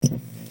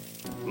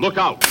Look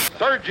out!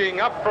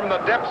 Surging up from the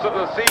depths of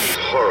the sea.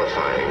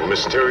 Horrifying,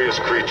 mysterious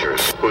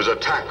creatures whose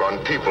attack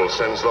on people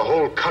sends the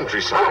whole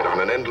countryside on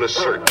an endless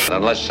search.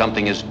 Unless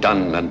something is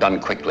done and done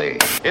quickly.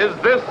 Is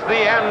this the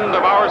end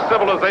of our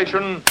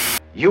civilization?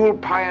 You'll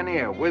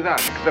pioneer with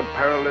us the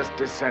perilous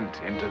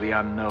descent into the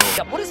unknown.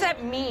 What does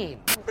that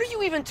mean? What are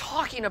you even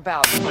talking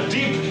about? A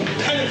deep,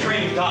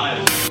 penetrating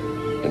dive.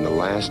 In the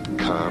last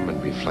calm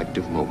and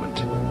reflective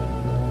moment,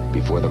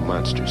 before the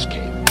monsters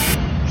came.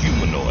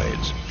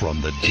 Humanoids from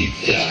the Deep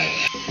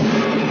Dive.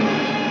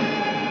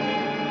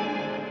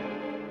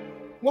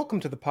 Welcome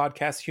to the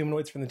podcast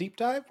Humanoids from the Deep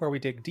Dive, where we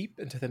dig deep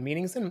into the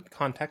meanings and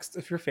contexts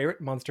of your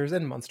favorite monsters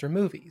and monster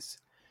movies.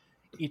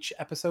 Each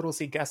episode will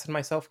see guests and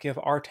myself give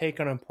our take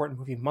on an important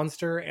movie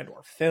monster and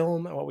or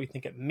film and what we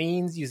think it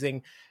means,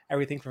 using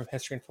everything from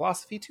history and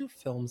philosophy to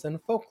films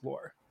and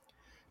folklore.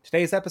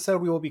 Today's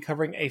episode, we will be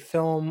covering a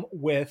film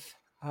with...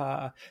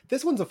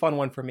 this one's a fun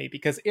one for me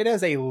because it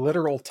has a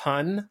literal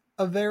ton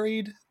of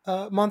varied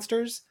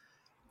monsters.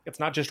 It's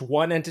not just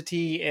one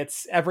entity.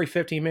 It's every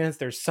 15 minutes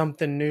there's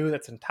something new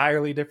that's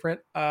entirely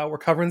different. We're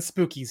covering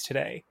spookies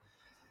today.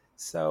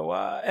 So,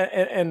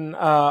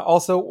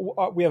 also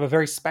we have a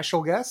very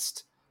special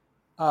guest,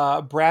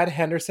 Brad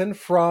Henderson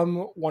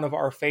from one of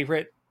our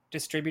favorite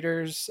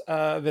distributors,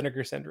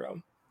 Vinegar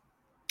Syndrome.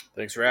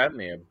 Thanks for having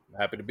me. I'm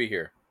happy to be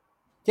here.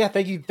 Yeah,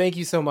 thank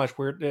you so much.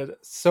 We're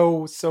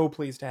so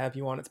pleased to have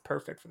you on. It's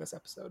perfect for this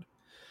episode.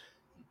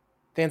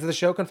 Fans of the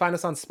show can find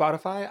us on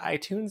Spotify,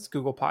 iTunes,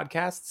 Google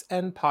Podcasts,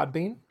 and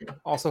Podbean.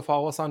 Also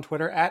follow us on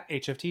Twitter at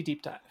HFT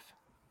Deep Dive.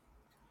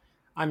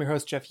 I'm your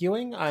host, Jeff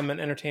Ewing. I'm an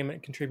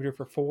entertainment contributor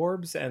for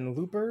Forbes and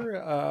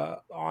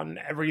Looper on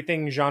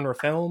everything genre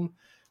film,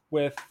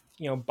 with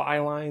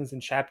bylines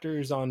and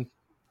chapters on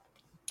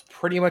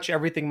pretty much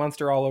everything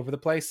monster all over the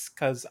place,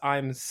 because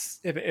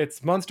if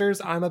it's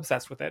monsters, I'm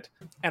obsessed with it.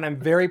 And I'm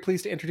very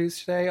pleased to introduce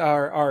today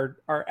our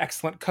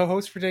excellent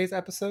co-host for today's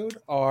episode,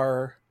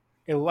 our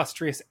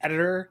illustrious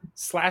editor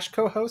 /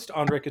 co-host,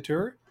 Andre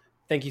Couture.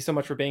 Thank you so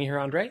much for being here,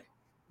 Andre.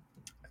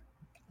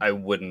 I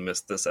wouldn't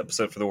miss this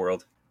episode for the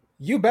world.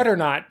 You better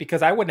not,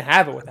 because I wouldn't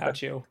have it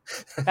without you.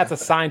 That's a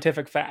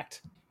scientific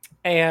fact.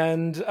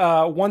 And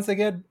once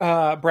again,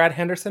 Brad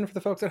Henderson, for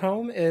the folks at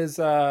home, is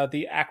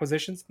the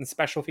acquisitions and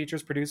special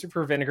features producer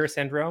for Vinegar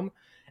Syndrome.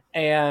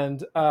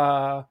 And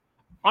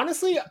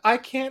honestly, I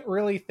can't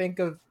really think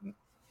of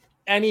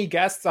any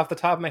guests off the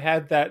top of my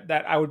head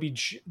that I would be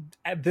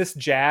this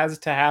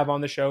jazzed to have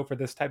on the show for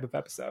this type of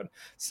episode.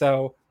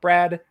 So,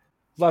 Brad,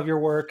 love your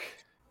work.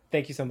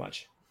 Thank you so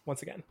much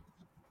once again.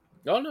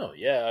 Oh no,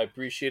 yeah, I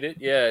appreciate it.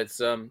 Yeah,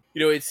 it's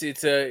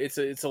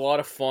it's a lot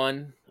of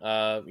fun.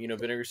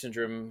 Vinegar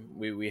Syndrome,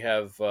 we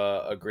have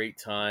a great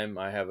time.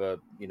 I have I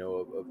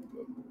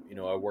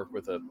work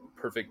with a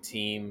perfect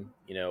team.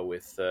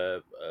 With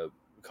a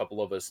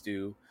couple of us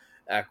do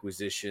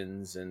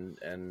acquisitions and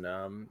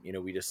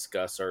we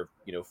discuss our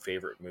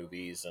favorite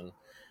movies, and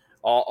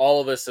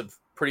all of us have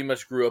pretty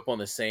much grew up on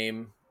the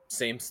same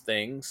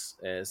things,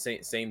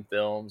 same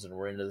films, and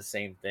we're into the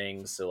same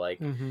things. So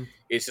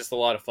It's just a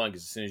lot of fun,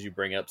 because as soon as you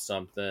bring up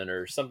something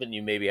or something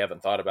you maybe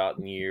haven't thought about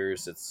in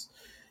years, it's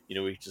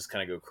we just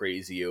kind of go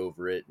crazy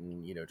over it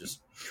and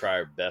just try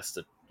our best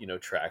to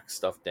track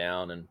stuff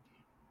down. And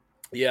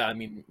yeah, I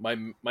mean,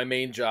 my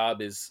main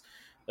job is,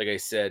 like I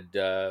said,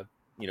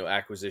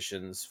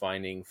 acquisitions,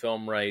 finding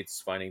film rights,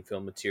 finding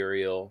film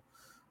material.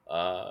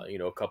 A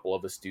couple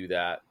of us do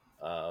that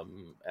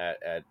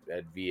at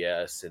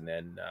VS, and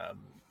then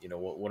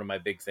one of my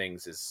big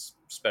things is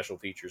special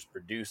features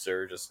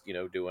producer, just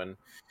doing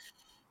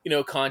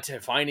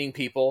content, finding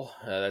people.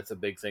 That's a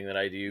big thing that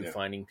I do,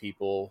 finding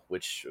people,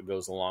 which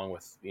goes along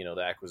with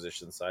the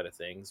acquisition side of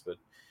things. But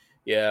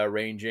yeah,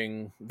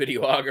 arranging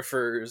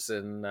videographers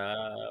and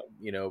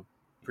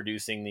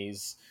producing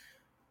these.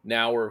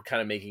 Now we're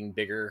kind of making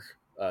bigger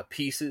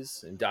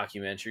pieces and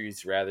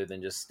documentaries rather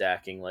than just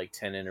stacking like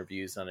 10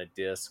 interviews on a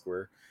disc.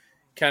 We're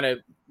kind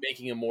of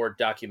making a more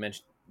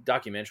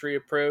documentary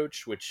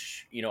approach,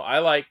 which I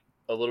like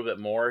a little bit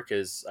more,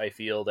 because I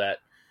feel that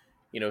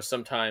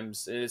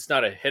sometimes it's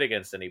not a hit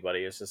against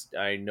anybody. It's just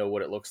I know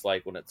what it looks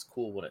like when it's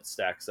cool, when it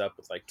stacks up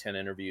with like 10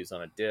 interviews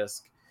on a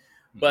disc.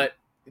 Mm-hmm. But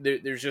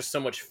there's just so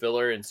much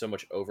filler and so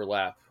much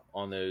overlap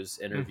on those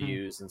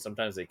interviews, and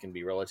sometimes they can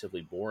be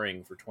relatively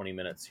boring for 20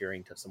 minutes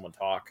hearing someone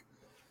talk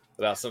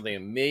about something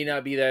that may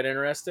not be that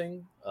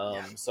interesting.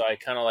 So I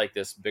kind of like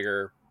this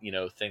bigger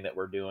thing that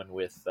we're doing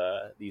with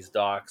these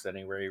docs,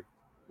 anywhere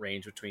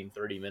range between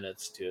 30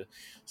 minutes to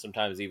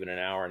sometimes even an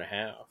hour and a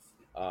half.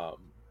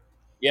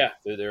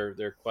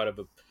 They're quite a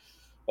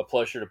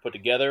pleasure to put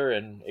together,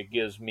 and it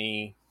gives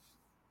me,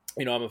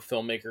 I'm a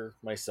filmmaker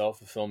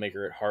myself, a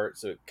filmmaker at heart,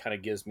 so it kind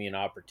of gives me an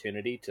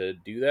opportunity to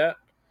do that,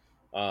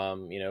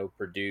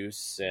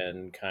 produce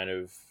and kind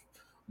of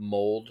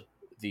mold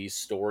these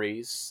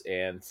stories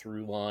and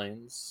through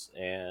lines,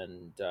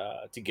 and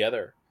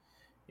together,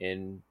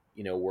 and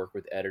work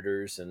with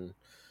editors, and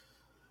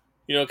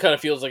it kind of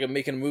feels like I'm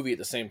making a movie at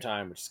the same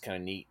time, which is kind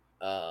of neat.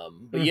 But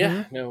we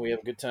have a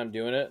good time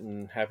doing it,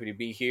 and happy to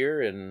be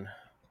here and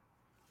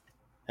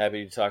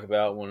happy to talk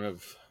about one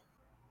of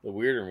the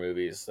weirder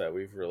movies that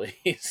we've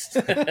released.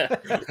 Well,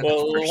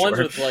 the ones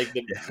with like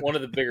one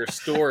of the bigger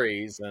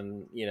stories,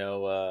 and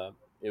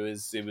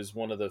it was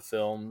one of the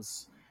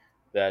films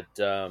that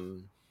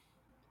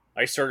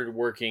I started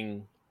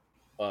working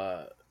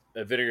at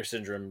Vinegar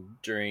Syndrome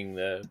during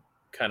the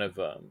kind of.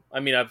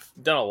 I've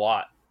done a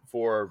lot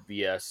for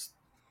VS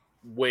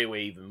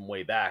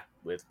way back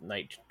with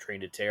Night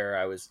Train to Terror.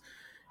 I was,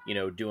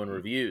 doing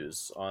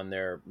reviews on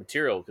their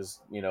material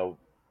because,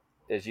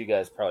 as you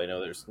guys probably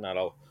know, there's not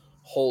a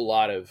whole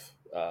lot of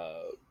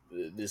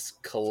this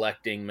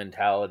collecting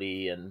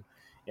mentality and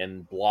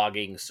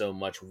blogging so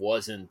much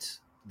wasn't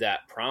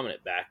that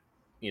prominent back,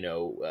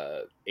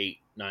 8-9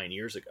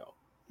 years ago.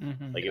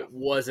 Mm-hmm. Like it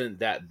wasn't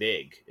that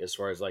big as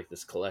far as like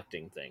this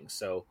collecting thing.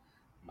 So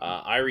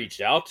I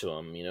reached out to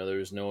them. There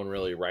was no one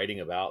really writing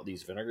about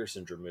these Vinegar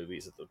Syndrome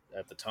movies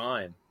at the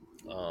time.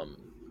 And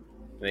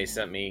they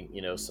sent me,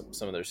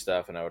 some of their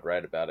stuff, and I would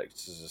write about it.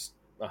 It's just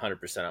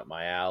 100% up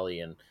my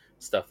alley and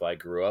stuff I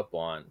grew up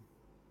on.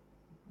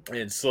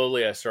 And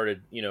slowly I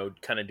started,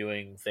 kind of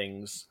doing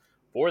things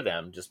for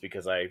them just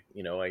because I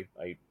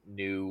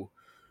knew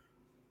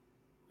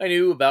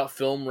about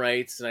film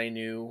rights, and I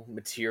knew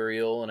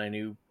material, and I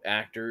knew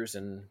actors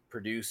and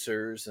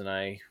producers, and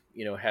I,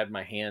 had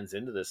my hands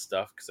into this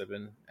stuff because I've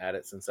been at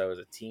it since I was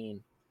a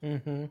teen.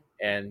 Mm-hmm.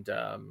 And,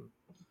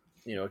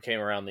 it came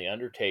around The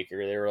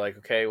Undertaker. They were like,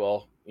 okay,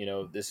 well,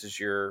 this is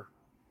your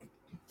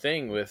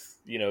thing with,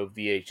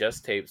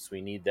 VHS tapes.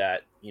 We need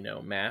that,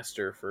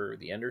 master for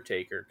The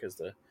Undertaker because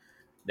the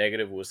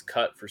negative was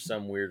cut for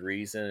some weird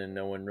reason and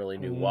no one really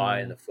knew why,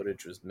 and the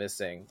footage was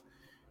missing. And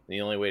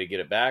the only way to get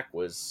it back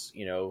was,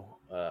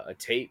 a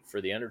tape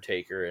for The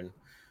Undertaker. And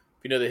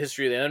the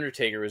history of The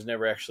Undertaker was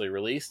never actually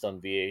released on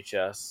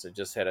VHS. It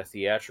just had a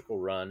theatrical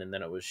run, and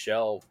then it was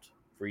shelved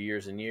for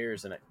years and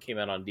years, and it came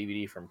out on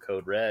DVD from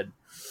Code Red,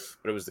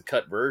 but it was the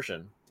cut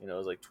version. It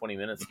was like 20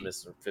 minutes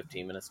missing or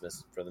 15 minutes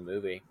missing for the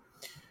movie.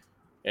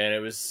 And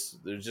there was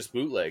just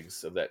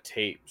bootlegs of that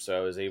tape. So I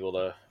was able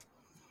to,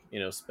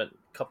 spent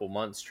a couple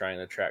months trying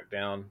to track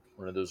down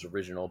one of those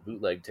original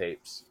bootleg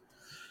tapes.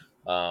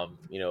 At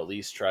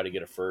least try to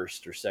get a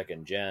first or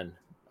second gen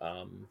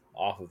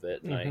off of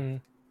it. And Mm-hmm.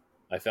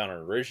 I found an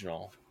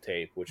original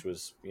tape, which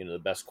was, the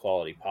best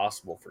quality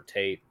possible for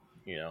tape,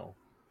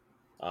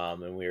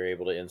 and we were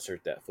able to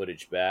insert that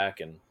footage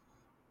back. And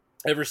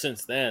ever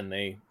since then,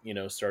 they,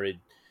 started,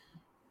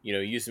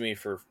 using me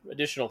for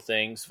additional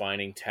things,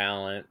 finding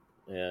talent,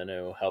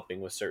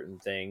 helping with certain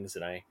things.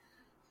 And I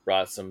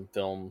brought some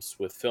films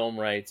with film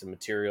rights and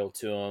material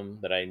to them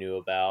that I knew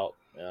about.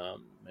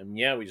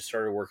 We just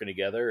started working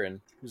together.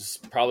 And it was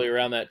probably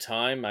around that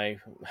time I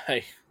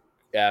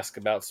asked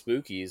about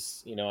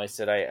Spookies. I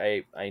said,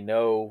 I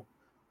know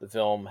the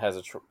film has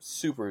a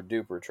super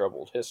duper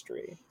troubled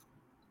history.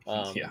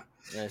 And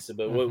I said,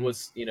 but what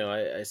was,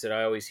 I said,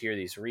 I always hear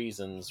these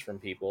reasons from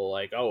people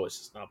like, oh, it's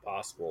just not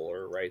possible,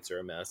 or rights are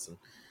a mess. And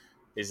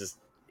it's just,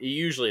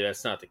 usually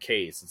that's not the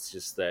case. It's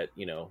just that,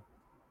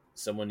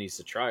 someone needs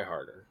to try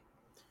harder.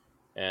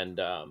 And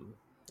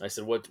I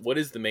said, what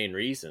is the main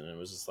reason? And it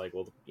was just like,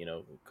 well,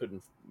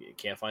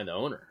 can't find the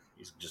owner.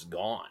 He's just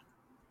gone.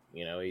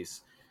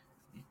 He's,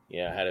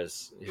 had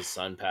his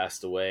son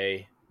passed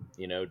away,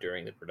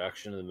 during the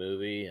production of the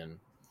movie. And,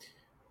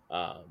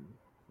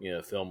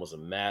 the film was a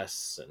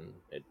mess and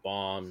it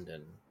bombed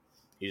and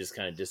he just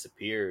kind of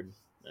disappeared.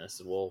 And I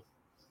said, well,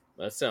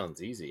 that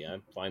sounds easy. I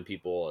find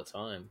people all the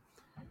time.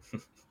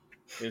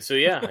 And so,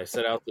 I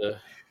set out to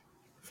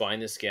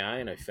find this guy,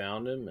 and I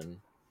found him, and,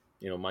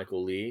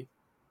 Michael Lee.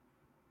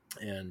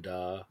 And,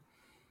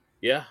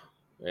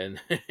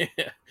 and,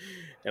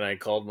 and I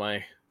called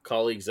my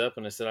colleagues up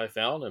and I said, I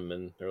found him.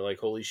 And they're like,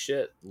 holy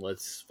shit,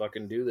 let's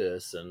fucking do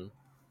this. And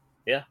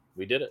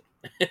we did it.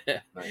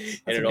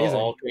 Nice. And it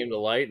all came to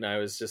light, and I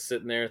was just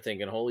sitting there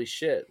thinking, holy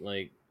shit,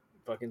 like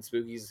fucking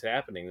Spookies is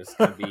happening. This is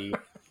gonna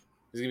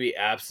be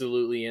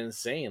absolutely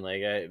insane.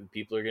 Like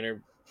people are gonna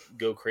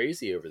go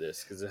crazy over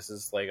this because this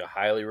is like a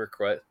highly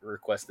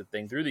requested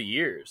thing through the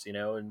years,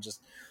 and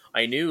just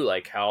I knew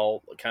like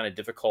how kind of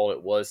difficult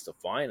it was to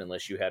find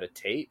unless you had a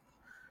tape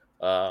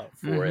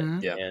for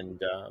it. Yeah. And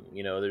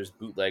there's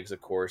bootlegs,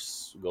 of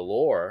course,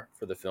 galore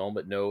for the film,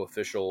 but no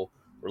official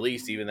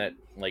release. Even that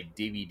like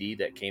DVD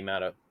that came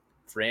out of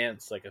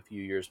France like a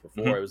few years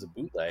before, it was a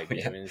bootleg.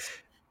 Yeah. I mean,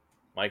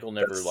 Michael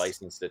never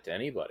licensed it to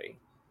anybody.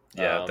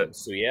 Yeah,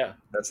 that's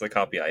the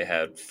copy I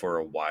had for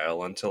a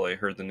while until I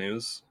heard the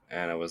news,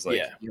 and I was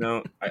like,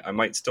 I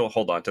might still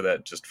hold on to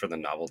that just for the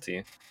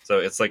novelty. So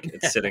it's like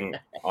it's sitting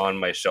on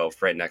my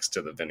shelf right next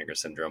to the Vinegar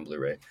Syndrome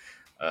Blu-ray.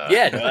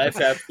 That's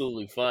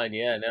absolutely fine.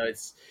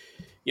 It's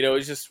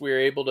it's just we were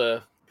able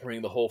to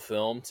bring the whole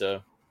film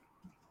to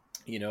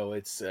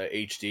it's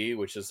HD,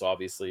 which has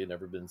obviously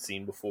never been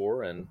seen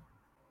before, and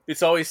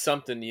it's always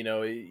something.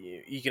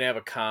 You can have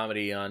a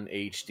comedy on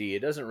HD; it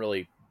doesn't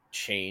really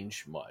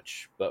change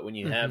much, but when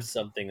you have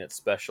something that's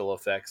special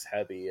effects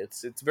heavy,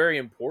 it's very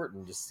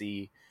important to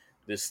see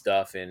this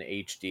stuff in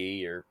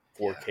HD or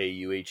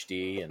 4K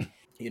UHD. And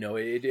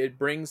it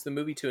brings the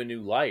movie to a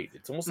new light.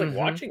 It's almost like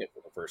watching it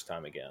for the first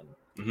time again.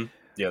 Mm-hmm.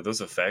 Yeah,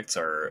 those effects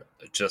are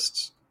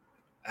just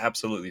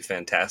absolutely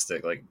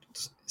fantastic. Like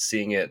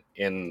seeing it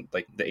in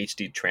like the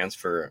HD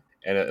transfer,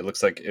 and it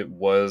looks like it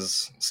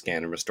was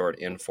scanned and restored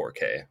in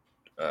 4K,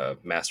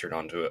 mastered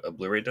onto a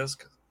Blu-ray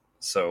disc.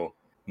 So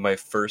my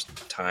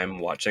first time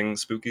watching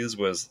Spookies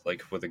was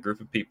like with a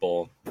group of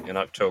people in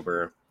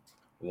October,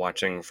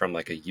 watching from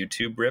like a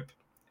YouTube rip.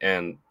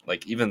 And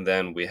like even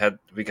then we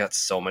got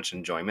so much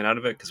enjoyment out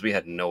of it because we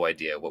had no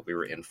idea what we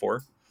were in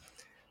for.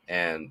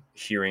 And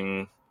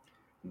hearing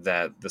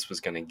that this was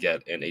going to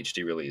get an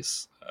HD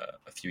release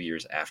a few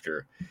years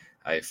after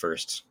I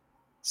first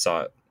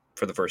saw it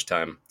for the first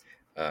time,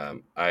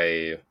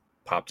 I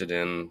popped it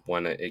in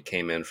when it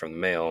came in from the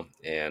mail,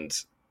 and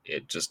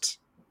it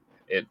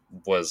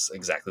was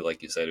exactly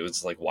like you said. It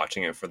was like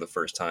watching it for the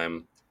first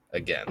time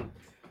again.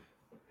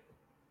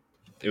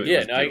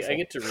 I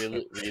get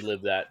to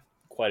relive that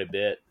quite a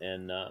bit,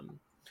 and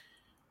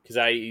because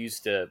I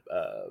used to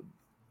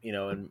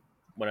and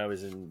when I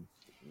was in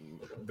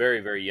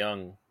very, very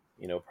young,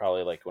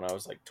 probably like when I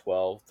was like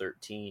 12,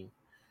 13,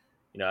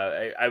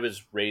 I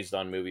was raised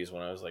on movies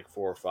when I was like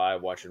 4 or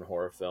 5, watching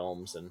horror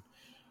films, and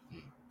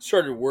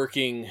started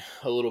working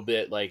a little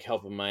bit, like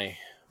helping my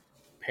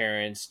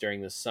parents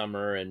during the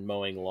summer and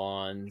mowing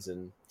lawns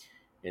and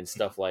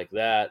stuff like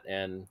that.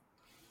 And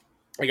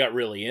I got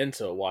really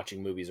into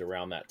watching movies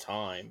around that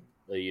time,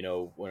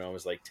 when I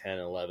was like 10,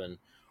 11,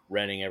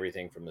 renting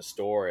everything from the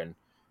store. And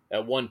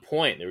at one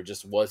point there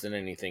just wasn't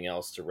anything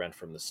else to rent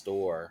from the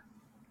store.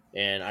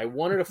 And I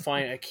wanted to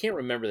find, I can't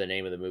remember the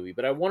name of the movie,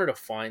 but I wanted to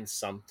find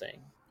something.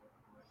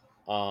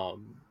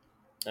 And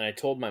I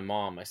told my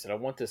mom, I said, I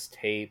want this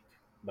tape,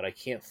 but I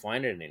can't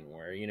find it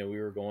anywhere. We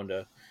were going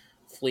to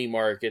flea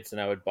markets and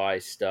I would buy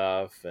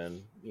stuff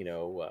and,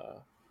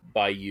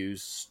 buy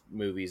used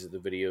movies at the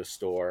video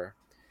store.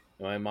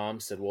 And my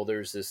mom said, well,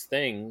 there's this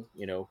thing,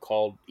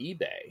 called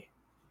eBay,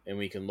 and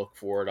we can look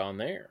for it on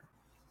there.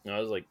 And I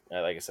was like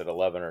I said,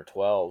 11 or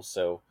 12.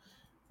 So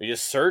we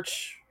just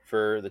search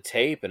for the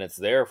tape and it's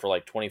there for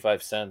like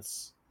 25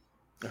 cents,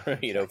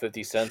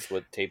 50 cents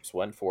what tapes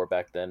went for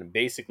back then. And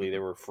basically they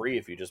were free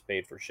if you just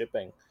paid for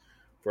shipping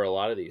for a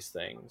lot of these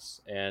things.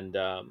 And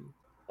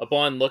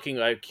upon looking,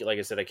 like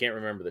I said, I can't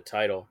remember the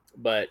title,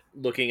 but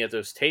looking at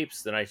those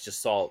tapes, then I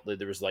just saw that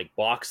there was like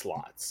box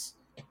lots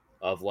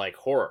of like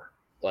horror,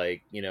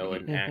 like,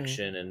 and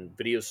action and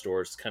video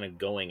stores kind of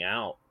going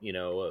out,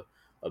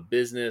 a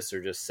business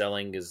or just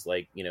selling is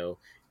like,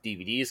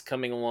 DVDs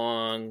coming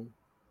along.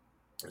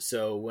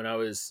 So when I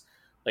was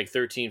like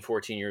 13,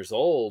 14 years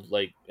old,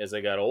 like as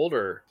I got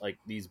older, like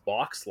these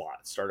box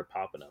lots started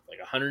popping up, like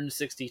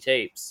 160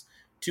 tapes,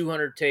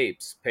 200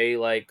 tapes, pay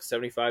like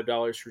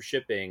 $75 for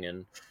shipping,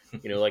 and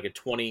like a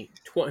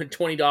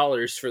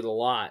 $20 for the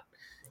lot,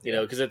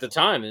 because at the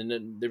time,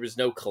 and there was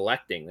no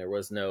collecting, there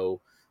was nothing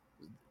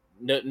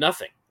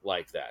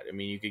like that. I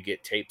mean, you could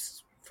get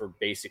tapes for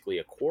basically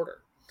a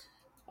quarter,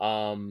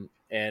 and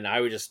I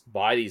would just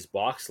buy these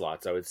box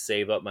lots. I would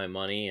save up my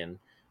money, and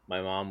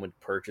my mom would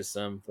purchase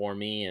them for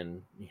me,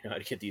 and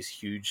I'd get these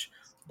huge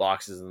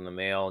boxes in the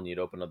mail, and you'd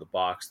open up the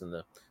box and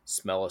the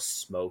smell of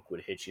smoke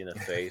would hit you in the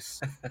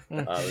face.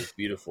 It was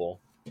beautiful.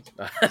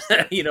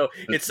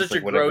 It's such a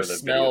gross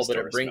smell, but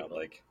it brings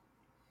like,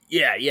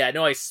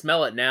 no, I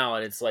smell it now,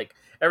 and it's like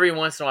every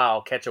once in a while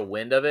I'll catch a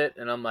wind of it,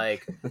 and I'm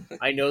like,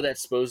 I know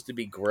that's supposed to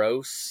be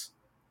gross,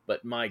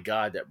 but my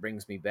God, that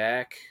brings me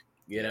back,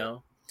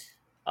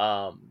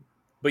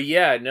 but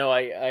yeah, no,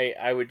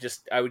 I would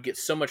get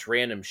so much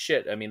random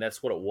shit. I mean,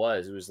 that's what it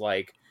was. It was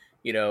like,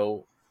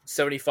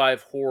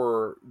 75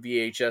 horror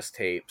VHS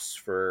tapes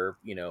for,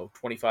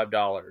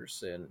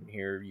 $25, and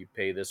here you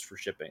pay this for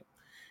shipping.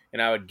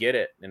 And I would get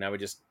it, and I would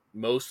just,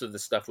 most of the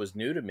stuff was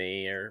new to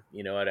me, or,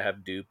 I'd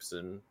have dupes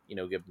and,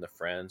 give them to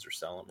friends or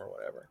sell them or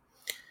whatever.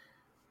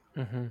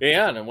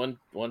 Yeah, and then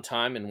one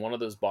time in one of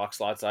those box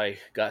lots, I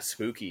got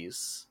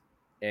Spookies,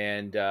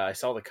 and I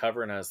saw the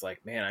cover, and I was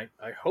like, man,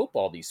 I hope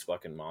all these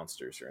fucking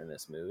monsters are in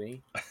this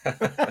movie.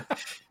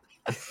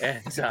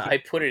 And I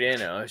put it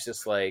in, and I was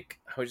just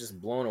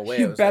blown away.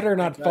 You better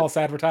not false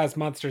advertise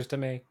monsters to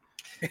me.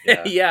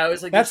 Yeah, I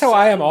was like, that's how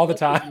I am all the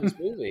time. This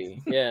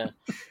movie. Yeah,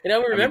 and I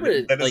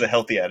remember that is a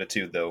healthy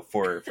attitude though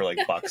for like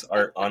box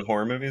art on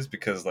horror movies,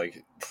 because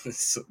like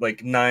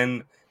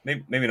 9,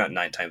 maybe not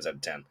 9 times out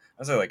of 10.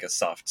 I say like a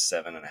soft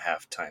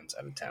 7.5 times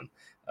out of 10.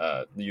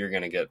 You're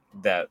gonna get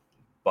that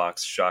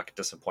box shock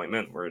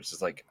disappointment where it's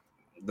just like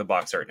the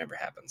box art never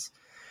happens.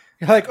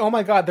 You're like, oh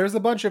my God, there's a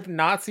bunch of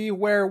Nazi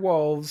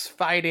werewolves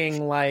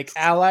fighting like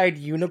Allied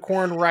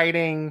unicorn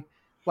riding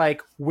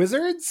like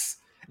wizards.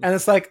 And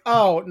it's like,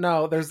 oh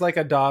no, there's like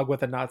a dog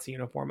with a Nazi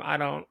uniform. I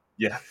don't.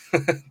 Yeah.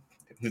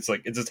 It's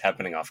like, it's just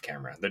happening off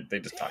camera. They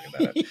just talk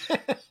about it.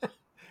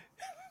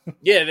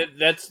 Yeah,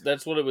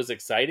 that's what it was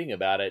exciting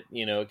about it,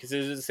 because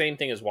it's the same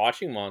thing as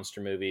watching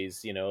monster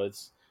movies.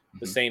 It's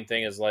the same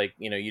thing as like,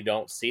 you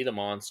don't see the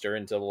monster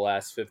until the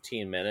last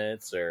 15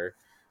 minutes or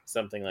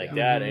something like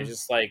that. And it's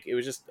just like, it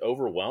was just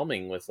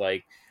overwhelming with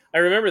like, I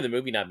remember the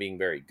movie not being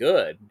very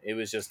good. It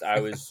was just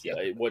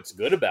Yep. what's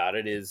good about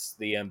it is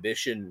the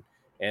ambition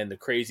and the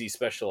crazy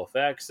special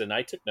effects, and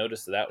I took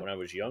notice of that when I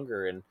was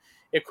younger, and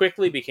it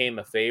quickly became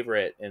a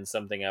favorite and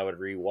something I would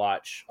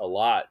rewatch a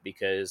lot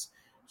because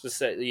just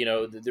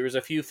there was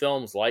a few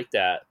films like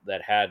that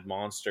had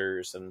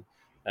monsters and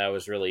I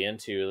was really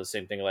into. The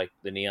same thing like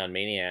the Neon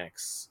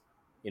Maniacs,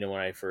 when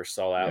I first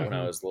saw that when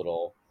I was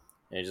little,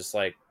 and just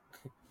like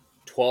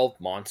 12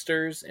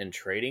 monsters and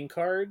trading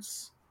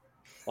cards.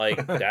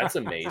 Like, that's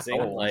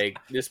amazing. Like,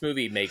 this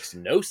movie makes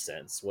no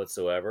sense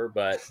whatsoever,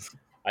 but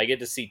I get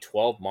to see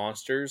 12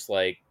 monsters,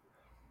 like,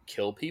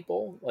 kill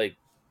people. Like,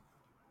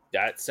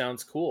 that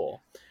sounds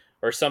cool.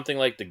 Or something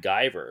like The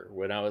Guyver,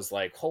 when I was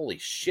like, holy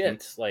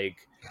shit,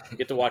 like, you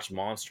get to watch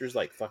monsters,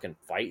 like, fucking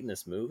fight in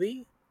this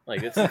movie?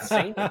 Like, it's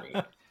insane to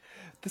me.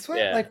 This one,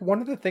 like,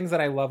 one of the things that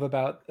I love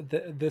about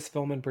this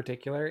film in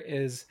particular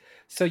is,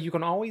 so you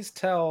can always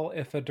tell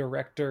if a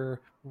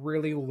director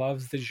really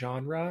loves the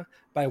genre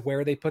by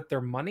where they put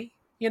their money,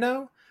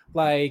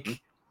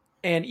 like,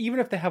 and even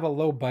if they have a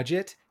low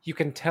budget, you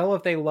can tell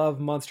if they love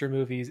monster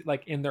movies,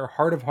 like, in their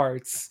heart of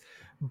hearts,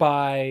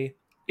 by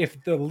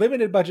if the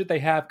limited budget they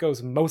have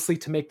goes mostly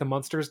to make the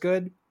monsters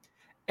good.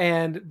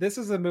 And this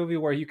is a movie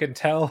where you can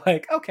tell,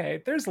 like,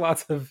 okay, there's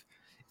lots of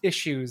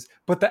issues,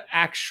 but the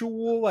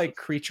actual like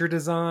creature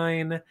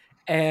design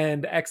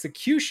and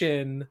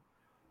execution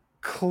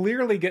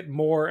clearly get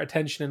more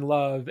attention and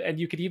love, and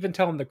you could even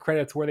tell in the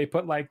credits where they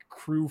put like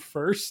crew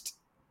first.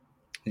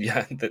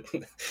 Yeah, they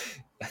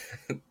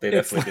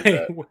definitely did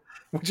that,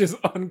 which is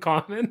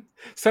uncommon.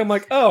 So I'm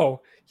like,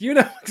 oh, you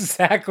know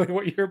exactly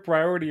what your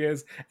priority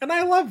is, and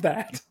I love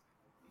that.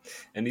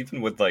 And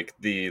even with like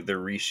the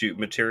reshoot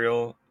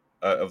material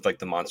of like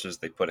the monsters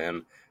they put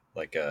in,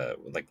 like the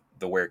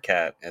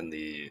werecat and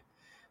the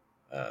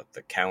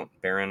Count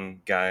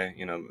Baron guy,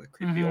 the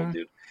creepy old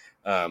dude.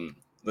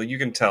 You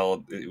can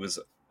tell it was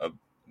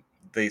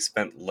they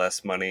spent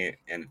less money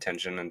and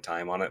attention and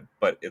time on it,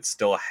 but it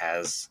still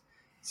has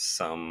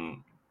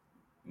some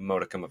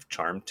modicum of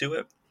charm to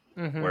it,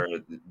 where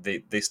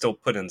they still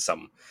put in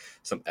some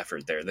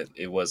effort there. That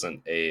it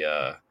wasn't a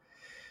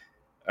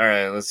all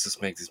right, let's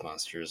just make these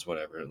monsters,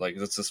 whatever. Like,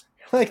 let's just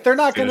like they're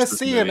not going to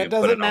see him. It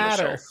doesn't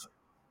matter.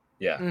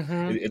 Yeah,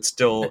 it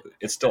still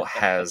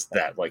has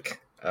that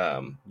like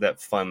that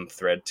fun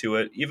thread to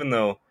it, even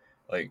though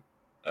like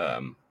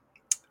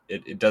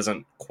it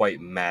doesn't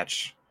quite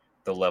match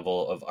the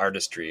level of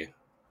artistry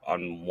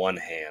on one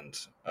hand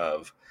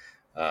of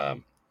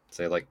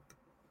say like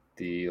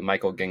the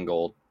Michael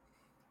Gingold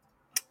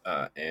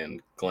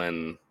and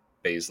Glenn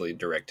Baisley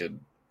directed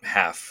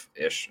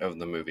half-ish of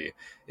the movie.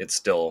 It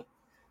still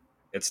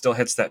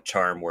hits that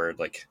charm where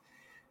like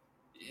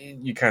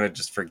you kind of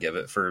just forgive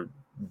it for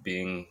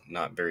being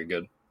not very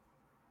good.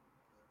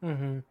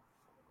 Well,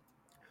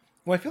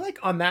 I feel like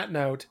on that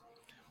note,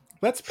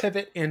 let's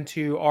pivot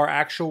into our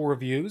actual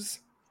reviews,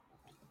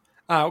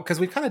 because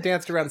we kind of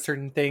danced around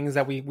certain things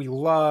that we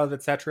love,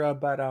 etc.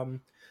 But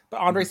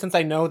Andre, since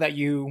I know that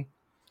you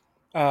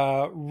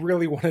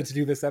really wanted to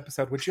do this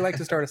episode, would you like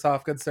to start us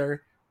off, good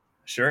sir?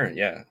 Sure.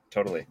 Yeah.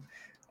 Totally.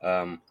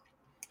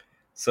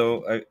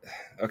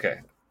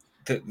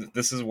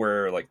 This is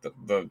where like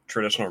the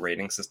traditional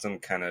rating system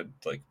kind of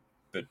like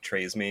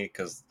betrays me,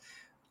 because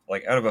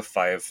like out of a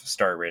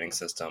 5-star rating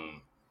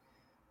system,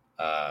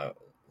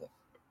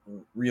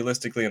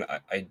 realistically and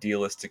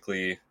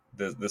idealistically,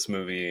 this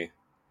movie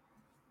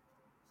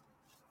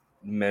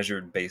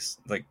measured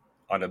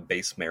on a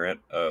base merit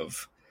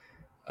of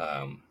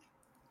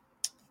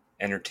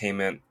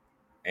entertainment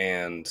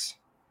and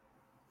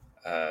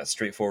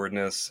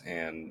straightforwardness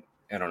and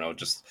I don't know,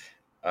 just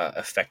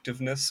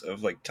effectiveness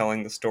of like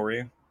telling the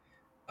story.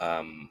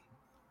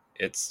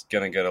 It's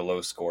gonna get a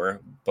low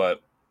score,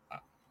 but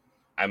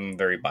I'm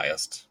very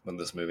biased with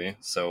this movie,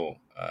 so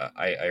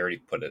I already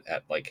put it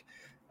at like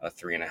a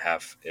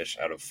 3.5-ish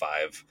out of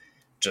 5,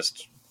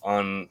 just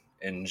on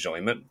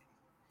enjoyment.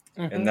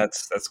 And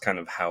that's kind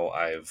of how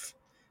I've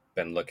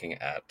been looking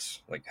at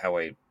like how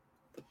I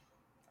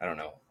don't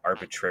know,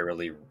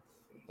 arbitrarily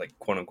like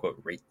quote unquote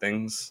rate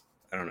things.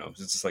 I don't know, it's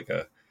just like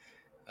a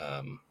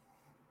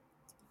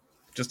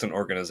just an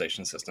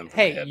organization system.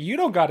 Hey, you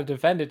don't got to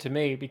defend it to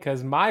me,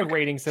 because my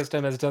rating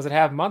system is, does it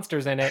have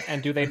monsters in it,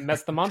 and do they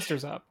mess the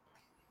monsters up?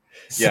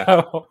 Yeah.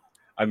 So,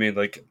 I mean,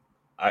 like,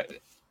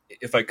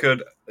 if I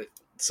could,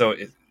 so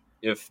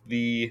if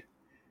the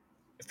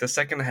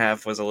second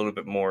half was a little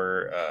bit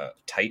more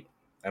tight,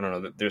 I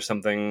don't know, there's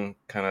something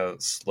kind of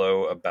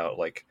slow about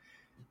like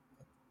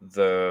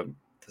the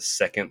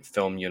second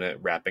film unit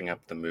wrapping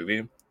up the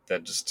movie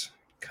that just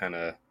kind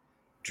of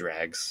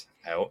drags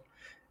out.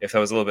 If I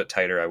was a little bit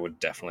tighter, I would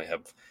definitely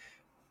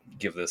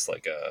give this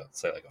like a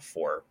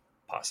 4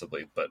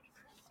 possibly, but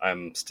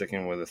I'm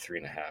sticking with a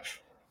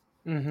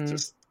 3.5.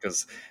 Just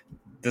because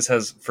this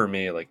has for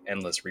me like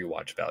endless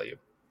rewatch value.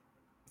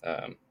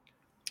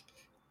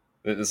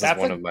 This is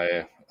one of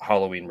my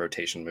Halloween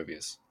rotation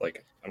movies.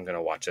 Like, I'm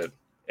gonna watch it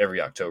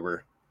every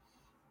October,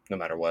 no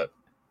matter what.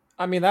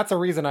 I mean, that's a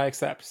reason I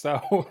accept.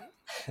 So,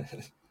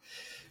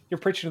 You're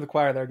preaching to the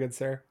choir there, good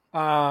sir.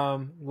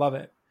 Love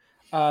it.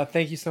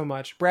 Thank you so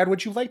much. Brad,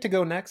 would you like to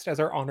go next as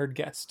our honored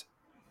guest?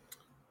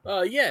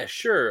 Yeah,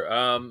 sure.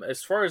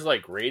 As far as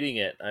like rating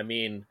it, I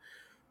mean,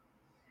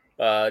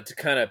 to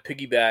kind of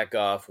piggyback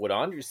off what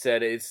Andre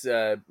said, it's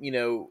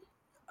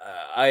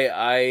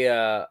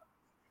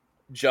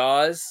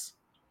Jaws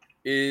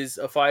is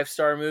a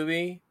 5-star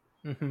movie,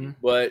 Mm-hmm.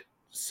 but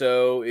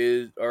so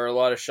are a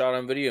lot of shot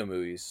on video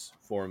movies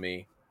for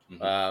me.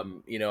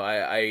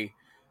 Mhm.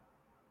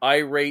 I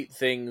rate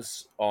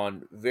things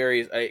on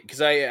various,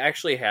 because I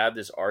actually have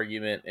this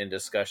argument and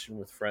discussion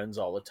with friends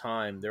all the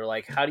time. They're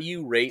like, how do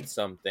you rate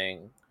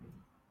something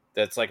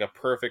that's like a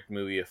perfect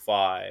movie of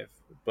 5,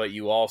 but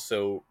you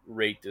also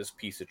rate this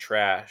piece of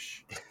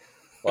trash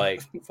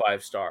like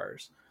 5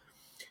 stars?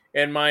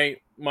 And my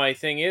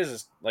thing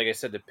is, like I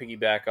said, to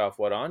piggyback off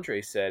what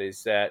Andre said,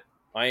 is that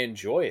I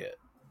enjoy it.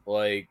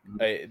 Like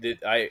there's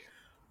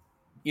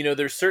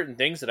certain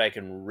things that I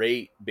can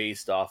rate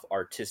based off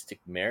artistic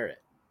merit,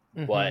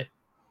 but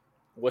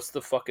what's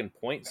the fucking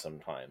point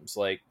sometimes?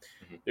 Like,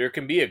 there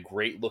can be a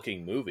great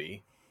looking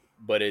movie,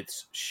 but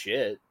it's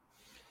shit.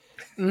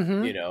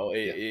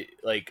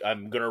 Like,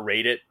 I'm gonna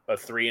rate it a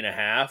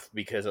 3.5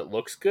 because it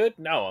looks good.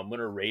 No, I'm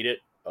gonna rate it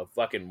a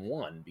fucking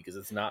 1 because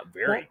it's not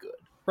very good.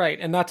 Right,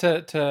 and not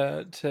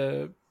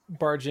to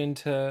barge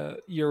into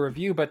your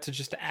review, but to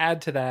just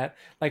add to that,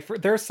 like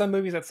there are some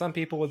movies that some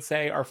people would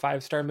say are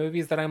 5-star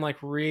movies that I'm like,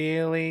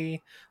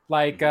 really,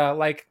 like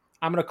I'm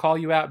gonna call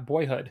you out,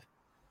 Boyhood.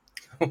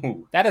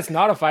 That is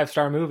not a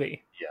 5-star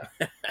movie. Yeah.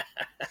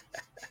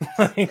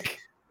 Like,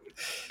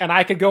 and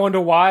I could go into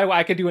why.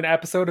 I could do an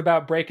episode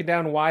about breaking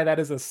down why that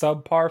is a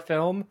subpar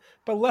film.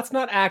 But let's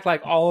not act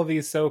like all of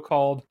these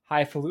so-called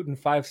highfalutin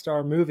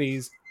 5-star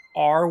movies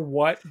are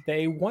what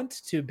they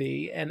want to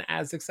be and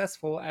as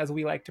successful as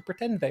we like to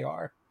pretend they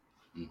are.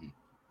 Mm-hmm.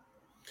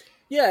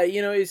 Yeah,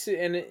 it's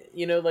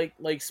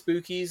like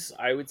Spookies.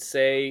 I would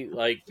say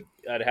like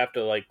I'd have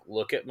to like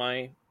look at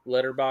my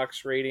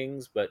Letterboxd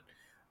ratings, but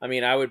I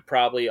mean I would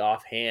probably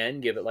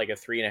offhand give it like a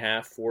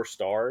 3.5, 4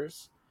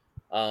 stars.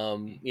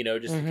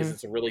 Just because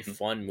it's a really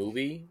fun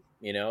movie.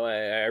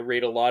 I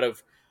rate a lot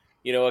of,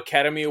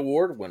 Academy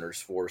Award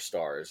winners 4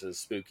 stars.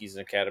 Is Spookies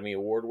an Academy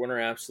Award winner?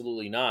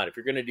 Absolutely not. If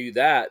you're going to do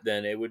that,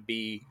 then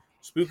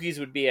Spookies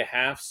would be a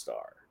 0.5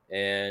 star,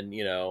 and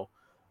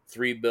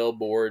 3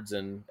 Billboards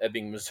in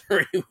Ebbing,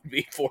 Missouri would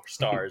be 4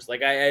 stars.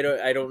 Like I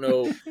don't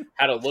know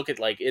how to look at,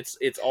 like, it's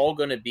all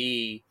going to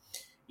be,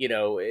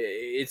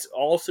 it's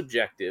all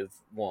subjective,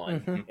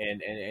 one,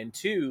 and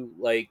two,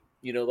 like.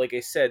 Like I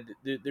said,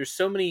 there's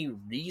so many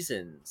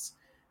reasons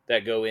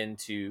that go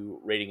into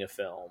rating a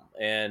film,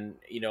 and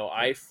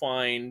I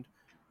find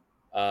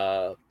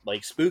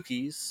like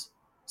Spookies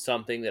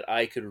something that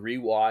I could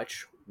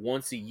rewatch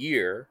once a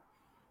year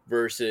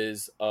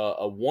versus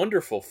a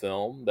wonderful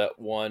film that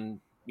won,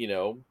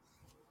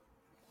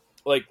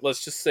 like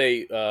let's just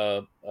say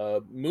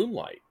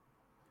Moonlight.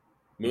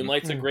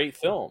 Moonlight's a great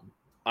film.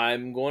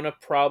 I'm going to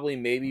probably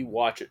maybe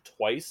watch it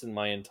twice in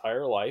my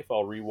entire life.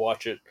 I'll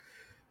rewatch it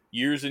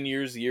years and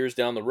years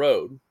down the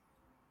road,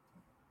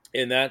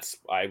 and I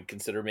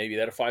consider maybe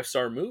that a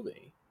 5-star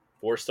movie,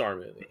 4-star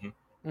movie.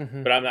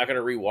 But I'm not going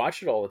to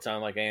rewatch it all the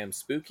time like I am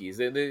Spookies.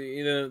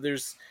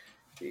 There's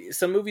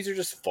some movies are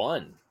just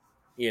fun.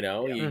 You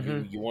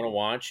want to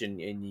watch and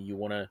you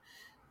want to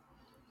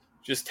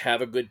just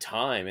have a good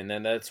time, and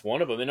then that's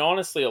one of them. And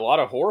honestly, a lot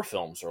of horror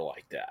films are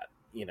like that.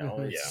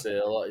 It's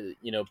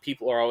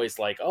people are always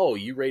like, "Oh,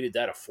 you rated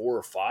that a 4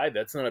 or 5?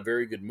 That's not a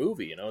very good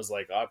movie." And I was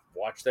like, "I've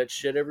watched that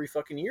shit every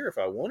fucking year if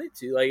I wanted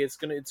to. Like, it's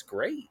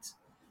great."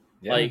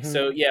 Yeah. Like,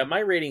 so yeah,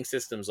 my rating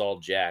system's all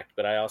jacked,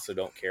 but I also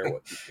don't care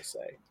what people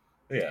say.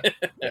 Yeah.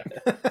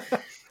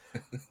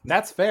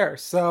 That's fair.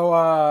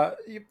 So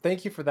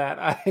thank you for that.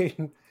 I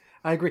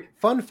agree.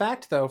 Fun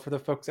fact though, for the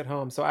folks at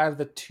home, so I have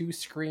the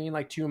 2-screen,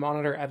 like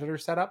 2-monitor editor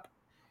setup.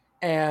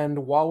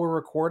 And while we're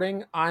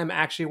recording, I'm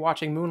actually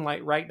watching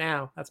Moonlight right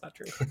now. That's not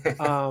true.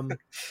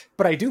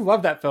 But I do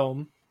love that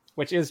film,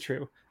 which is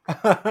true.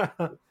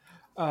 Thank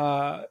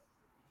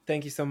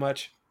you so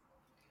much.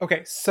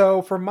 Okay,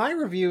 so for my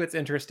review, it's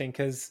interesting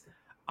because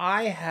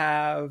I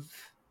have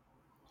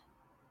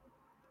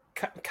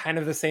kind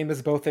of the same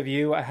as both of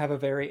you. I have a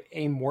very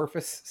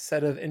amorphous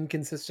set of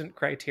inconsistent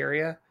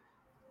criteria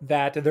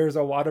that there's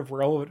a lot of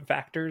relevant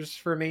factors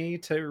for me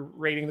to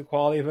rating the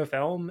quality of a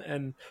film,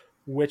 and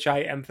which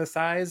I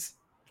emphasize.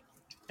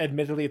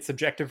 Admittedly, it's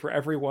subjective for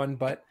everyone,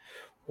 but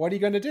what are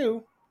you going to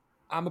do?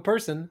 I'm a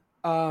person.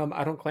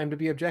 I don't claim to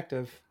be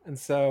objective. And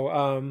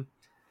so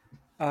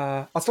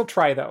I'll still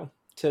try, though,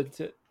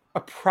 to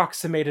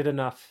approximate it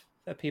enough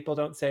that people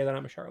don't say that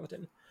I'm a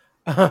charlatan.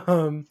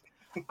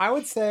 I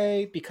would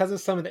say because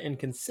of some of the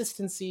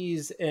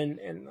inconsistencies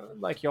in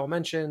like y'all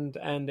mentioned,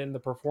 and in the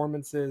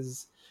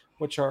performances,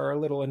 which are a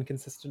little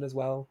inconsistent as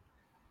well,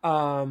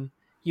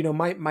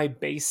 my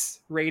base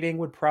rating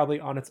would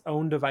probably on its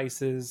own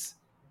devices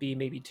be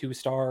maybe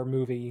 2-star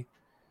movie,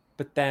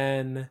 but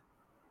then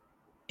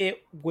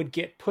it would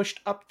get pushed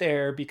up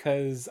there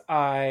because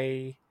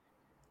I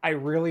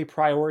really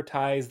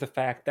prioritize the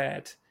fact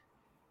that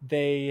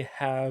they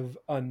have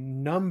a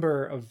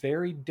number of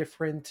very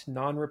different,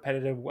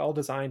 non-repetitive,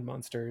 well-designed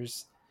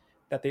monsters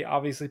that they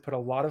obviously put a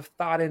lot of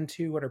thought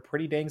into and are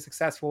pretty dang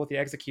successful with the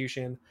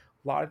execution.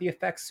 A lot of the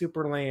effects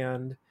super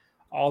land.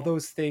 All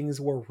those things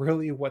were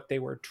really what they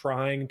were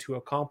trying to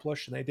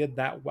accomplish, and they did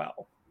that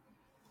well.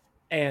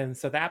 And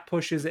so that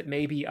pushes it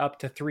maybe up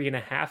to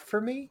 3.5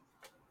 for me,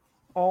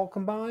 all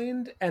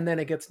combined. And then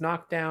it gets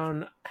knocked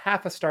down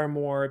half a star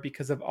more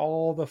because of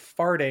all the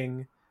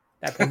farting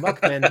that the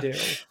Muckmen do.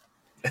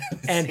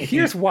 And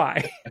here's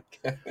why.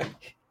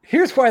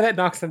 Here's why that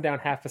knocks them down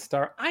half a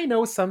star. I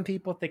know some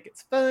people think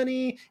it's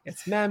funny,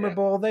 it's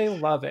memorable, they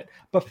love it.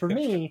 But for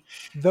me,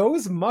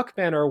 those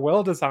Muckmen are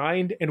well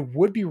designed and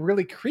would be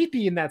really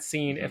creepy in that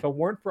scene if it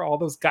weren't for all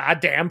those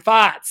goddamn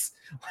thoughts.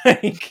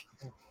 Like,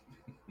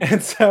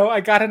 and so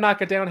I gotta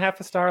knock it down half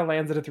a star,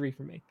 lands at a 3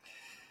 for me.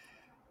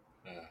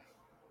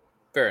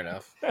 Fair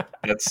enough.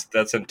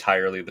 That's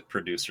entirely the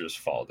producer's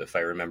fault, if I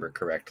remember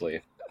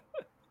correctly.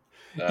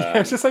 Yeah,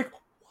 it's just like,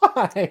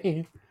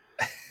 why?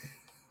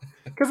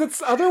 Because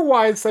it's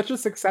otherwise such a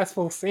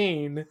successful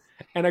scene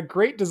and a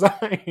great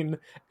design,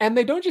 and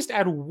they don't just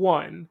add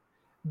one;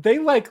 they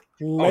like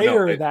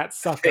layer that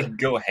sucker. They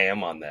go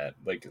ham on that.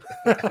 Like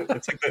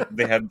it's like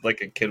they had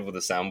like a kid with a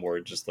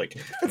soundboard, just like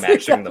mashing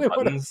exactly the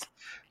buttons.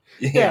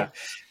 Yeah.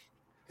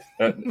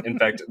 In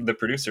fact, the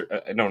producer,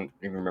 I don't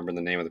even remember the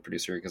name of the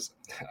producer because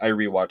I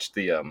rewatched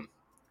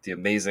the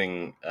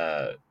amazing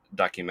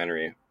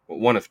documentary,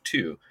 one of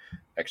two,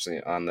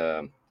 actually, on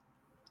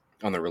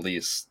the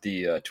release,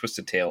 the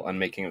Twisted Tale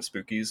Unmaking of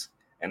Spookies.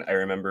 And I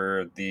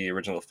remember the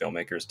original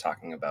filmmakers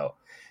talking about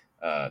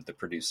the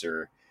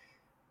producer,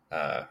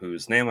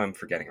 whose name I'm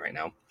forgetting right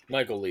now.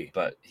 Michael Lee.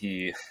 But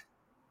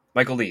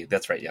Michael Lee,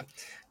 that's right, yeah.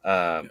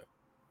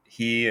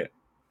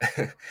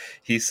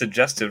 He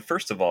suggested,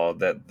 first of all,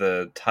 that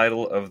the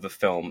title of the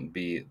film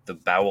be The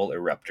Bowel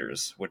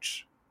Eruptors,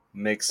 which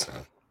makes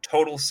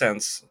total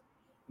sense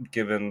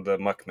given the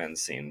Muckmen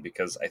scene,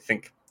 because I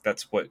think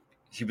that's what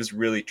he was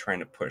really trying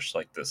to push,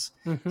 like this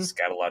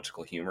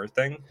scatological humor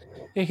thing.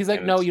 Yeah, he's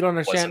like, no, you don't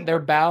understand. Their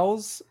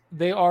bowels,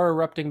 they are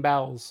erupting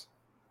bowels.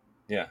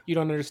 Yeah. You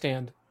don't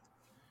understand.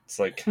 It's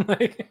like...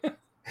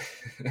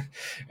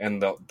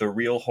 And the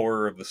real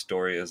horror of the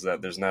story is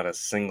that there's not a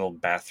single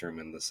bathroom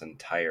in this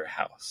entire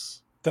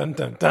house. Dun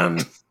dun dun.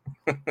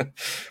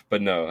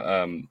 But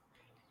no,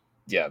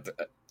 yeah,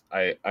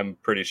 I'm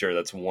pretty sure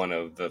that's one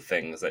of the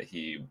things that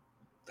he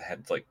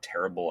had like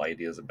terrible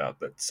ideas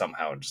about that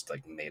somehow just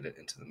like made it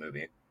into the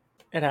movie.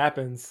 It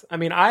happens. I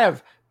mean, I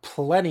have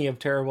plenty of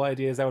terrible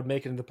ideas that would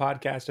make it into the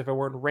podcast if it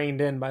weren't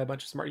reined in by a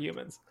bunch of smart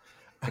humans.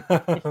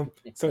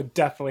 So it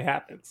definitely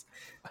happens.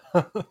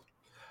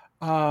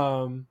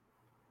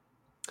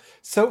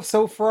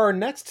 So for our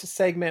next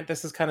segment,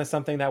 this is kind of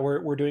something that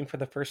we're doing for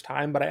the first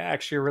time, but I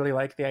actually really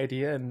like the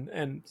idea,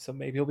 and so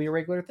maybe it'll be a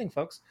regular thing,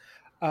 folks.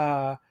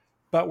 But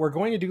we're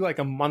going to do like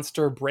a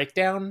monster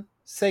breakdown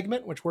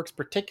segment, which works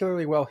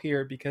particularly well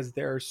here because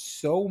there are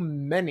so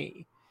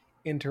many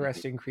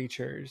interesting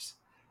creatures.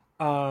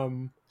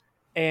 And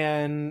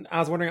I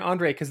was wondering,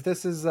 Andre, because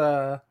this is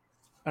an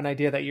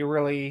idea that you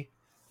really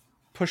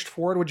pushed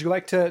forward. Would you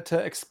like to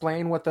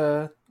explain what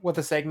the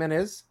segment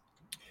is?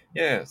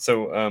 Yeah,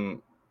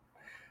 so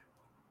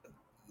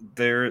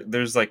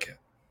there's like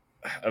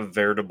a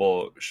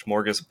veritable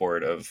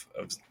smorgasbord of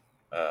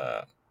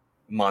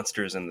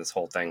monsters in this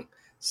whole thing.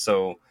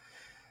 So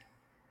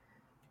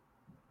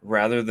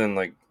rather than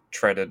like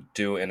try to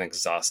do an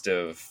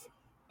exhaustive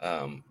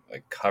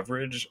like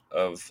coverage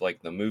of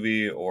like the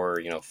movie,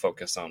 or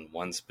focus on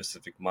one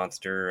specific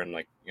monster, and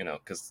like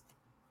because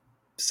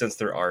since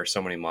there are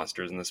so many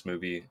monsters in this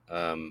movie,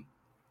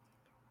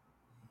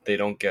 they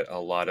don't get a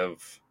lot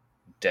of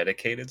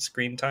dedicated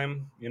screen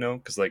time,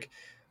 because like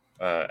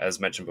as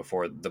mentioned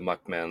before, the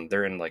Muckmen,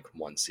 they're in like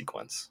one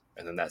sequence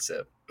and then that's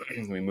it.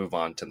 We move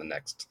on to the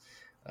next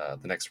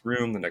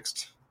room, the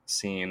next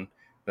scene,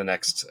 the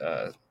next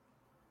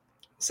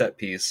set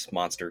piece,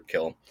 monster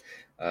kill,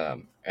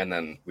 and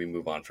then we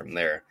move on from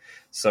there.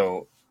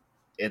 So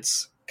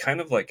it's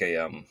kind of like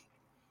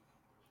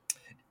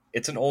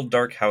it's an old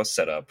dark house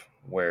setup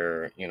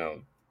where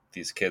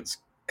these kids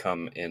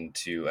come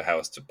into a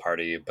house to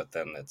party, but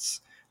then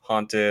it's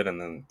haunted, and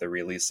then they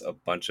release a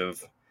bunch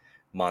of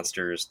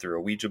monsters through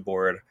a Ouija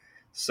board.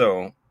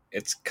 So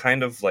it's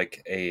kind of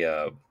like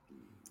if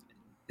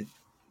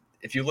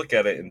you look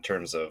at it in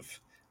terms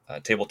of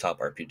tabletop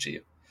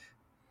RPG,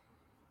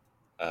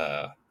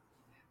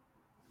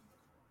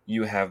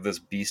 you have this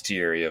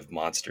bestiary of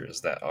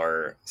monsters that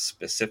are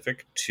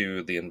specific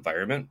to the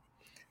environment.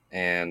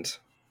 And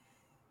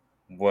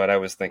what I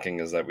was thinking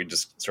is that we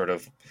just sort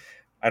of,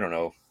 I don't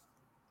know,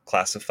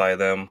 classify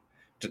them,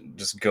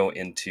 just go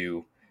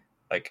into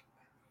like,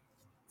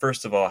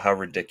 first of all, how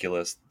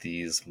ridiculous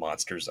these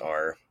monsters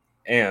are,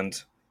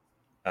 and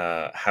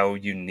how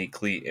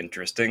uniquely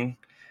interesting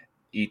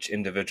each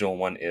individual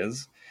one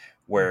is,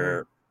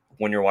 where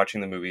when you're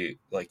watching the movie,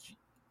 like,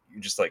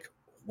 you're just like,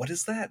 what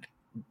is that?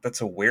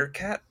 That's a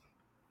werecat?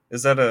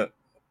 Is that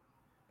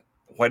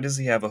why does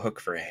he have a hook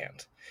for a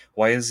hand?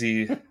 Why is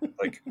he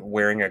like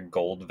wearing a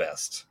gold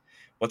vest?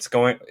 What's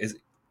going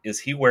is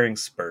he wearing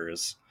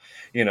spurs?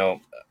 You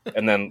know,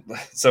 and then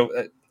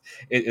so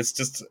it's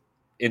just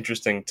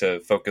interesting to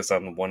focus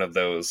on one of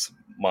those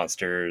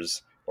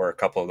monsters or a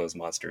couple of those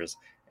monsters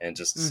and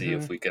just see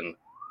if we can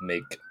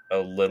make a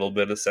little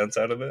bit of sense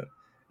out of it.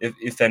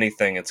 If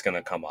anything, it's going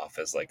to come off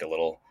as like a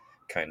little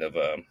kind of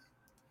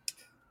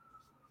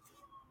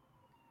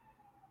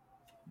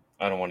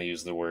I don't want to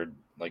use the word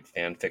like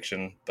fan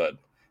fiction, but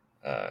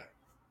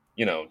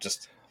you know,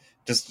 just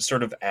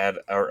sort of add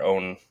our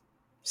own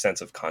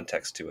sense of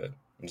context to it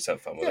and just have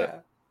fun with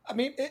it. I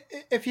mean,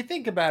 if you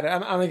think about it,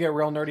 I'm going to get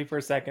real nerdy for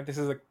a second. This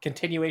is a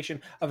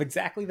continuation of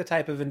exactly the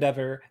type of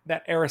endeavor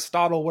that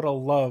Aristotle would have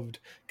loved,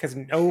 because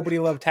nobody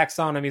loved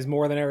taxonomies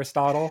more than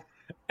Aristotle.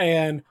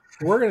 And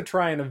we're going to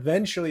try and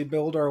eventually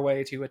build our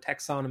way to a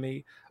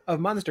taxonomy of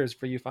monsters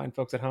for you fine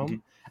folks at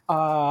home.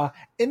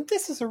 And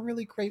this is a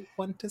really great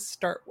one to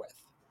start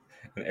with.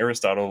 And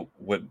Aristotle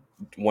would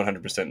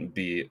 100%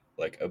 be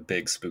like a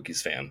big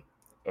Spookies fan,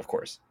 of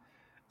course.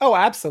 Oh,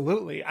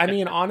 absolutely. I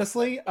mean,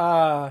 honestly,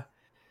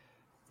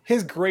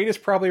 his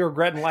greatest probably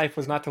regret in life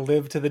was not to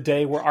live to the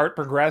day where art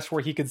progressed,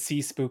 where he could see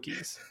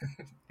Spookies.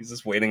 He's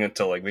just waiting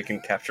until like we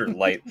can capture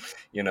light,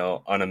 you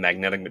know, on a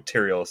magnetic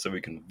material so we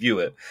can view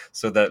it,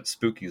 so that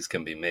Spookies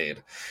can be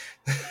made.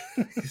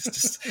 He's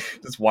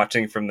just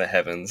watching from the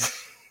heavens,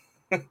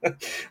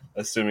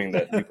 assuming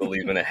that you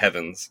believe in a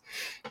heavens.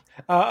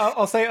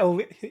 I'll say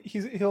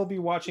he'll be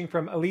watching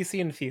from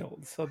Elysian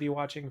Fields. He'll be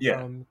watching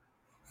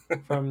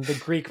from the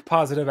Greek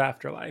positive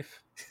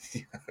afterlife.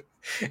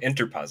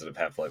 Interpositive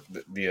half-life,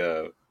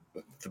 the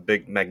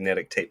big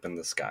magnetic tape in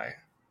the sky.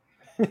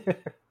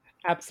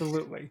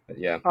 Absolutely.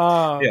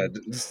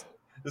 This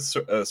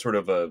sort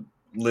of a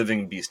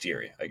living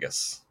bestiary, I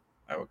guess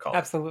I would call it.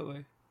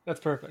 Absolutely,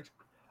 that's perfect.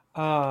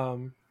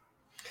 Well,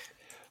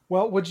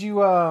 would you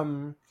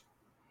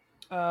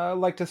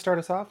like to start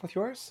us off with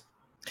yours?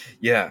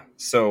 Yeah.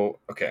 So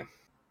okay,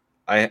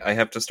 I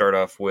have to start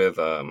off with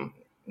the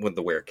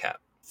werecat.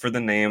 For the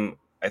name,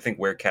 I think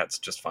werecat's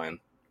just fine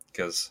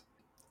because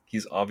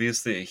he's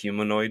obviously a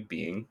humanoid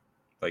being.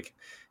 Like,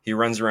 he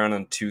runs around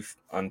on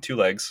two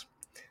legs.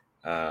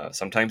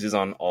 Sometimes he's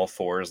on all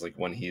fours, like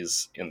when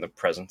he's in the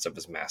presence of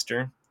his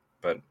master.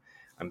 But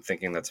I'm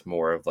thinking that's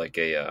more of like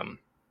a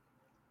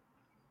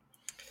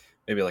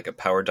maybe like a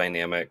power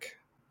dynamic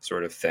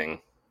sort of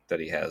thing that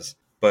he has.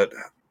 But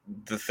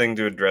the thing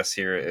to address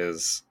here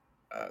is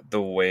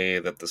the way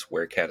that this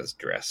werecat is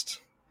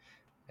dressed,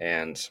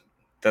 and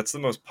that's the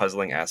most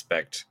puzzling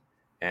aspect.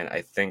 And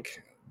I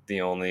think the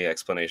only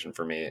explanation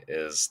for me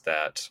is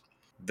that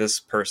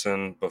this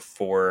person,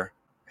 before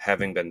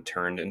having been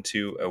turned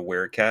into a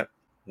werecat,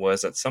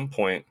 was at some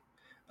point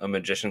a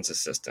magician's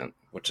assistant,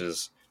 which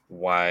is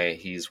why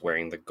he's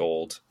wearing the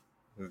gold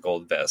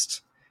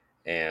vest.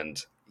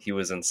 And he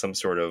was in some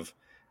sort of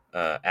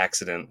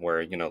accident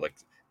where, you know, like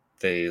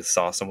they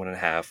saw someone in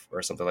half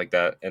or something like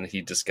that, and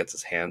he just gets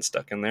his hand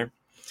stuck in there,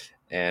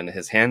 and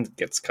his hand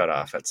gets cut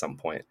off at some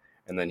point,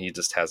 and then he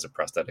just has a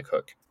prosthetic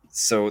hook.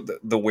 So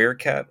the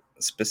werecat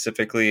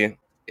specifically,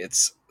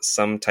 it's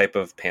some type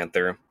of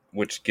panther,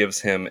 which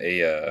gives him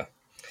a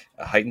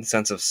heightened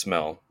sense of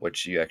smell,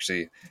 which you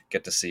actually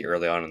get to see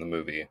early on in the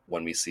movie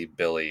when we see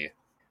Billy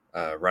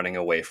running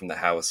away from the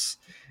house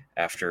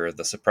after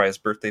the surprise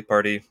birthday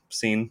party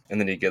scene, and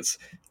then he gets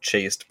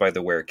chased by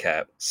the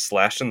werecat,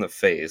 slashed in the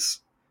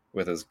face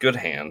with his good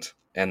hand,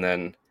 and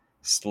then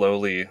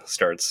slowly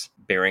starts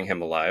burying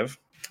him alive.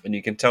 And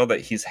you can tell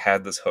that he's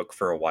had this hook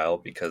for a while,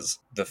 because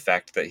the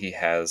fact that he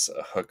has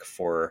a hook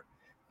for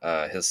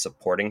his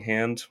supporting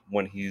hand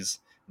when he's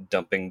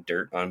dumping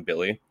dirt on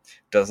Billy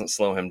doesn't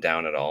slow him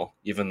down at all,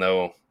 even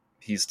though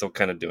he's still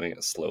kind of doing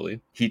it slowly.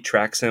 He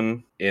tracks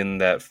him in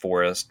that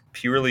forest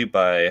purely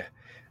by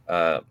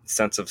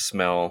sense of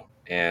smell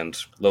and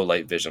low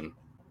light vision.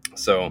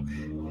 So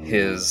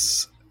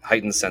his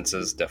heightened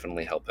senses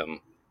definitely help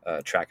him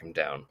track him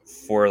down.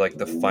 For like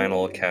the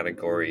final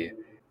category,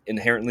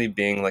 inherently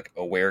being like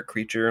a were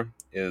creature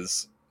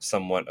is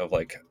somewhat of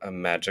like a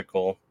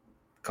magical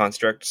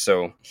construct.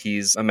 So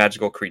he's a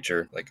magical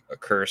creature, like a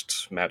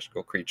cursed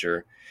magical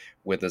creature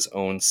with his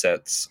own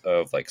sets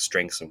of like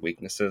strengths and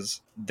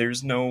weaknesses.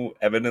 There's no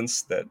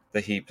evidence that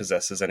he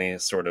possesses any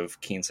sort of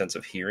keen sense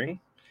of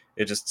hearing.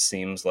 It just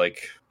seems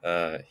like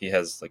he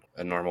has like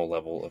a normal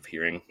level of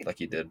hearing, like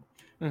he did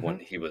when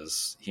he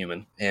was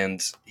human.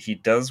 And he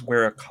does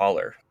wear a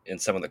collar in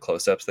some of the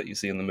close-ups that you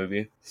see in the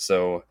movie.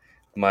 So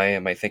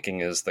my thinking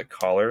is the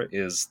collar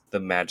is the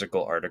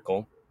magical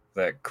article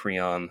that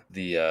Creon,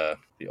 the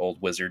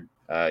old wizard,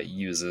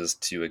 uses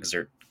to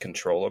exert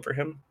control over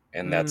him.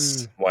 And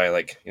that's why,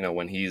 like, you know,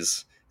 when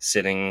he's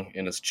sitting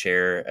in his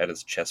chair at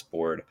his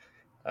chessboard,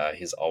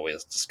 he's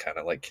always just kind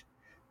of like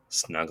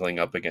snuggling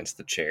up against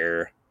the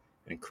chair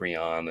and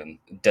Creon and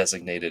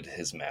designated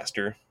his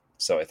master.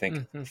 So I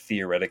think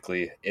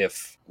theoretically,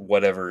 if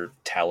whatever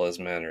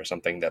talisman or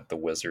something that the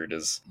wizard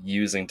is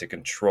using to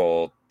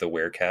control the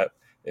werecat,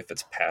 if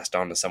it's passed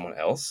on to someone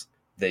else,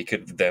 they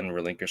could then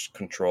relinquish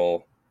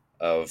control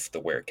of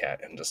the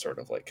werecat and just sort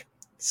of like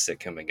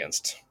sick him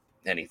against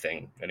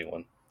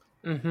anyone.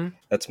 Mm-hmm.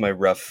 That's my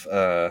rough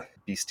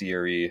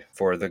bestiary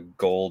for the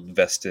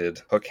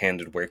gold-vested,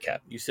 hook-handed werecat.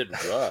 You said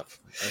rough.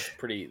 That's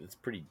pretty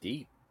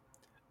deep.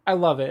 I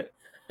love it.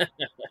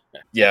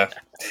 Yeah,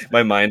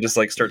 my mind just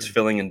like starts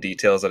filling in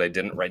details that I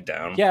didn't write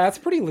down. Yeah, that's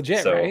pretty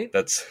legit, so right?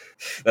 that's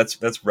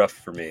rough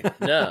for me.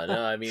 No,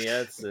 I mean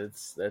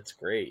that's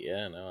great.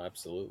 Yeah, no,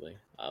 absolutely.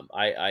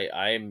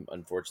 I'm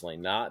unfortunately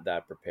not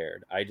that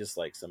prepared. I just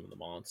like some of the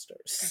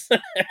monsters.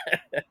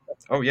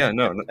 Oh yeah,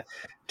 no,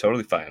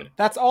 totally fine.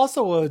 That's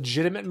also a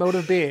legitimate mode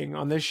of being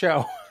on this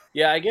show.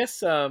 Yeah, I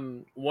guess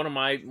one of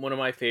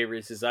my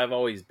favorites is I've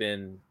always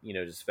been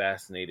just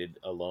fascinated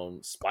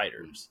alone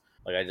spiders.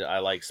 Like I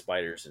like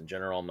spiders in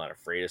general. I'm not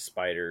afraid of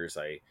spiders.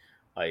 I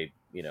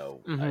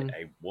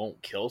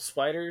won't kill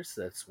spiders.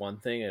 That's one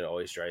thing. It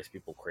always drives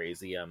people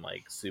crazy. I'm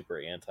like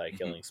super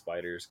anti-killing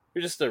spiders.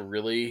 They're just they're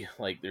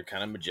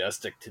kind of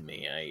majestic to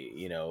me.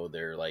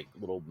 They're like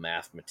little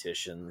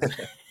mathematicians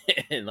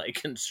and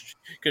like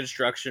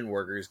construction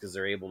workers because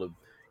they're able to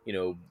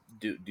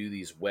do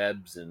these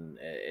webs, and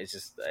it's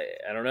just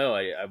I don't know.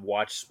 I've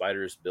watched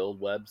spiders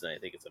build webs and I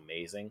think it's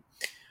amazing.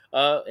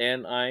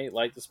 And I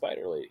like the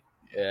spider lady.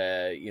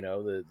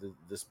 The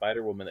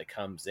Spider Woman that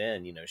comes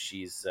in,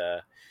 she's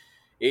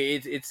in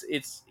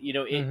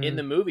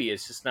the movie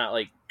it's just not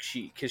like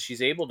because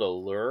she's able to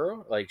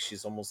lure, like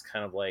she's almost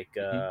kind of like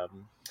kind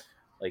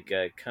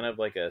of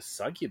like a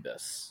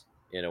succubus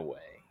in a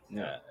way,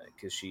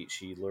 because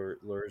she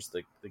lures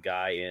the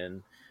guy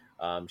in.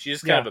 She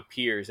just kind of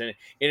appears, and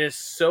it is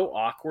so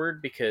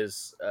awkward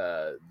because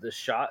the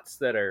shots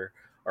that are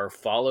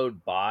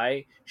followed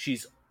by,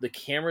 the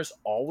camera's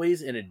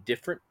always in a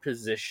different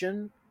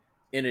position,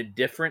 in a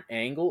different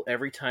angle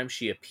every time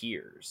she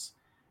appears.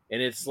 And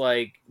it's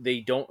like they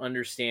don't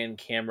understand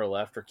camera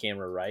left or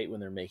camera right when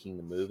they're making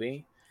the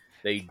movie.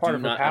 They do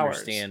not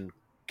understand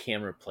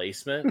camera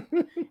placement.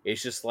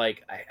 It's just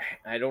like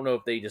I don't know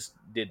if they just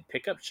did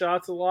pickup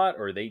shots a lot,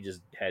 or they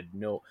just had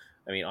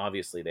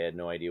obviously they had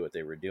no idea what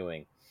they were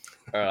doing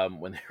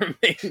when they were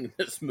making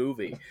this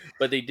movie,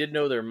 but they did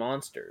know they're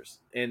monsters.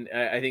 And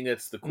I think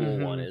that's the cool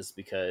one, is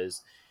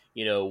because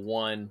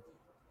one,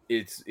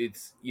 it's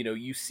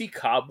you see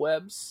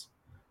cobwebs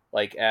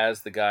like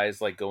as the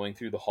guy's like going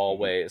through the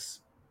hallways,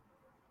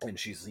 and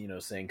she's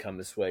saying come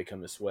this way, so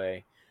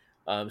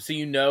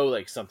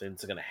like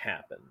something's gonna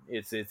happen.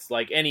 It's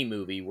like any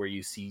movie where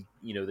you see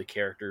the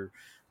character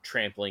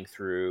trampling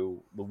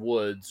through the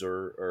woods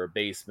or a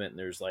basement, and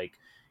there's like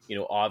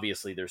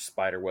obviously there's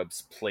spider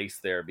webs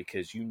placed there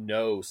because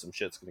some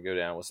shit's gonna go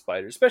down with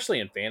spiders, especially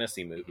in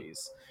fantasy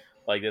movies.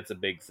 Like that's a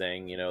big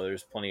thing.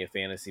 There's plenty of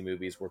fantasy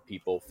movies where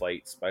people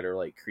fight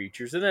spider-like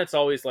creatures, and that's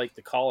always like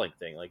the calling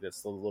thing. Like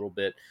that's the little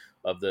bit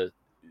of the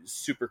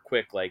super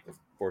quick like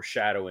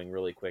foreshadowing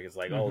really quick. It's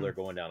like, oh, they're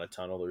going down a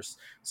tunnel, there's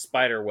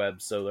spider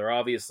webs, so they're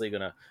obviously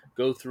gonna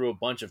go through a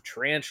bunch of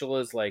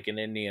tarantulas like in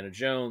Indiana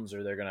Jones,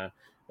 or they're gonna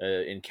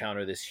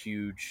encounter this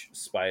huge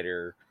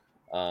spider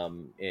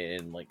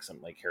in like some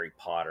like Harry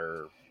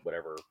Potter,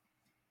 whatever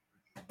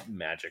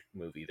magic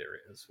movie there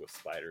is with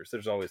spiders.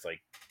 There's always like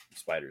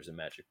spiders in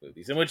magic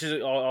movies, and which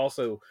is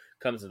also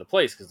comes into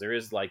place because there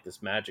is like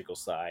this magical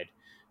side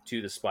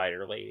to the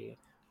spider lady.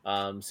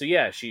 So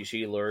yeah,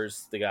 she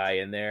lures the guy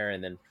in there,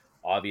 and then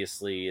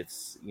obviously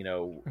it's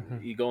you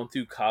going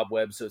through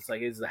cobwebs, so it's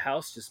like, is the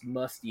house just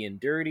musty and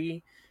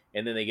dirty?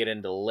 And then they get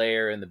into the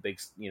lair and the big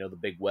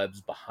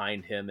webs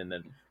behind him, and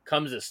then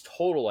comes this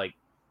total like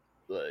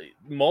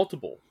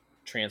multiple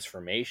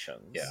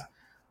transformations.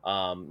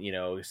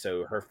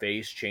 So her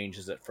face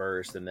changes at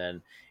first, and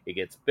then it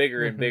gets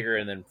bigger and bigger,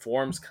 and then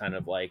forms kind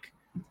of like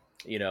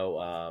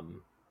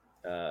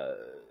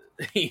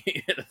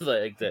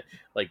like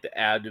the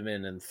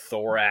abdomen and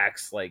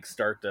thorax like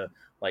start to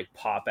like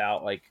pop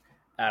out like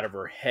out of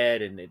her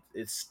head, and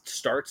it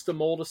starts to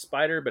mold a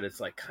spider, but it's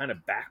like kind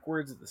of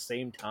backwards at the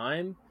same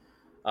time.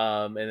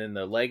 And then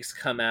the legs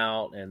come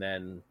out, and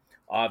then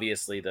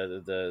obviously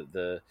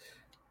the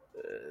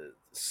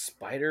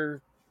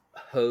spider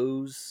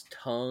hose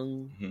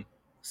tongue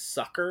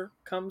sucker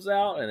comes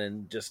out, and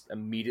then just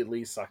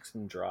immediately sucks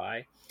him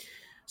dry.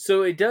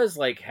 So it does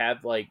like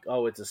have like,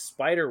 oh, it's a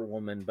Spider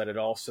Woman, but it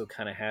also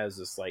kind of has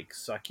this like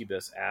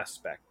succubus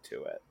aspect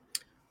to it,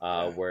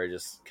 where it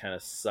just kind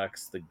of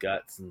sucks the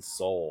guts and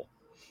soul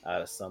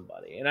out of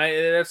somebody. And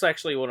that's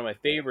actually one of my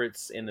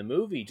favorites in the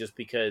movie, just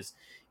because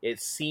it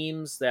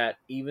seems that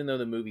even though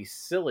the movie's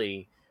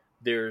silly,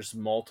 there's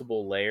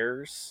multiple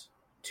layers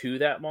to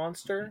that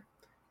monster.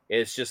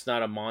 It's just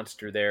not a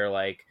monster there.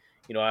 Like,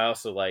 I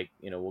also like,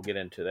 we'll get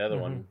into the other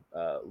one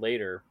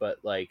later, but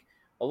like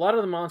a lot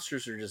of the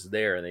monsters are just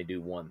there and they do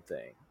one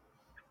thing.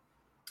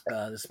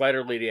 The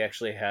Spider Lady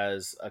actually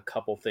has a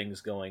couple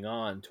things going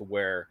on to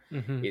where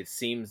it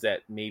seems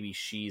that maybe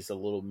she's a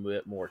little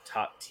bit more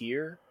top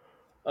tier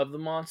of the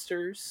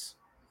monsters.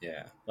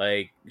 Yeah.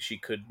 Like she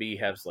could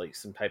have like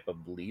some type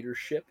of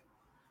leadership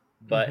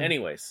But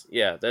anyways,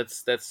 yeah,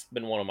 that's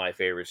been one of my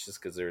favorites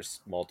just because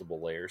there's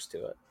multiple layers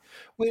to it.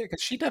 Well, yeah,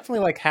 'cause she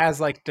definitely like has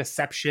like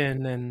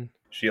deception and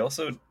She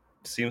also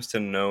seems to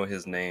know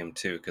his name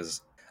too,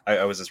 because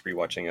I was just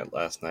rewatching it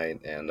last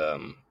night, and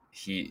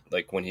he,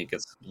 like, when he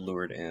gets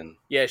lured in,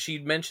 Yeah, she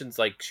mentions,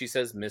 like, she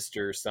says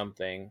Mr.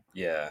 something.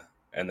 yeah,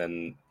 and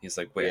then he's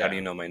like, "Wait, how do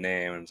you know my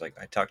name?" And it's like,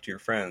 "I talked to your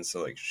friends."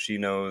 So like, she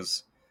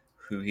knows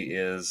who he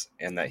is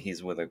and that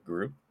he's with a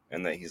group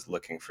and that he's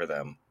looking for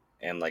them,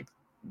 and like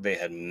they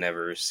had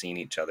never seen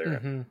each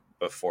other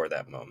before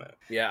that moment.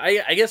 Yeah,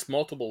 I guess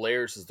multiple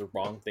layers is the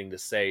wrong thing to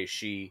say.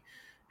 She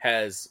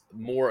has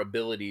more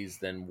abilities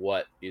than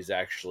what is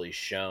actually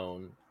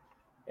shown,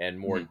 and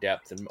more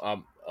depth, and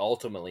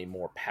ultimately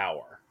more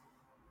power.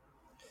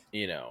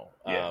 You know,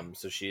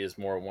 so she is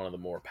one of the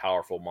more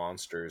powerful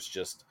monsters,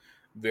 just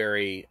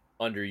very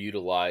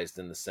underutilized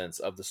in the sense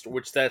of the story,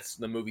 which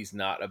the movie's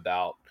not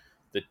about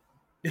the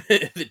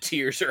the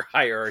tiers or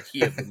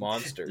hierarchy of the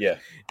monsters. Yeah,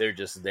 they're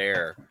just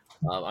there.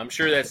 I'm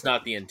sure that's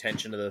not the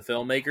intention of the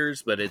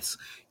filmmakers, but it's,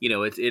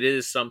 it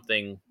is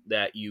something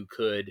that you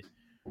could,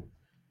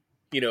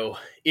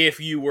 if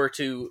you were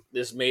to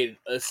this made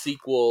a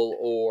sequel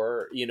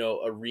or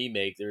a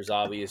remake, there's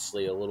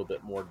obviously a little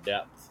bit more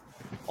depth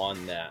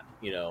on that.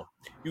 You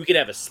could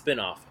have a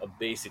spin-off of,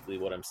 basically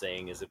what I'm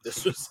saying is, if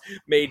this was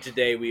made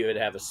today, we would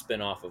have a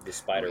spin-off of the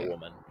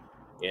Spider-Woman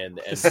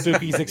and the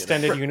Spookies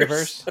extended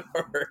universe,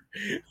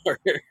 or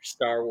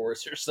Star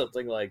Wars or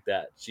something like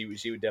that. She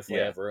would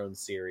definitely have her own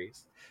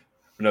series.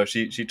 No,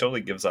 she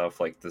totally gives off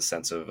like the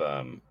sense of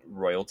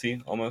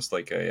royalty, almost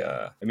like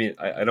a. I mean,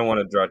 I don't want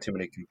to draw too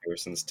many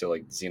comparisons to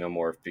like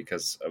Xenomorph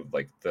because of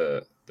like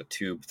the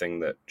tube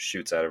thing that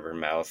shoots out of her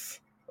mouth,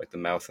 like the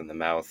mouth in the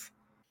mouth.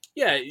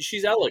 Yeah,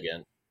 she's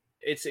elegant.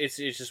 It's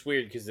just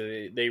weird because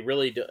they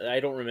really do, I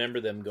don't remember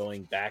them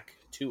going back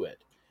to it.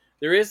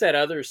 There is that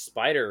other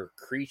spider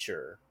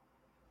creature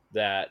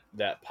that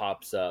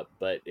pops up,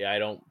 but I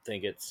don't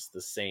think it's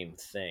the same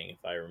thing,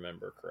 if I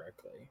remember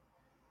correctly.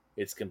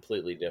 It's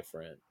completely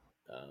different.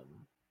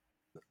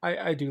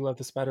 I do love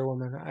the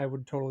Spider-Woman. I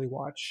would totally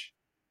watch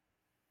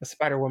a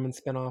Spider-Woman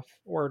spinoff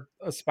or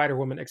a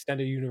Spider-Woman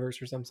extended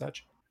universe or some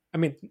such. I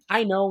mean,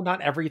 I know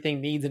not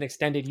everything needs an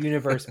extended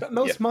universe, but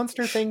most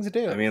monster things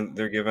do. I mean,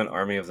 they're given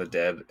Army of the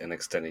Dead an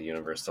extended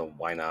universe, so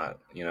why not,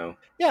 Yeah,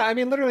 I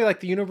mean, literally,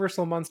 like, the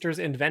Universal Monsters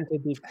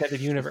invented the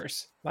extended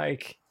universe.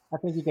 Like, I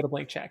think you get a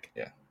blank check.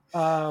 Yeah.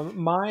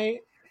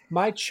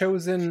 My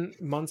chosen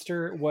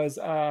monster was,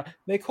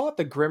 they call it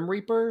the Grim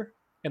Reaper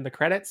in the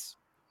credits,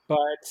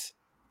 but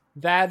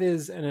that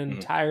is an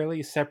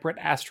entirely separate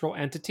astral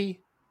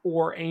entity,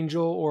 or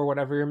angel, or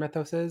whatever your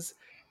mythos is.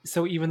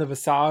 So even the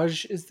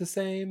visage is the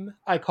same.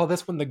 I call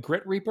this one the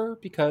Grit Reaper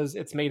because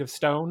it's made of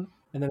stone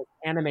and then it's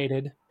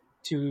animated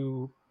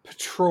to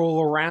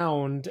patrol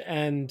around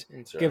and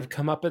give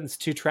comeuppance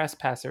to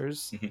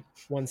trespassers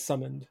when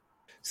summoned.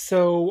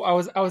 So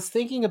I was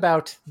thinking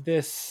about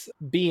this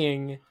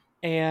being,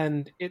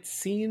 and it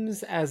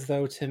seems as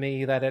though to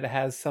me that it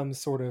has some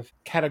sort of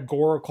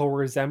categorical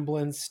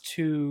resemblance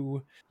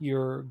to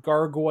your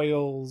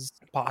gargoyles,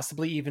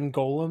 possibly even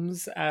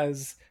golems,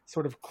 as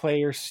sort of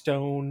clay or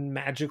stone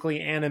magically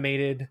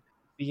animated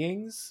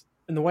beings.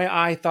 And the way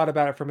I thought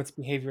about it from its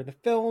behavior in the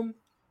film,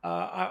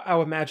 I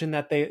would imagine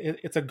that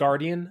it's a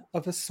guardian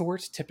of a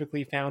sort,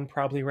 typically found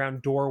probably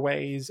around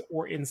doorways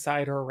or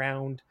inside or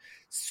around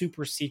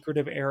super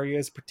secretive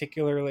areas,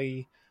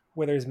 particularly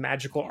where there's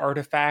magical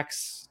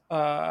artifacts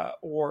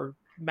or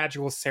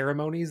magical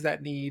ceremonies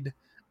that need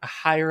a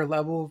higher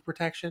level of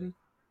protection.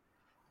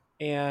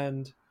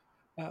 And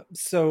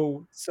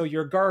so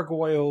your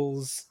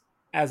gargoyles,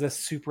 as a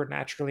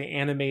supernaturally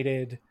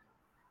animated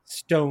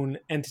stone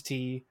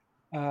entity,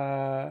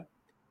 are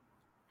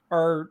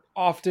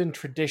often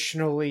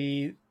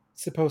traditionally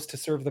supposed to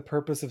serve the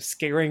purpose of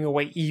scaring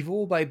away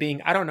evil by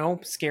being, I don't know,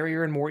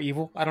 scarier and more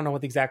evil. I don't know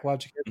what the exact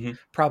logic is.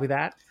 Probably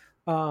that.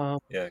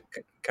 Yeah,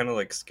 kind of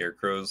like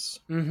scarecrows,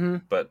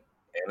 but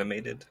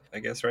animated, I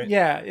guess, right?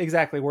 Yeah,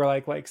 exactly. Where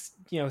like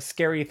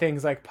scary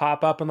things like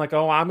pop up and like,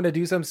 oh, I'm gonna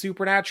do some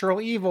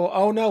supernatural evil.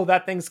 Oh no,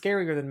 that thing's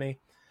scarier than me.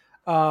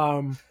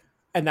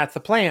 And that's the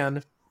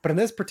plan. But in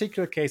this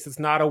particular case, it's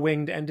not a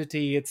winged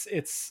entity.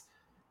 It's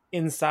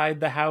inside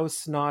the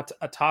house, not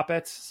atop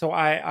it. So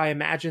I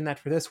imagine that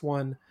for this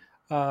one,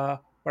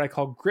 what I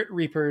call Grit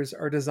Reapers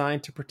are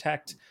designed to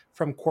protect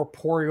from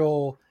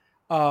corporeal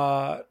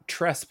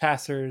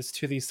trespassers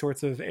to these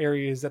sorts of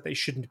areas that they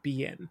shouldn't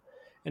be in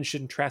and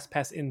shouldn't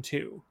trespass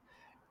into.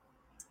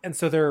 And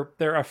so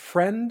they're a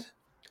friend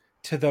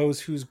to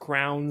those whose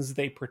grounds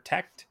they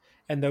protect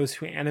and those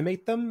who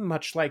animate them,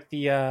 much like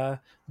the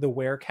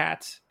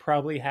werecat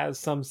probably has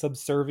some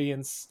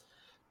subservience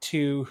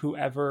to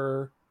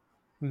whoever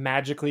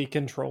magically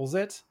controls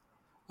it.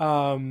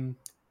 And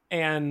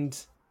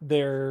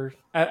they're,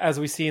 as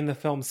we see in the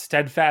film,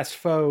 steadfast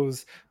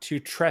foes to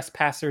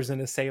trespassers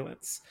and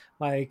assailants.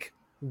 Like,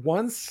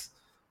 once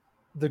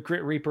the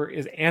Grit Reaper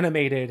is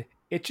animated,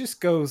 it just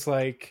goes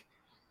like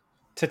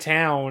to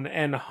town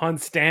and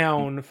hunts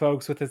down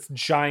folks with its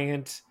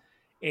giant,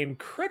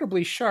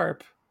 incredibly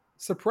sharp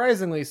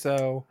surprisingly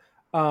so.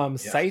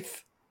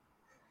 Scythe,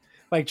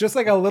 like just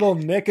like a little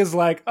nick is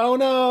like, oh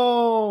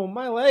no,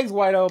 my leg's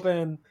wide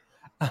open.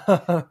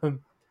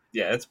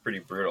 Yeah, it's pretty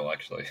brutal,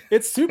 actually.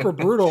 It's super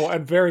brutal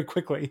and very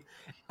quickly.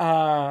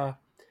 And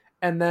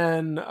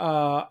then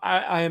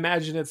I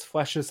imagine its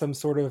flesh is some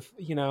sort of,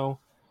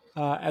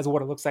 as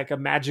what it looks like, a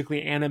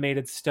magically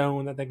animated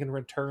stone that they can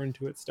return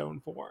to its stone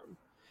form,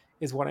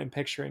 is what I'm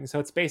picturing. So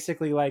it's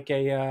basically like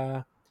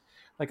a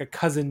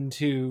cousin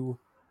to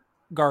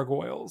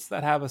gargoyles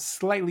that have a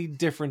slightly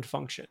different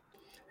function.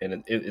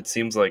 And it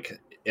seems like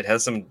it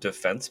has some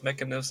defense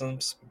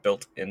mechanisms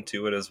built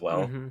into it as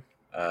well,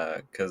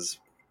 because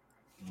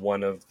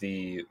one of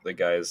the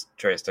guys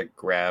tries to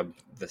grab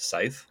the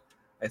scythe,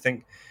 I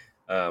think.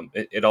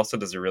 It also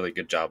does a really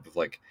good job of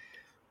like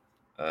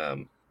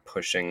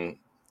pushing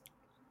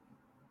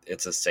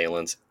its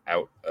assailants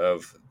out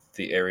of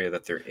the area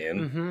that they're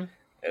in,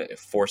 and it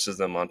forces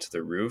them onto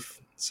the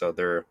roof, so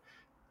they're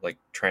like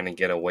trying to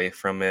get away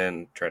from it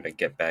and trying to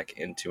get back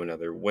into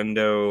another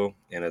window,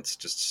 and it's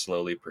just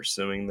slowly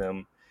pursuing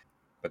them.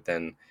 But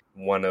then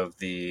one of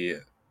the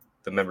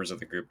members of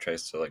the group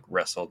tries to like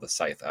wrestle the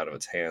scythe out of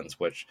its hands,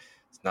 which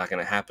is not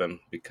going to happen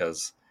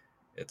because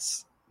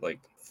it's like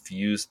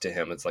fused to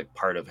him. It's like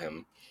part of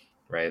him,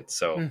 right?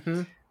 So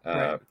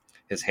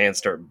his hands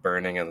start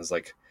burning, and there's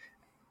like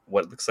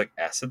what looks like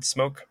acid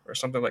smoke or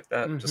something like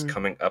that just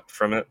coming up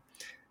from it.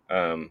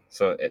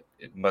 So it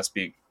must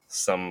be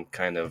some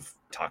kind of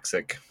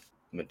toxic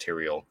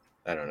material.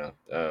 I don't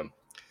know.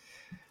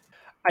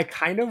 I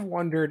kind of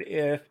wondered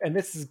if, and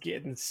this is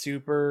getting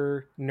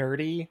super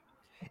nerdy,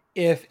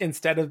 if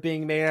instead of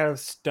being made out of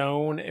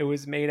stone, it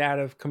was made out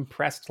of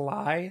compressed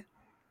lye.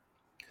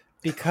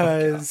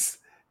 Because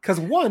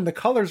one, the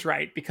color's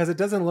right, because it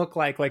doesn't look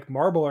like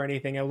marble or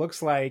anything. It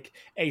looks like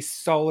a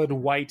solid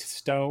white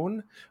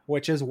stone,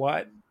 which is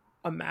what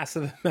a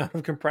massive amount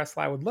of compressed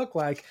lye would look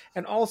like.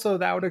 And also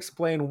that would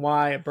explain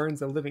why it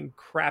burns the living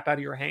crap out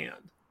of your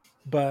hand.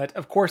 But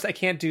of course I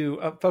can't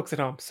do, folks at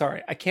home,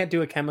 sorry, I can't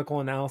do a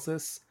chemical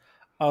analysis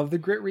of the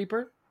Grit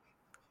Reaper.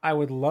 I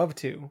would love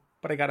to,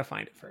 but I got to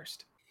find it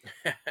first.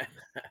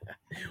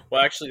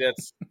 Well, actually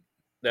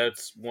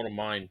that's one of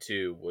mine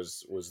too,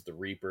 was the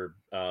Reaper.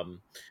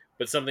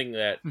 But something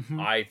that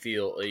I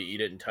feel you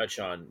didn't touch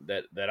on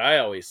that I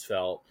always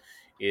felt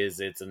is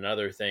it's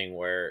another thing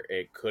where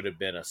it could have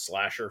been a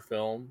slasher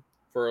film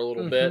for a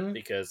little bit,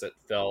 because it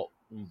felt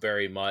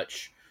very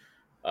much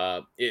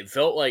it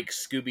felt like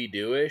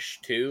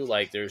Scooby-Doo-ish too,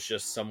 like there's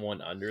just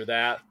someone under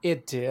that.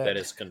 It did. That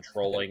is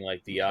controlling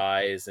like the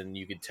eyes, and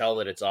you could tell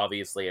that it's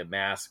obviously a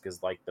mask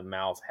because like the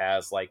mouth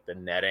has like the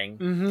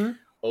netting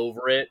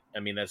over it. I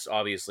mean, that's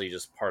obviously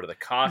just part of the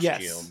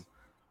costume,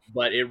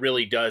 but it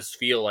really does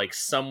feel like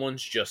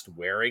someone's just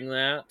wearing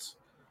that.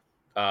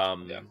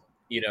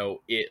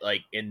 It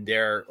like in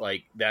their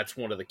like that's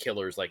one of the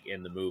killers like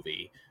in the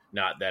movie,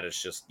 not that it's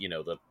just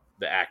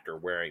the actor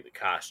wearing the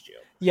costume.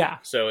 Yeah.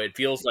 So it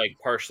feels like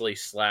partially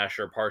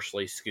slasher,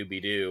 partially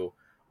Scooby-Doo.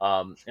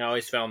 I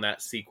always found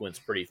that sequence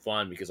pretty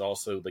fun because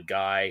also the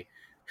guy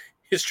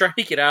is trying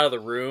to get out of the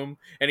room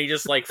and he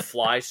just like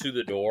flies through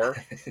the door.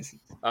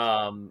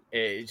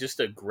 It's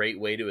just a great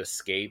way to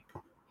escape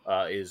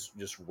is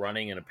just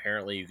running, and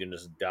apparently you can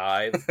just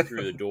dive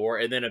through the door.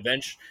 And then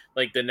eventually,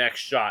 like the next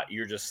shot,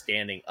 you're just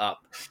standing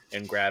up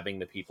and grabbing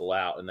the people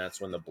out. And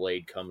that's when the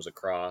blade comes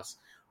across.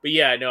 But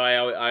yeah, no,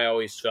 I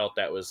always felt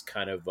that was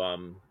kind of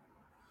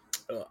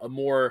a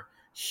more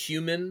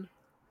human,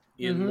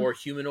 more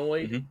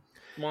humanoid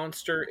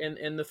monster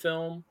in the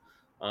film.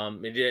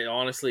 It did,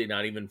 honestly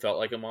not even felt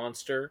like a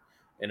monster.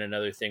 And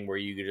another thing where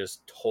you could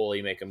just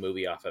totally make a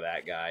movie off of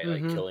that guy,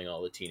 like killing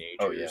all the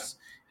teenagers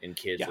and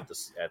kids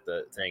at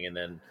the thing, and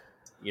then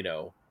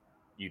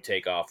you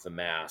take off the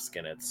mask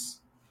and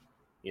it's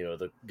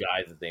the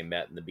guy that they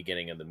met in the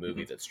beginning of the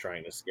movie that's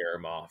trying to scare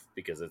him off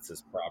because it's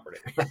his property.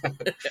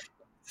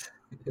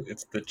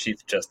 It's the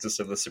Chief Justice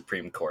of the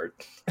Supreme Court.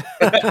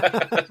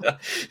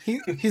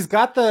 He's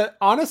got the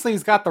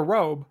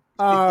robe.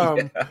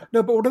 No,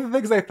 but one of the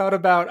things I thought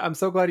about, I'm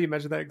so glad you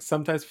mentioned that, it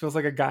sometimes feels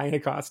like a guy in a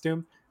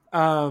costume,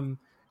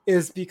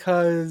 is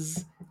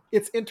because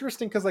it's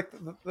interesting because like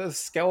the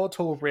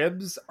skeletal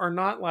ribs are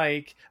not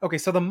like, okay,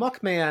 so the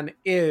Muckman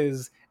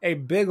is a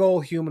big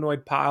old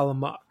humanoid pile of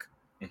muck,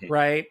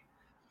 right?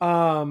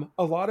 A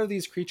lot of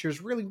these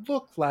creatures really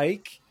look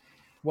like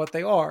what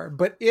they are,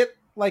 but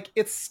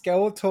it's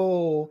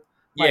skeletal.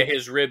 Yeah,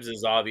 his ribs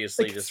is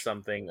obviously just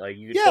something like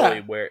you could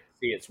totally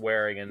see it's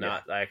wearing and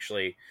not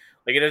actually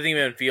like it doesn't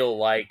even feel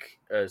like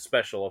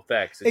special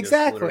effects. It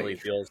just literally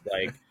feels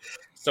like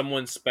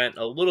someone spent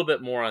a little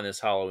bit more on this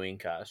Halloween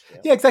costume.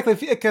 Yeah, exactly,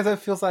 because it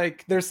feels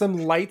like there's some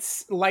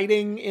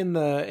lighting in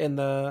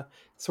the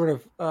sort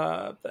of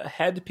the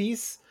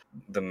headpiece.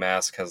 The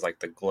mask has like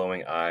the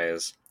glowing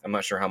eyes. I'm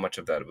not sure how much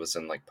of that was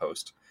in like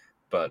post,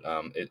 but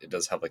it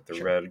does have like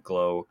the red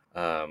glow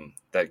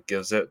that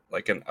gives it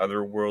like an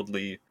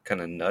otherworldly kind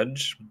of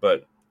nudge.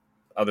 But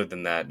other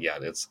than that,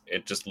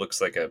 it just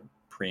looks like a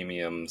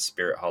premium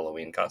Spirit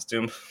Halloween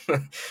costume.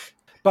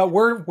 But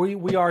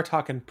we are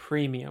talking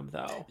premium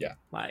though. Yeah.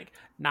 Like,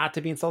 not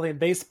to be insulting,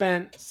 they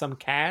spent some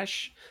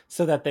cash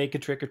so that they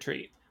could trick or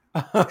treat.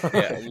 Yeah,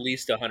 at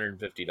least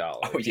 $150.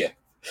 Oh yeah.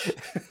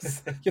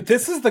 Yeah,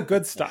 this is the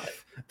good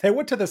stuff. They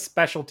went to the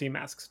specialty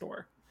mask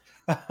store.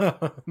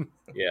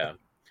 Yeah.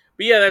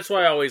 But yeah, that's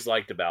what I always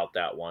liked about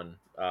that one.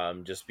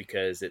 Just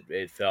because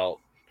it felt,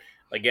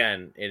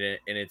 again, in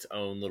its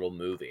own little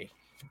movie.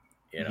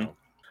 You know?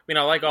 I mean,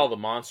 I like all the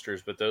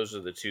monsters, but those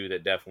are the two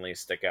that definitely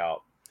stick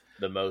out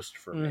the most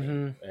for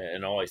me,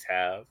 and always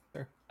have.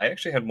 I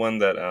actually had one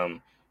that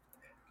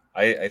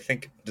I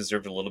think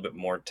deserved a little bit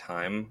more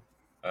time,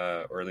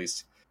 or at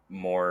least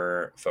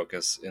more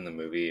focus in the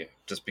movie,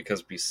 just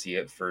because we see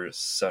it for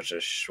such a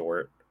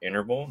short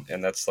interval,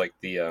 and that's like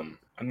the I'm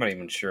not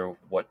even sure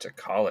what to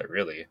call it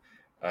really,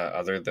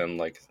 other than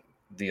like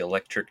the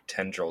electric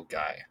tendril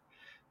guy.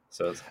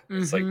 So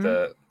it's like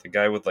the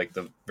guy with like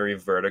the very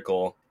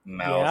vertical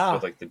mouth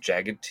with like the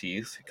jagged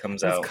teeth. He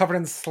comes out covered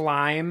in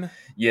slime.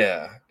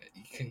 Yeah,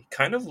 he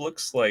kind of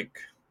looks like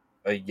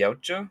a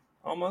Yautja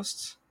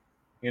almost,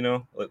 you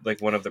know,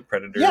 like one of the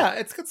predators. Yeah,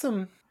 it's got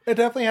some. It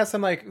definitely has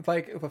some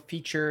like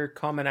feature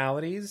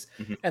commonalities,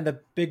 and the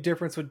big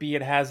difference would be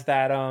it has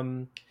that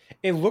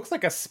it looks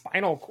like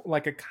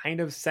a kind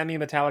of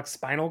semi-metallic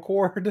spinal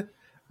cord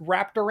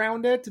wrapped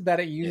around it that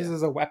it uses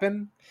as a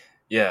weapon.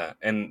 Yeah,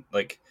 and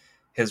like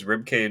his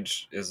rib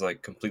cage is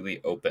like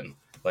completely open.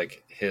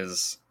 Like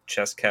his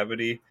chest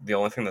cavity, the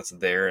only thing that's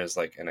there is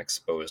like an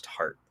exposed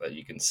heart that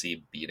you can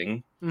see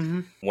beating.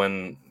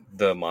 When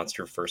the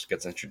monster first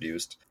gets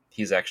introduced,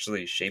 he's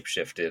actually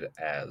shapeshifted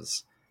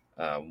as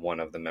one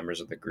of the members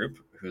of the group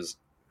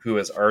who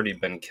has already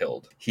been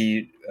killed.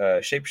 He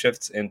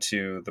shapeshifts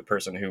into the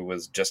person who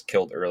was just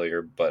killed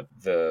earlier, but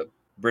the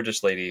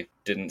British lady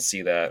didn't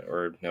see that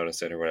or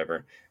notice it or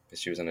whatever.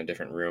 She was in a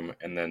different room,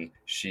 and then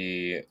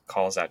she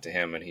calls out to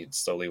him, and he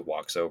slowly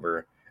walks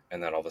over,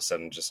 and then all of a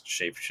sudden just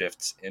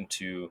shapeshifts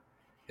into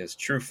his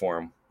true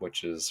form,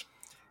 which is,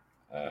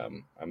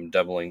 I'm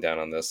doubling down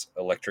on this,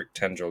 electric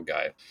tendril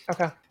guy.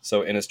 Okay.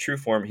 So in his true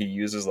form, he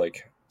uses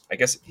I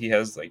guess he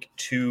has like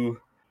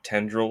 2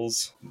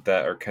 tendrils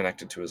that are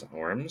connected to his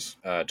arms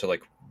to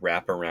like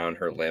wrap around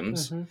her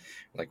limbs,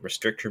 like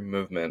restrict her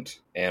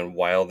movement. And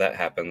while that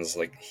happens,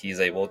 like he's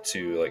able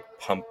to like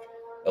pump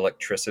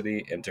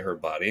electricity into her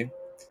body.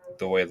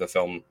 The way the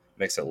film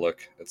makes it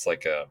look, it's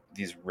like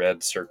these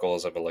red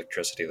circles of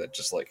electricity that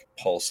just like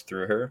pulse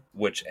through her,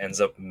 which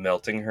ends up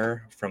melting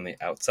her from the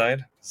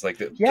outside. It's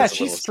like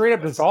she straight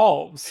up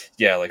dissolves.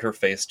 Yeah, like her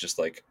face just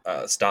like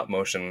stop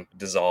motion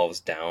dissolves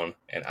down,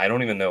 and I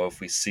don't even know if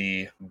we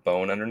see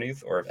bone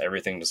underneath or if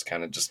everything just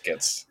kind of just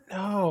gets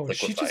liquefied.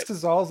 She just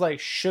dissolves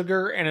like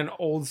sugar in an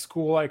old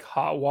school like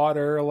hot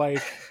water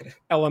like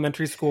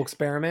elementary school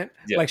experiment.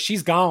 Yeah. Like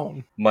she's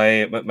gone.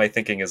 My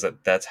thinking is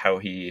that that's how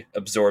he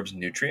absorbs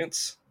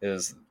nutrients.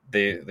 Is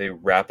they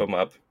wrap him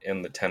up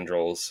in the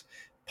tendrils,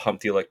 pump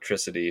the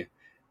electricity,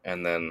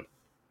 and then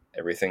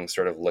everything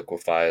sort of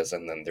liquefies,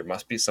 and then there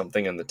must be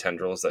something in the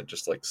tendrils that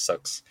just like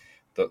sucks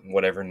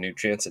whatever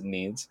nutrients it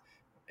needs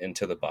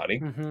into the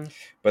body.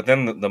 But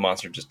then the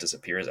monster just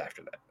disappears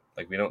after that.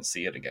 Like we don't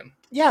see it again.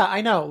 Yeah,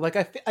 I know. Like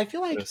I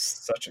feel like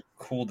it's such a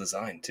cool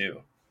design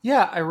too.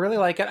 Yeah, I really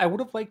like it. I would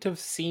have liked to have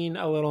seen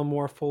a little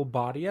more full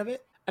body of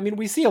it. I mean,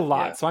 we see a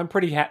lot, so I'm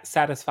pretty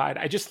satisfied.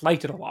 I just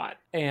liked it a lot,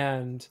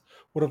 and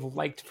would have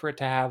liked for it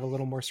to have a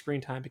little more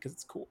screen time because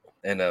it's cool.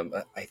 And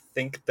I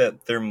think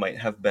that there might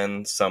have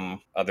been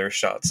some other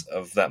shots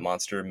of that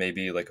monster,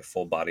 maybe like a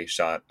full body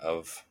shot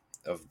of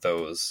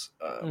those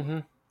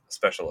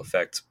special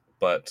effects,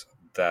 but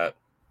that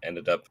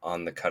ended up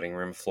on the cutting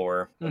room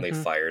floor when they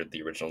fired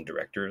the original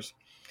directors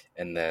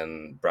and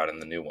then brought in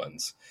the new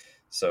ones.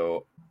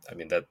 So, I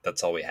mean,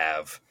 that's all we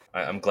have.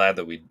 I'm glad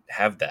that we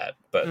have that,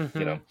 but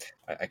you know,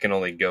 I can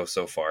only go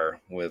so far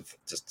with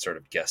just sort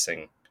of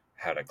guessing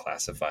how to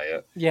classify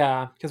it.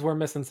 Yeah, because we're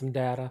missing some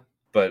data.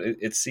 But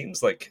it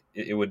seems like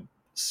it would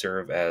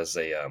serve as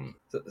a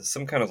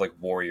some kind of like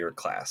warrior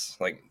class,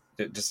 like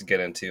just to get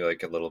into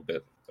like a little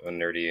bit of a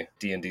nerdy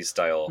D&D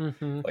style,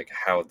 like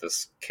how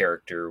this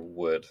character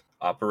would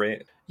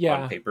operate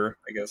on paper,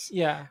 I guess.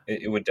 Yeah,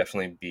 it would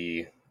definitely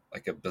be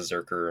like a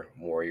berserker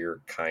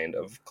warrior kind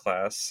of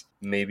class,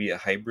 maybe a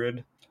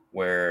hybrid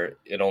where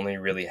it only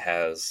really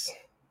has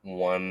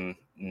one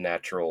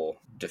natural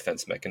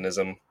defense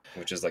mechanism,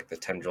 which is like the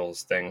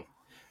tendrils thing.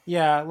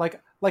 Yeah,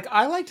 like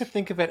I like to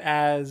think of it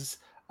as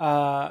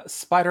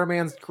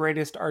Spider-Man's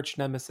greatest arch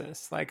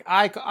nemesis. Like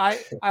I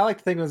like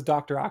to think of it as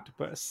Dr.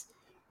 Octopus,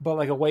 but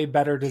like a way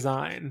better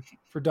design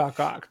for Doc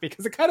Ock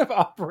because it kind of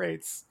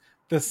operates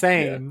the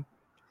same.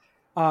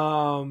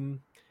 Yeah.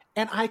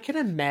 And I can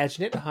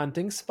imagine it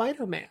hunting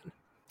Spider-Man.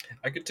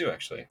 I could too,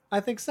 actually. I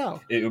think so.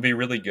 It would be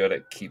really good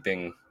at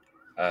keeping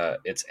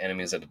its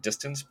enemies at a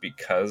distance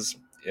because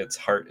its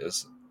heart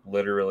is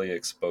literally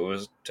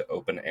exposed to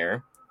open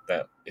air.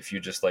 That if you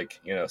just like,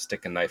 you know,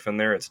 stick a knife in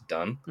there, it's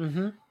done.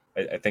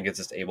 I think it's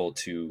just able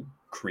to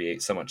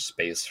create so much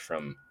space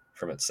from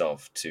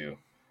itself to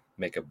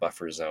make a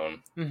buffer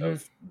zone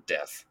of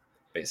death.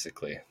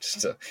 basically,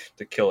 just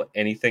to kill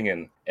anything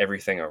and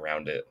everything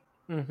around it.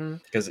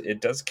 Because it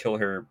does kill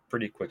her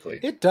pretty quickly.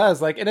 It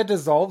does, like, and it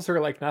dissolves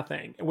her like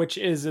nothing, which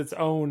is its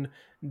own,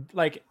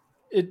 like,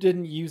 it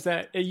didn't use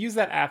that. It used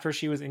that after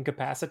she was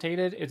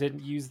incapacitated. It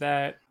didn't use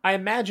that. I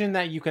imagine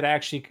that you could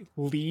actually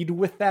lead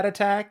with that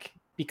attack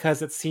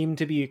because it seemed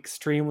to be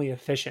extremely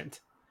efficient.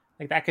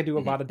 Like, that could do a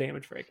lot of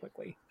damage very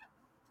quickly.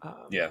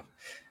 Yeah.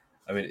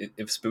 I mean,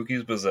 if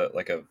Spookies was a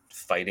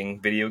fighting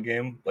video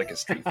game, like a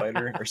Street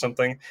Fighter or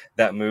something,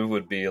 that move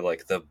would be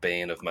like the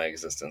bane of my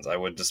existence. I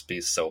would just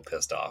be so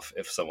pissed off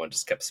if someone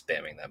just kept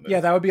spamming that move. Yeah,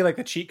 that would be like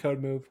a cheat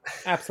code move.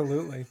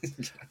 Absolutely.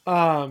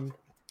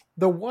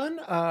 The one,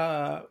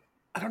 I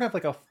don't have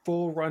like a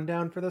full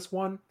rundown for this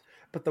one,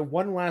 but the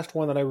one last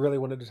one that I really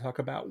wanted to talk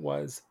about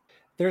was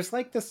there's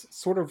like this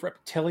sort of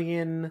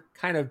reptilian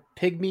kind of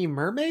pygmy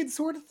mermaid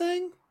sort of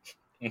thing.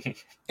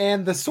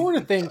 And the sort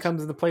of thing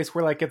comes into place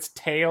where like its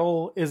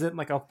tail isn't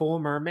like a full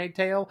mermaid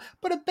tail,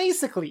 but it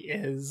basically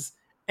is.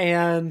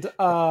 And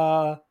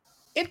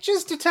it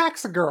just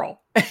attacks a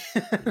girl.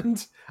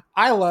 And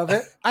I love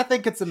it. I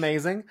think it's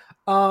amazing.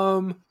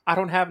 I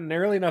don't have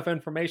nearly enough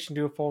information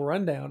to do a full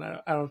rundown.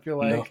 I don't feel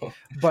like,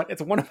 but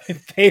it's one of my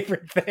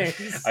favorite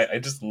things. I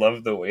just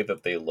love the way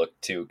that they look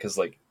too, because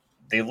like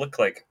they look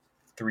like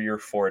 3 or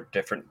 4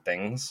 different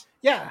things.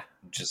 Yeah.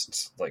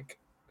 Just like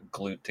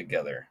glued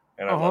together.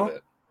 And I love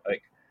it.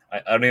 Like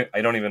I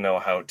don't even know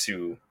how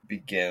to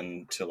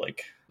begin to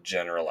like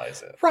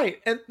generalize it. Right.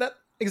 And that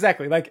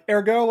exactly, like,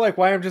 ergo, like,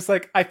 why I'm just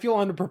like, I feel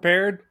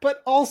underprepared,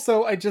 but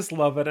also I just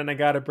love it and I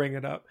gotta bring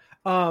it up.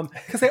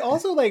 Because I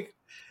also like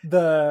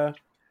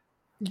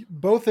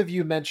both of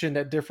you mentioned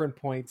at different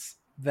points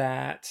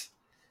that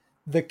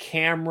the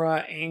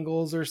camera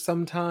angles are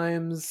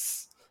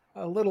sometimes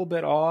a little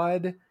bit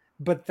odd,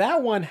 but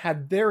that one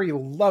had very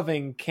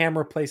loving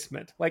camera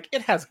placement. Like,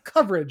 it has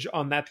coverage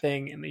on that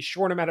thing in the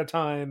short amount of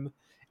time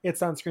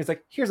it's on screen. It's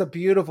like, here's a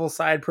beautiful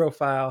side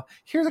profile.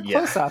 Here's a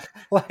close-up.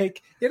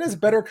 Like, it has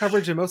better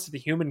coverage than most of the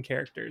human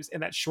characters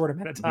in that short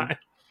amount of time.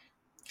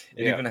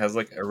 It even has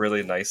like a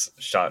really nice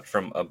shot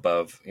from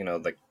above, you know,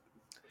 like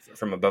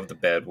from above the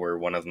bed where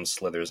one of them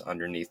slithers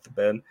underneath the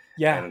bed.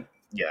 Yeah. And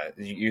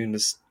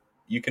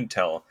you can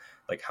tell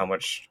like how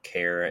much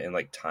care and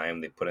like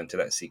time they put into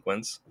that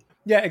sequence.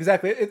 Yeah,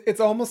 exactly. It's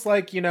almost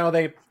like, you know,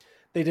 they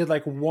did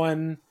like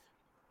one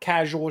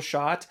casual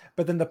shot,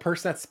 but then the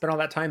person that spent all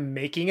that time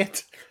making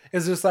it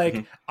is just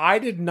like, I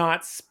did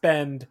not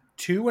spend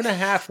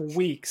 2.5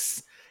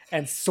 weeks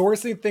and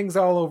sourcing things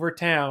all over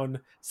town,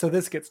 so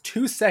this gets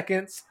 2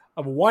 seconds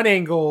of one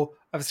angle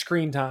of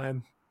screen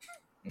time.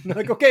 And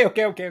like, okay.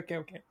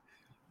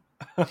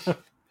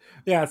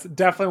 Yeah, it's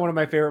definitely one of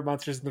my favorite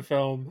monsters in the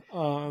film.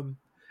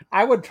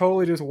 I would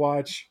totally just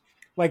watch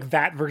like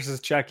that versus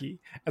Chucky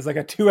as like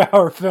a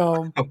 2-hour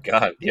film. Oh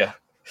God, yeah.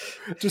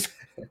 Just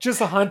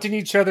hunting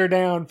each other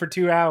down for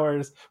 2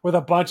 hours with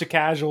a bunch of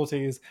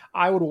casualties.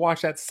 I would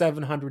watch that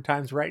 700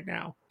 times right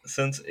now.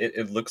 Since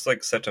it looks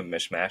like such a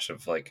mishmash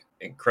of like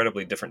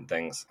incredibly different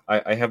things,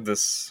 I have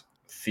this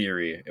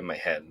theory in my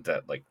head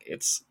that like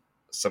it's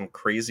some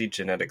crazy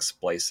genetic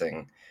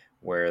splicing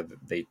where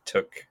they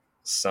took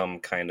some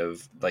kind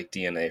of like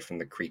DNA from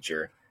the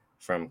creature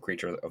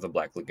of the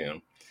Black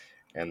Lagoon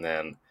and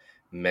then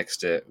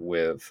mixed it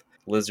with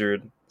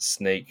lizard,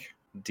 snake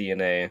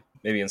DNA,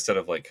 maybe instead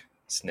of like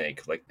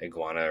snake, like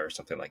iguana or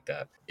something like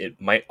that.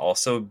 It might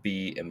also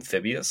be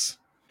amphibious.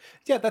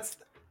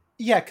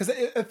 Yeah, because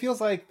it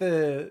feels like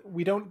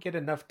we don't get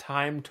enough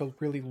time to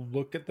really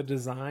look at the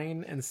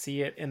design and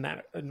see it in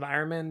that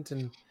environment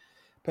and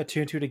put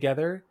 2 and 2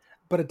 together.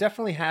 But it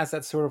definitely has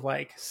that sort of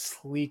like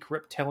sleek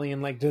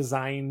reptilian, like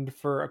designed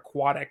for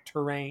aquatic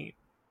terrain.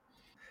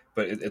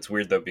 But it's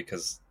weird though,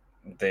 because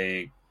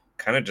they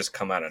kind of just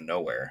come out of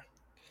nowhere.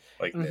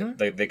 Like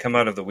they come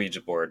out of the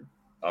Ouija board,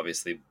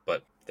 obviously,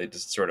 but they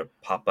just sort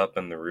of pop up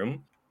in the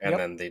room and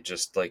then they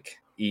just like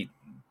eat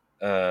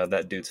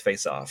that dude's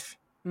face off.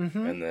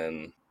 And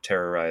then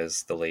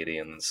terrorize the lady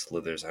and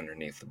slithers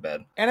underneath the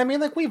bed. And I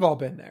mean, like, we've all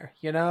been there,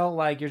 you know,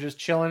 like you're just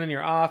chilling in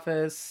your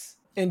office,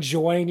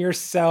 enjoying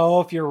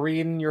yourself. You're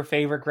reading your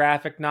favorite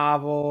graphic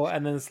novel,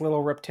 and then this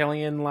little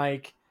reptilian,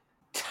 like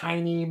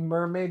tiny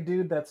mermaid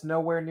dude that's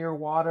nowhere near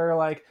water,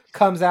 like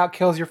comes out,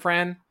 kills your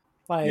friend.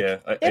 Like, yeah,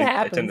 it I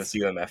happens. tend to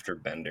see them after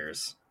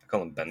benders. I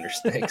call them bender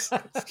snakes.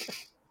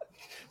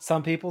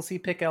 Some people see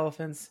pick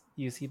elephants.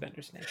 You see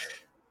bender snakes.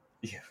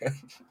 Yeah.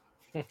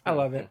 I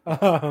love it.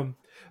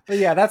 But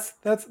yeah, that's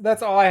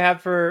all I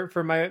have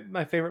for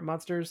my favorite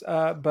monsters.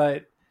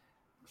 But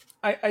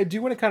I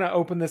do want to kind of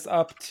open this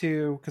up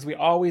to, because we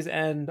always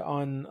end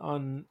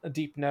on a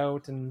deep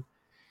note, and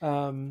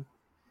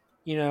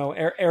you know,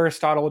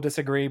 Aristotle will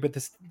disagree, but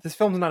this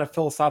film is not a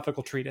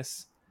philosophical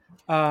treatise.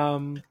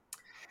 But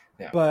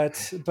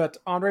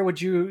Andre, would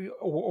you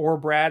or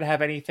Brad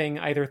have anything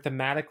either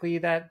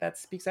thematically that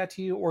speaks out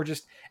to you, or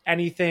just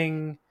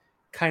anything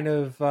kind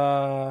of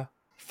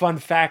fun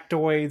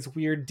factoids,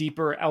 weird,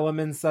 deeper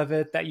elements of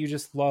it that you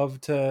just love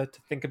to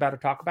think about or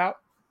talk about?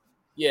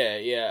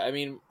 Yeah. I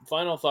mean,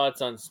 final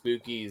thoughts on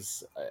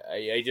Spookies.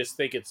 I just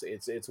think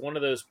it's one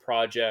of those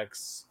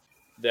projects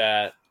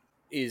that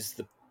is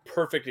the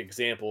perfect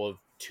example of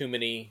too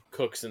many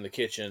cooks in the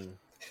kitchen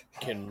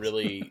can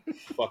really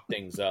fuck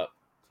things up.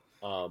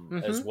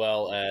 As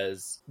well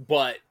as,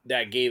 but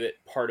that gave it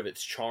part of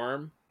its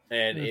charm,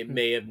 and it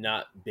may have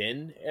not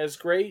been as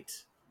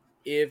great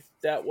if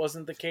that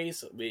wasn't the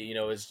case. You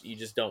know, you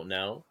just don't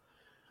know.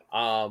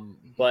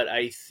 But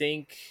I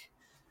think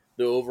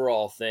the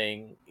overall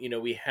thing, you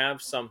know, we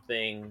have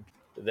something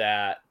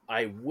that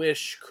I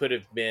wish could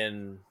have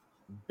been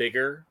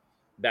bigger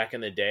back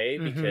in the day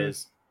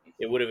because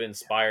it would have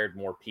inspired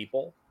more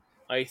people.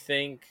 I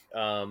think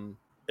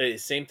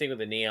same thing with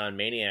the Neon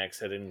Maniacs,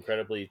 had an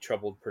incredibly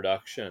troubled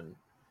production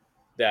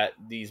that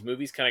these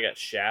movies kind of got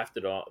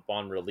shafted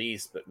upon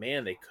release, but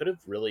man, they could have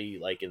really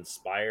like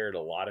inspired a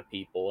lot of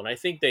people, and I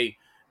think they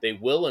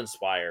will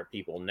inspire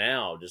people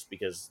now just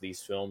because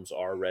these films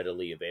are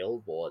readily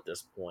available at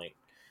this point,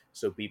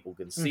 so people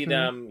can see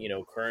them. You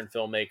know, current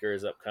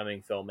filmmakers,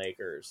 upcoming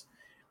filmmakers.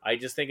 I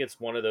just think it's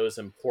one of those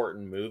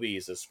important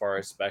movies as far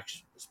as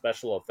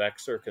special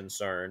effects are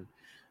concerned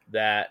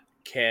that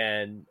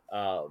can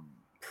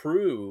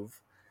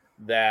prove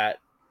that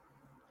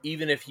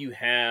even if you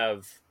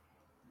have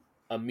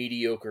a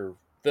mediocre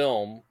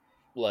film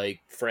like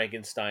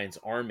Frankenstein's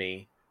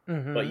Army,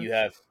 but you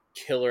have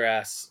killer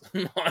ass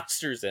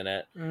monsters in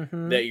it,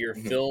 that your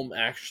film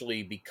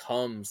actually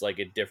becomes like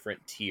a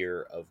different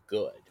tier of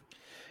good.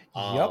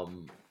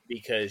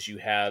 Because you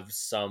have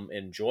some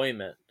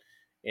enjoyment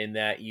in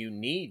that. You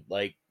need,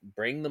 like,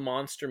 bring the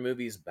monster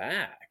movies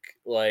back.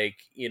 Like,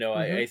 you know,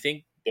 I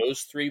think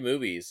those three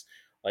movies,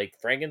 like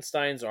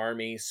Frankenstein's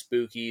Army,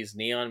 Spookies,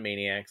 Neon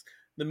Maniacs,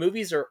 the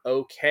movies are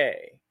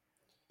okay,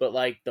 but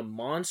like the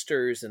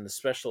monsters and the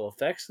special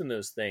effects in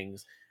those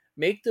things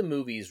make the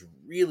movies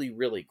really,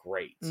 really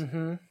great.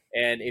 And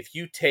if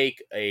you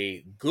take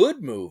a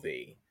good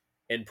movie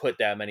and put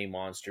that many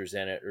monsters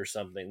in it or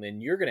something, then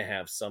you're going to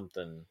have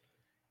something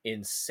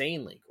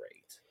insanely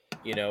great,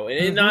 you know,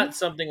 and not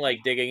something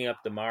like Digging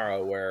Up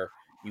Tomorrow where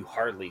you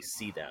hardly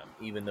see them,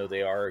 even though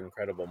they are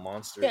incredible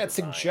monsters. Yeah, it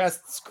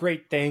suggests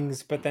great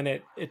things, but then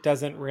it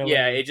doesn't really.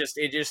 Yeah, it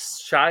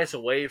just shies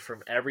away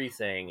from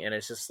everything, and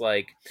it's just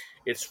like,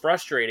 it's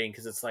frustrating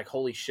because it's like,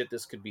 holy shit,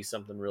 this could be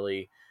something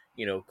really,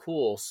 you know,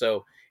 cool.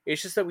 So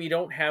it's just that we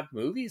don't have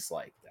movies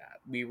like that.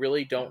 We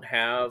really don't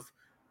have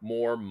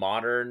more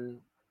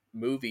modern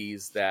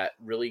movies that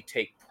really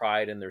take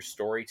pride in their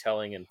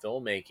storytelling and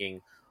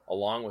filmmaking,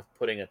 along with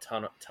putting a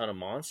ton of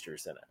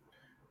monsters in it.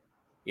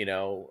 You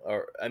know,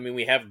 or I mean,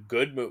 we have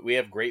great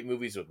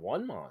movies with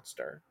one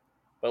monster,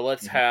 but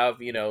let's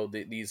have, you know,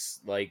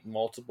 these like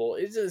multiple.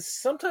 It's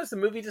just, sometimes the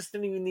movie just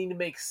didn't even need to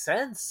make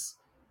sense.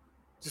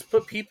 Just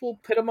pit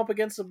them up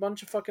against a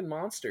bunch of fucking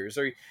monsters,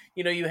 or,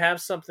 you know, you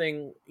have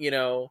something, you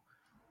know.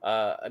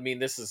 I mean,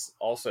 this is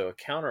also a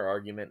counter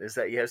argument, is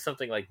that you have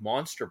something like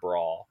Monster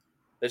Brawl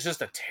that's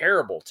just a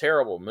terrible,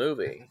 terrible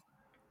movie,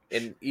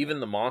 and even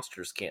the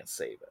monsters can't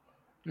save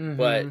it.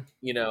 But,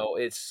 you know,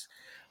 it's,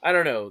 I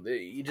don't know.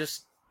 You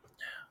just,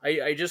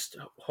 I just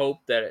hope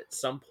that at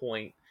some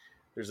point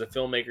there's a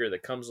filmmaker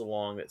that comes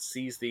along that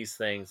sees these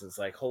things. It's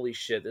like, holy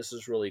shit, this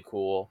is really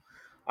cool.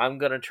 I'm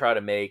going to try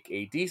to make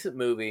a decent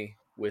movie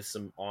with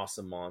some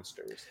awesome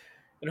monsters.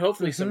 And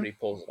hopefully somebody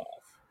pulls it off.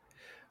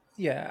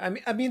 Yeah,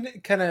 I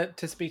mean, kind of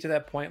to speak to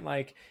that point,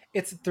 like,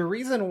 it's the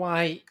reason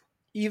why,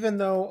 even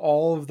though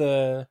all of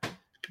the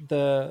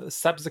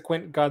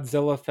subsequent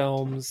Godzilla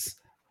films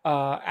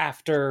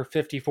after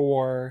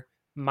 54,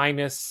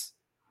 minus,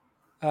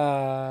 you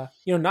know,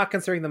 not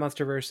considering the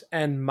Monsterverse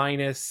and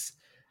minus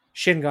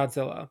Shin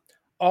Godzilla,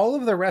 all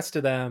of the rest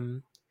of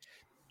them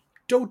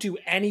don't do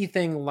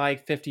anything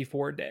like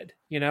 54 did.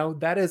 You know,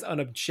 that is an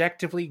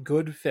objectively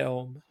good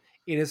film.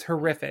 It is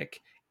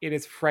horrific. It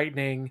is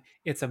frightening.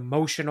 It's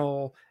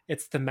emotional.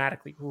 It's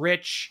thematically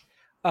rich.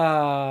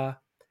 And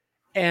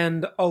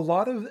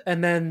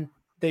then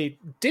they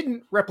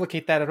didn't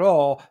replicate that at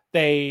all.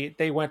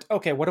 They went,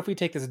 okay, what if we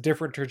take this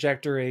different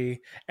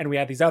trajectory and we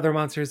have these other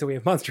monsters, and we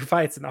have monster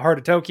fights in the heart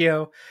of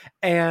Tokyo,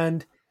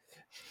 and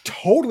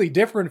totally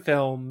different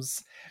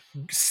films,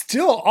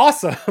 still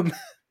awesome.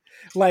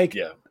 Like,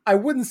 I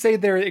wouldn't say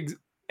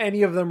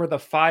any of them are the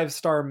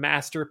 5-star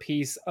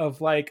masterpiece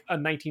of like a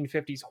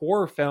 1950s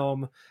horror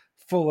film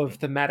full of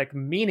thematic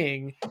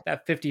meaning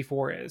that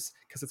 54 is,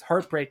 because it's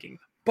heartbreaking.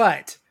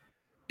 But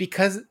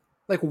because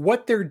like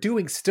what they're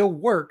doing still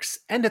works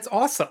and it's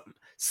awesome.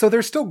 So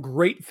they're still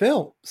great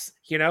films,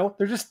 you know?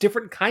 They're just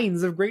different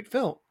kinds of great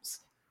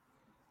films.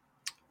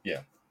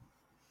 Yeah.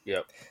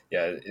 Yep.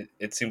 Yeah,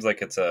 it seems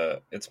like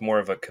it's more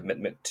of a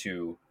commitment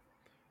to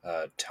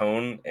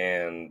tone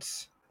and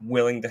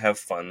willing to have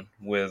fun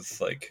with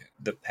like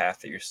the path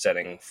that you're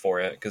setting for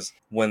it. Because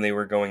when they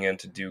were going in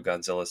to do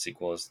Godzilla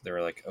sequels, they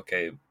were like,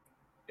 okay,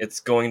 it's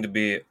going to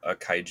be a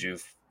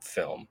kaiju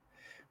film.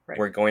 Right.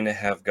 We're going to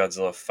have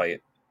Godzilla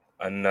fight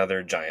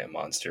another giant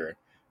monster.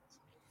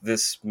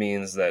 This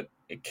means that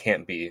it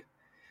can't be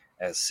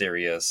as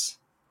serious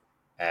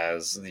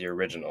as the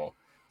original.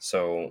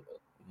 So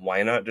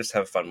why not just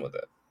have fun with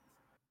it?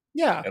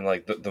 Yeah. And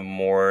like the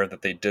more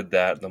that they did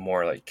that, the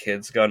more like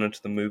kids got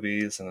into the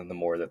movies, and then the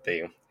more that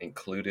they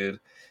included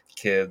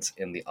kids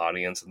in the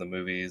audience of the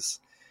movies,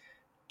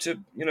 to,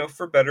 you know,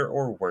 for better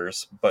or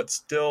worse, but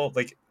still,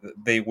 like,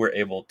 they were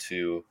able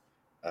to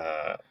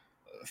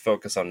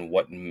focus on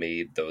what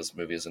made those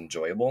movies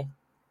enjoyable.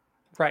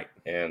 Right.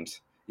 And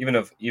even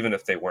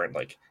if they weren't,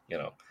 like, you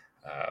know,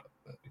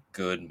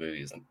 good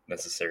movies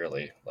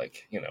necessarily,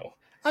 like, you know,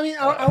 I mean,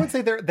 I would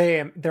say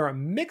they're a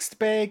mixed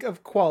bag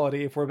of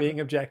quality if we're being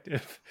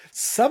objective.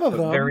 Some of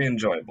them very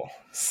enjoyable,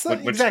 which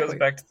exactly.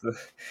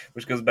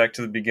 goes back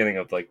to the beginning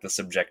of, like, the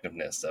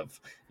subjectiveness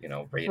of, you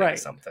know, rating Right.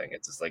 something.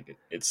 It's just like,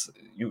 it's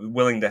you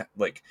willing to,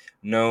 like,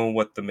 know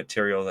what the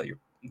material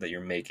that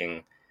you're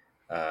making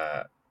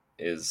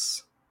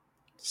is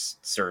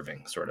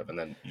serving, sort of, and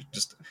then you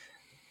just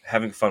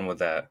having fun with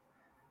that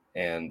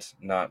and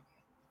not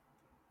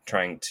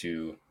trying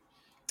to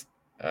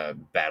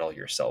battle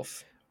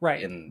yourself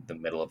right in the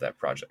middle of that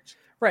project.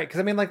 Right, because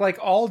I mean, like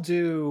I'll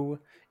do,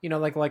 you know,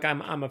 like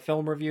I'm a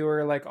film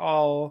reviewer. Like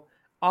I'll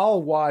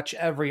watch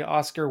every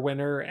Oscar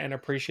winner and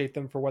appreciate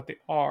them for what they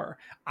are.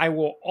 I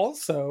will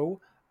also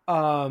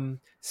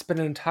spend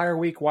an entire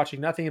week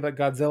watching nothing but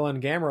Godzilla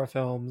and Gamera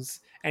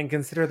films and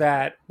consider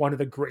that one of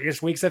the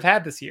greatest weeks I've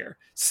had this year.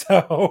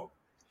 So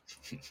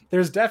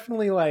there's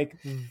definitely like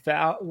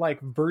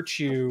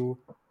virtue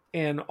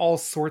in all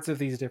sorts of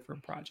these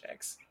different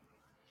projects.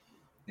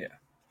 Yeah.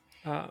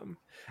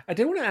 I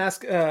did want to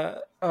ask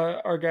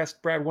our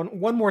guest Brad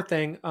one more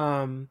thing,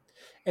 and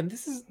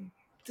this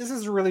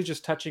is really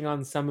just touching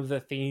on some of the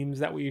themes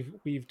that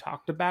we've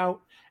talked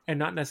about, and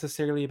not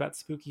necessarily about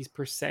spookies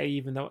per se,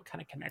 even though it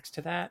kind of connects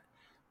to that.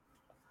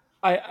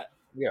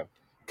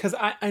 Because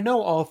I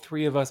know all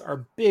three of us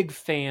are big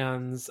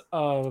fans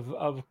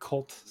of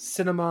cult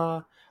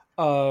cinema,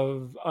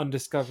 of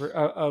undiscovered,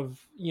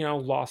 of you know,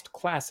 lost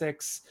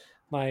classics,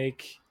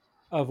 like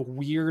of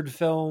weird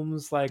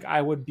films. Like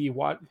I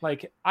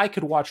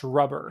could watch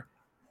Rubber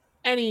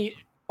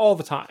all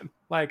the time.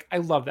 Like I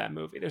love that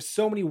movie. There's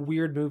so many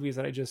weird movies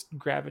that I just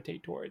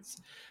gravitate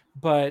towards.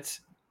 But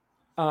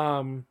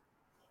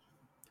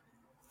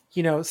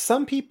you know,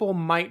 some people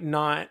might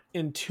not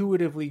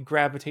intuitively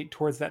gravitate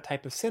towards that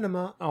type of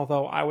cinema,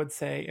 although I would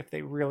say if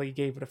they really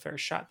gave it a fair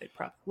shot, they'd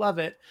probably love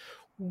it.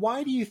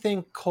 Why do you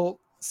think cult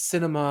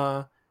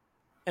cinema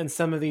and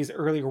some of these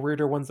earlier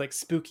weirder ones like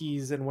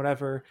spookies and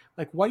whatever,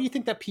 like why do you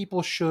think that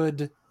people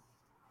should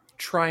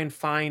try and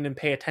find and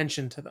pay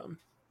attention to them?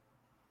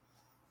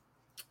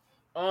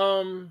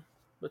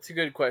 That's a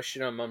good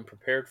question. I'm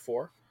unprepared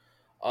for.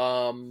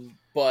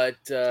 But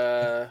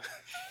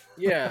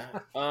yeah.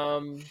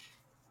 And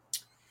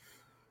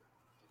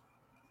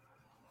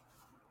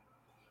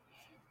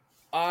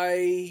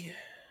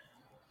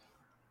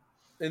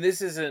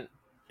this isn't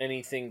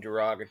anything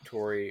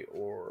derogatory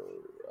or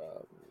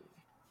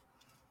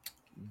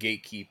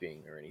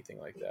gatekeeping or anything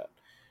like that.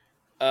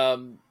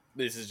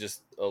 This is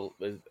just a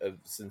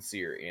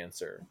sincere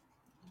answer.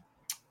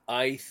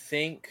 I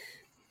think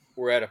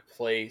we're at a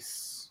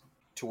place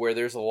to where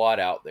there's a lot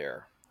out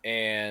there,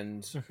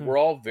 and we're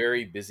all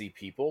very busy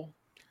people.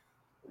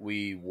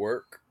 We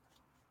work,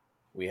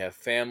 we have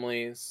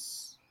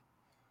families,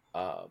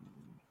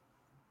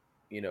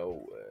 you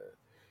know,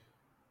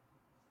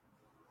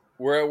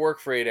 we're at work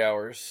for 8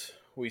 hours.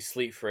 We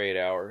sleep for 8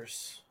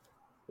 hours.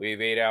 We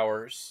have 8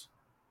 hours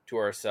to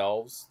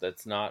ourselves.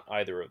 That's not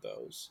either of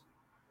those.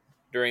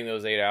 During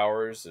those 8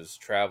 hours is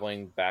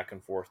traveling back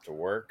and forth to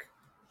work,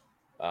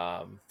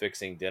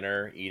 fixing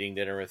dinner, eating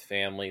dinner with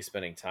family,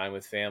 spending time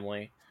with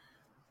family.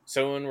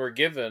 So when we're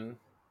given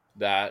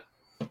that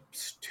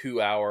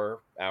 2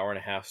 hour, hour and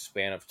a half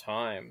span of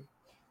time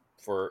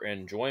for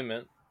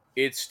enjoyment,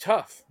 it's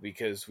tough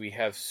because we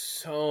have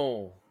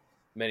so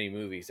many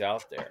movies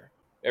out there.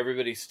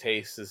 Everybody's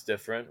taste is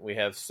different. We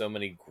have so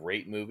many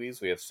great movies.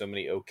 We have so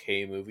many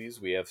okay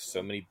movies. We have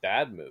so many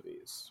bad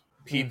movies.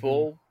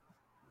 People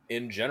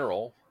in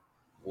general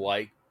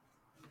like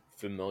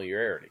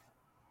familiarity,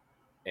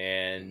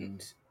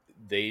 and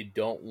they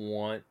don't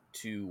want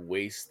to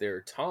waste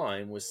their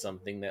time with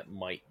something that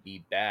might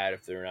be bad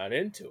if they're not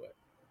into it.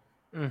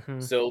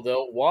 So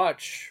they'll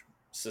watch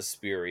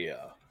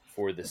Suspiria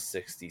for the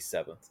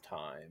 67th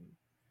time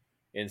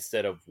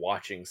instead of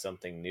watching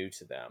something new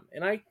to them.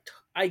 And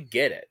I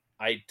get it.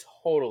 I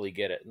totally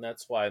get it. And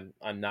that's why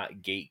I'm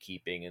not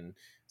gatekeeping and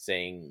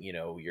saying, you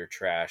know, you're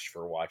trash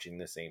for watching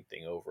the same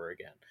thing over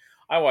again.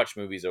 I watch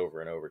movies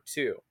over and over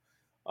too.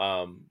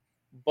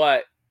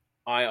 But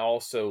I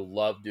also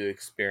love to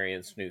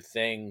experience new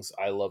things.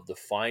 I love to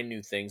find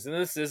new things. And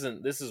this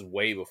is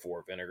way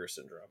before Vinegar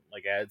Syndrome.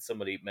 Like I had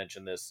somebody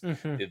mention this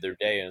the other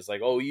day, and it's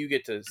like, oh, you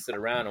get to sit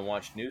around and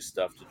watch new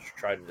stuff to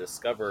try to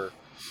discover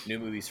new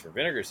movies for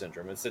Vinegar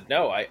Syndrome. And said,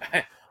 no,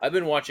 I've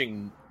been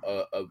watching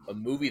a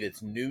movie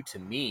that's new to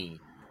me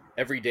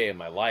every day of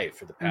my life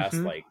for the past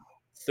like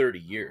 30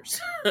 years.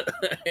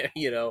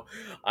 You know,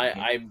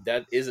 I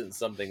that isn't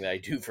something that I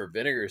do for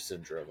Vinegar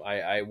Syndrome.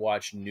 I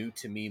watch new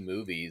to me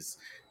movies.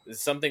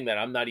 It's something that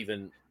I'm not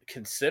even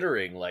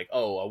considering like,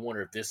 oh, I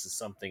wonder if this is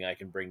something I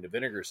can bring to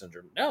Vinegar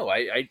Syndrome. No,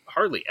 I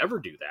hardly ever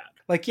do that.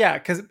 Like, yeah,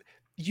 because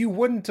you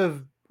wouldn't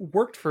have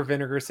worked for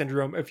Vinegar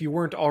Syndrome if you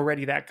weren't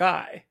already that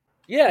guy.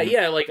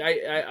 Yeah, like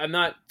I'm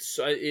not.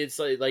 It's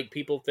like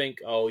people think,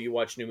 oh, you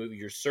watch a new movie,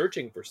 you're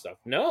searching for stuff.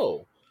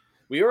 No,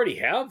 we already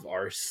have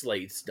our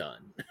slates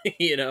done.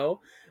 You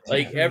know,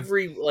 like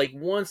every like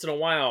once in a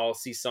while, I'll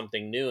see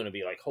something new and it'll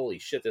be like, holy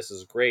shit, this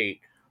is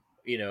great.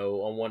 You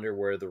know, I wonder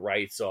where the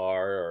rights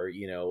are, or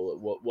you know,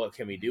 what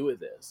can we do with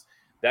this?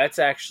 That's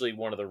actually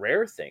one of the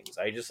rare things.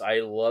 I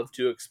love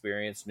to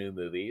experience new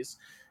movies.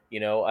 You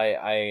know,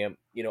 I am,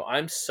 you know,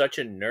 I'm such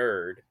a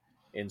nerd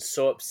and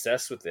so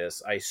obsessed with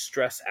this. I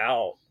stress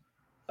out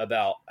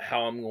about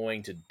how I'm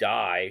going to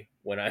die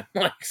when I'm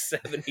like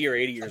 70 or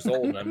 80 years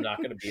old and I'm not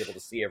going to be able to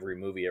see every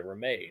movie ever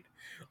made.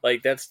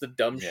 Like that's the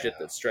dumb shit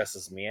that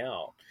stresses me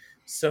out.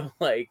 So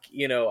like,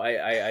 you know,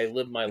 I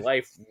live my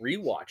life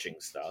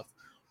rewatching stuff,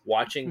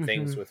 watching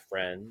things with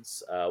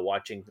friends,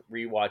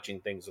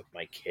 rewatching things with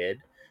my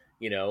kid,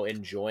 you know,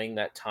 enjoying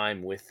that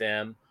time with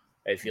them.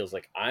 It feels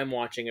like I'm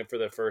watching it for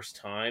the first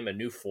time. A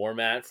new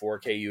format,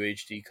 4K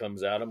UHD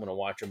comes out. I'm going to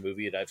watch a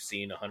movie that I've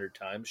seen 100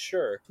 times,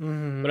 sure.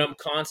 But I'm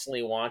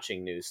constantly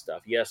watching new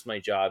stuff. Yes, my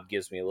job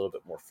gives me a little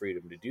bit more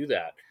freedom to do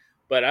that.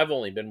 But I've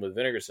only been with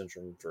Vinegar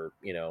Syndrome for,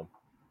 you know,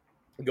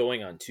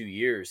 going on 2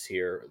 years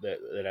here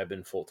that I've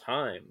been full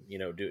time, you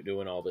know,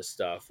 doing all this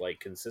stuff like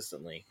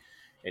consistently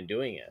and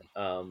doing it.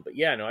 But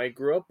yeah, no, I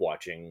grew up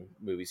watching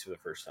movies for the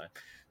first time.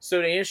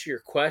 So to answer your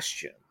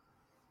question,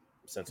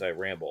 since I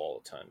ramble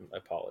all the time, I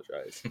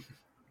apologize,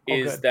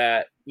 is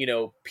that, you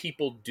know,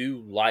 people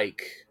do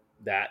like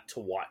that to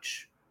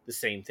watch the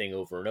same thing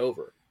over and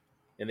over.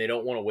 And they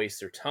don't want to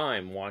waste their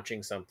time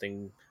watching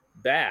something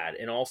bad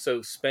and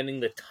also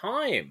spending the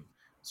time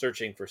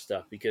searching for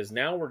stuff, because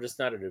now we're just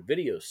not at a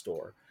video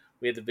store.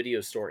 We have the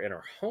video store in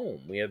our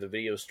home. We have the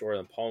video store in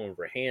the palm of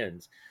our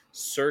hands,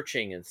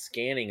 searching and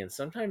scanning. And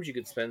sometimes you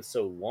could spend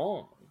so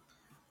long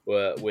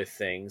with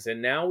things.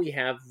 And now we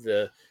have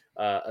the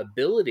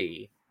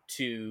ability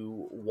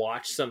to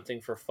watch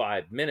something for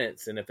 5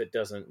 minutes, and if it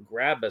doesn't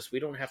grab us, we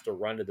don't have to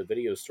run to the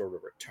video store to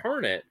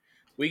return it.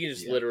 We can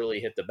just literally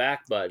hit the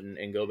back button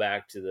and go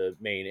back to the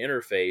main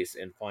interface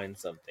and find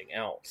something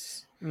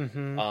else.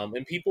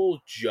 And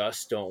people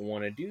just don't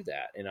want to do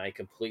that, and I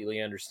completely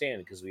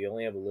understand, because we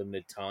only have a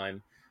limited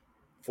time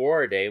for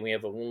our day. We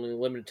have only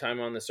limited time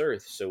on this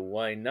earth, so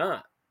why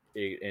not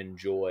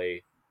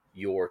enjoy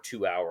your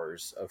 2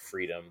 hours of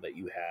freedom that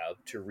you have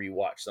to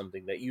rewatch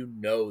something that you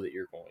know that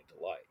you're going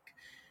to like?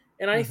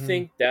 And I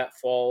think that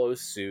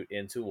follows suit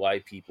into why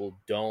people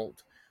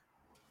don't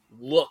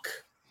look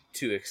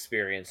to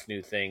experience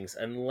new things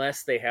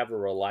unless they have a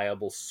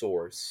reliable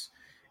source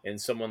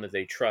and someone that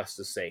they trust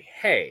to say,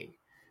 hey,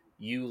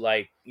 you'll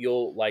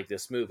like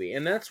this movie.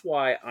 And that's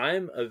why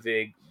I'm a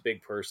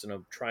big person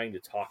of trying to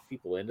talk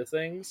people into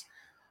things.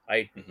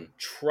 I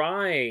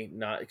try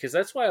not, because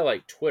that's why I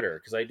like Twitter,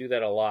 because I do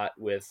that a lot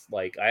with,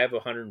 like, I have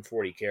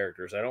 140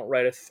 characters. I don't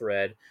write a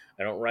thread.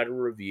 I don't write a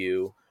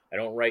review. I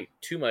don't write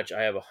too much.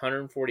 I have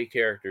 140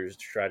 characters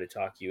to try to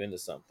talk you into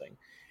something.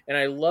 And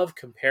I love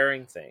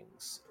comparing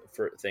things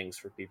for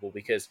people,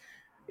 because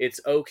it's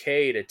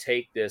okay to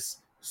take this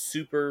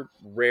super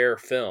rare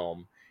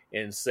film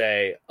and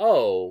say,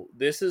 oh,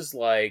 this is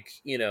like,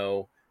 you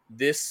know,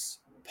 this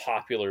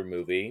popular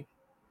movie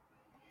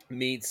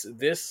meets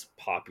this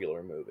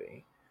popular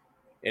movie.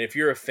 And if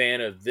you're a fan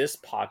of this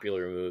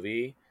popular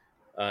movie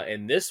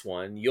and this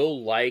one,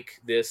 you'll like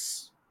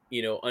this,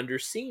 you know,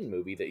 underseen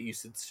movie that you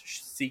should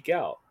seek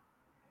out.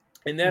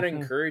 And that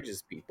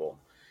encourages people.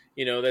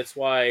 You know, that's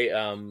why,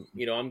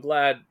 you know, I'm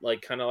glad,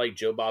 like, kind of like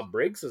Joe Bob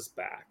Briggs is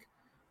back,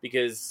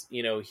 because,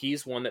 you know,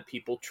 he's one that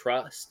people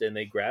trust and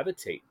they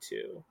gravitate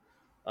to.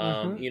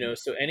 You know,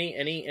 so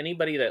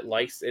anybody that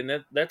likes,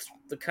 and that's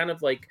the kind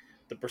of like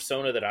the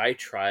persona that I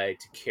try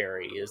to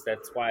carry, is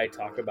that's why I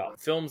talk about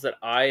films that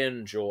I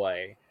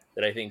enjoy,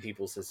 that I think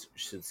people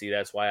should see.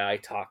 That's why I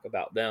talk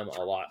about them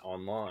a lot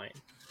online.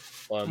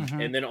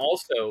 And then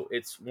also,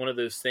 it's one of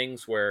those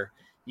things where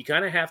you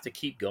kind of have to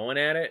keep going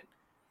at it.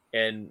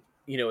 And,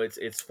 you know,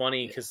 it's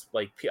funny because,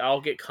 like,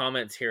 I'll get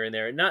comments here and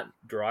there, not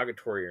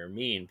derogatory or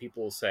mean.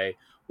 People will say,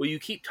 well, you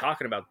keep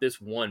talking about this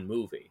one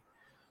movie.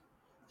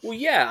 Well,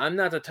 yeah, I'm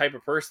not the type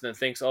of person that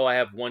thinks, oh, I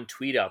have one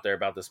tweet out there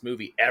about this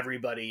movie,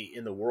 everybody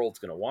in the world's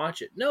going to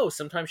watch it. No,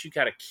 sometimes you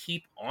got to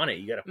keep on it.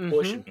 You got to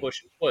push and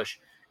push and push.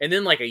 And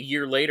then, like, a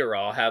year later,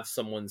 I'll have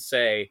someone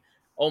say,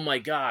 oh my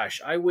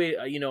gosh, I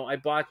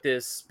bought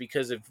this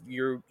because of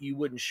you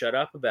wouldn't shut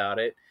up about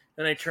it,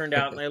 and I turned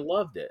out and I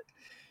loved it.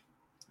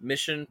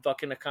 Mission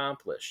fucking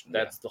accomplished.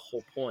 That's the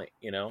whole point,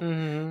 you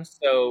know?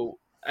 So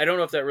I don't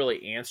know if that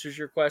really answers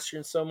your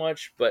question so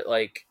much, but,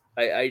 like,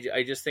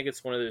 I just think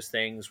it's one of those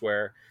things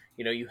where,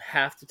 you know, you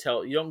have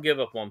to you don't give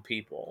up on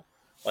people.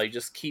 Like,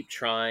 just keep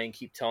trying,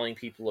 keep telling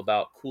people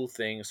about cool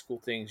things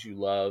you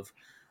love,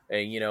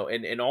 and, you know,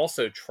 and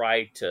also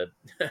try to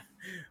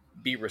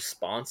be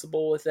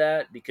responsible with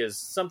that, because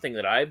something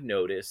that I've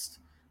noticed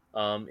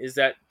is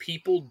that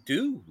people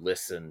do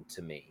listen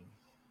to me.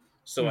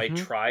 So I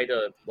try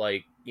to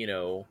like, you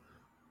know,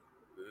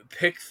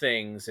 pick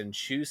things and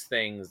choose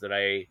things that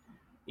I,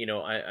 you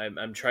know,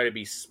 I'm trying to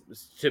be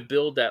to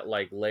build that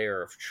like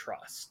layer of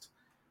trust.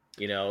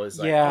 You know, is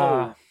like, Yeah.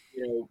 oh,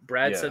 you know,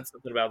 Brad Yeah. said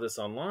something about this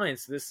online,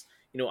 so this,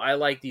 you know, I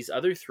like these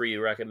other 3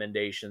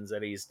 recommendations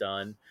that he's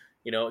done.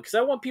 You know, because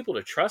I want people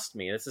to trust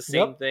me. It's the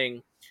same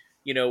thing.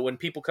 You know, when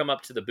people come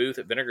up to the booth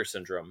at Vinegar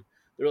Syndrome,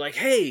 they're like,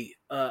 "Hey,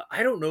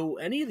 I don't know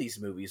any of these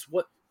movies.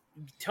 What?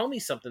 Tell me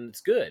something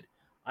that's good."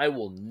 I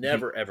will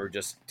never ever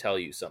just tell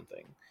you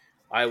something.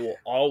 I will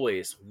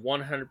always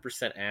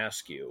 100%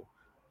 ask you,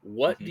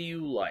 "What do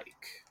you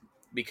like?"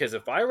 Because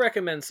if I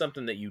recommend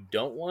something that you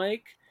don't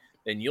like,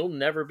 then you'll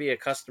never be a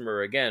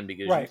customer again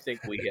because you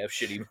think we have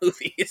shitty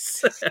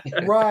movies.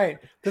 Right.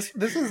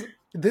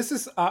 This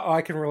is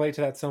I can relate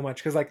to that so much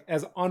because like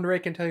as Andre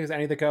can tell you, as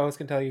any of the co-hosts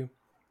can tell you,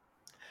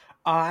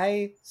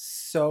 I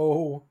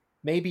so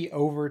maybe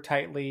over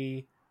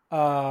tightly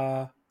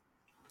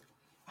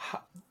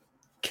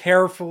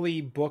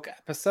carefully book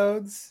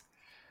episodes.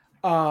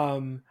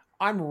 I'm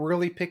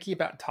really picky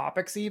about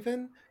topics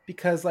even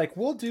because like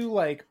we'll do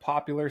like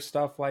popular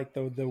stuff like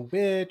the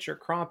Witch or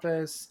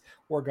Krampus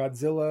or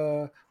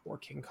Godzilla or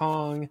King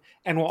Kong,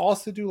 and we'll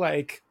also do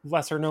like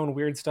lesser known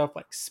weird stuff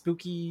like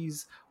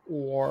Spookies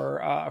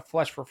or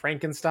Flesh for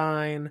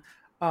Frankenstein.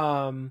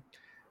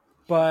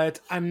 But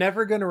I'm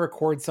never going to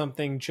record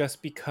something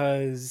just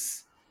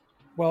because,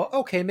 well,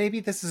 okay, maybe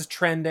this is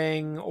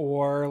trending,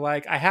 or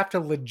like I have to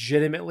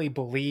legitimately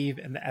believe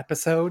in the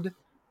episode,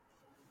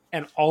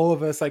 and all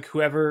of us, like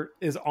whoever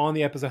is on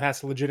the episode,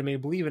 has to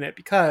legitimately believe in it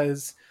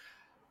because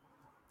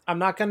I'm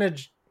not gonna,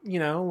 you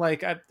know,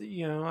 like I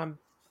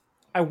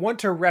want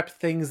to rep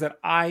things that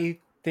I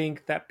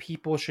think that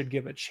people should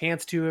give a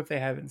chance to if they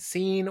haven't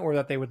seen, or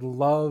that they would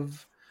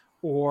love,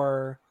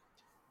 or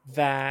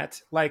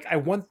that like I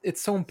want.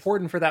 It's so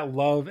important for that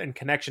love and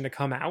connection to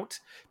come out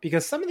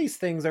because some of these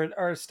things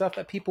are stuff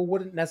that people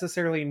wouldn't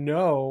necessarily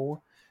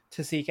know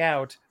to seek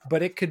out,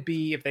 but it could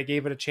be, if they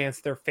gave it a chance,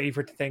 their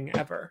favorite thing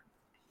ever.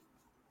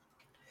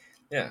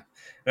 Yeah.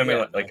 I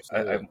mean,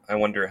 I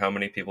wonder how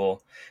many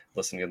people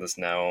listening to this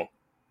now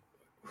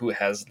who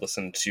has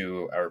listened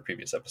to our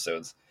previous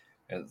episodes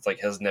and it's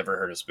like has never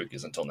heard of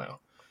Spookies until now,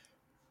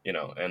 you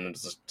know, and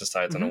just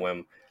decides on a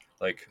whim,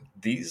 like,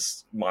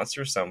 these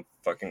monsters sound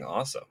fucking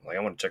awesome. Like, I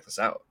want to check this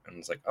out. And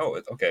it's like,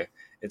 oh, okay,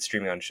 it's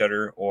streaming on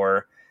Shudder,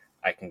 or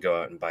I can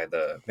go out and buy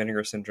the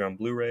Vinegar Syndrome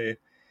Blu-ray,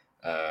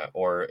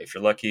 or if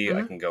you're lucky,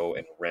 I can go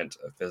and rent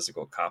a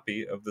physical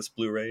copy of this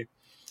Blu-ray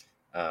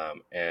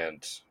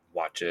and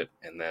watch it,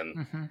 and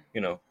then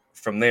you know,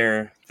 from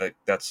there,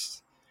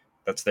 that's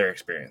their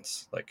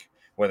experience. Like,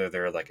 whether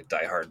they're like a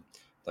diehard,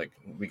 like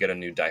we get a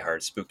new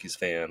diehard Spookies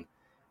fan,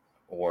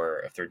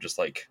 or if they're just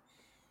like,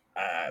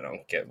 I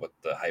don't get what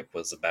the hype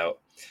was about.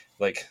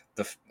 Like,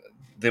 the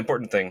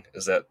important thing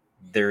is that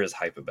there is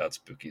hype about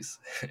Spookies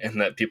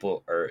and that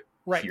people are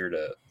here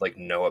to like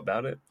know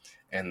about it,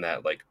 and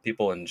that like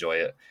people enjoy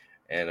it,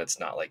 and it's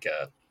not like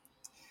a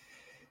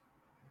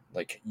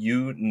like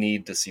you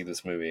need to see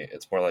this movie.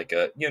 It's more like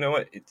a, you know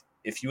what,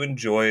 if you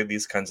enjoy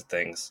these kinds of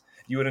things,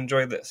 you would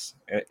enjoy this.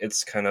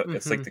 It's kind of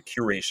it's like the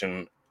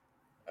curation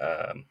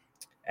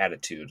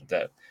attitude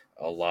that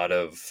a lot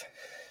of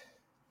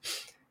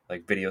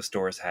like video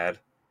stores had,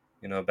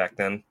 you know, back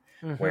then,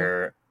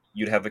 where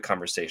you'd have the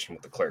conversation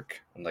with the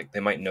clerk, and like they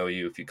might know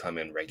you if you come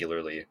in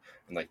regularly,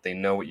 and like they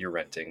know what you're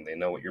renting, they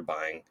know what you're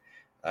buying.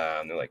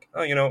 They're like,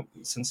 oh, you know,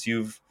 since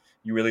you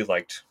really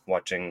liked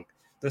watching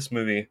this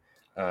movie,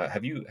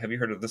 have you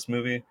heard of this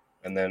movie?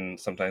 And then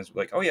sometimes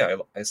like, oh yeah,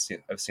 I've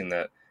seen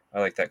that, I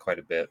like that quite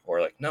a bit,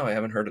 or like, no, I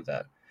haven't heard of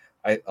that.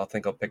 I'll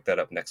think I'll pick that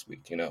up next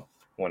week, you know,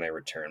 when I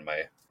return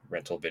my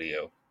rental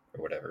video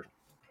or whatever.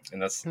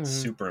 And that's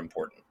super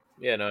important.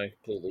 Yeah, no, I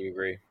completely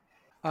agree.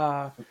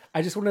 I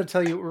just wanted to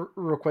tell you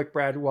real quick,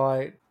 Brad, while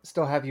I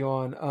still have you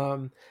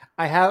on.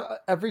 I have,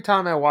 every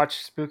time I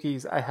watch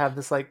Spookies, I have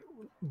this like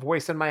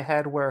voice in my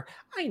head where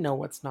I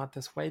know it's not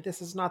this way.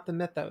 This is not the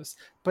mythos,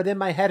 but in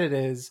my head it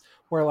is,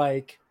 where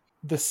like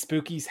the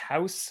Spookies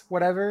house,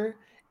 whatever,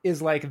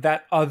 is like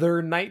that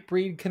other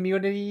Nightbreed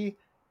community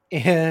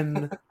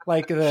in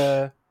like in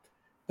the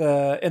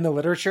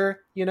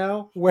literature, you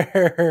know,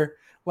 where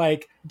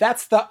like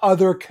that's the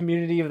other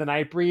community of the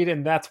Nightbreed,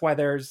 and that's why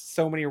there's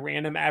so many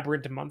random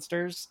aberrant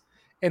monsters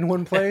in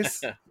one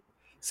place.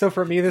 So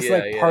for me, this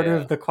is part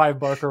of the Clive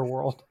Barker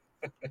world.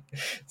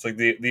 It's like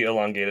the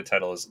elongated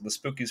title is The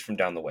Spookies from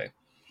Down the Way.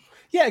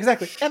 Yeah,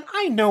 exactly. And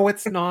I know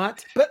it's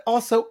not, but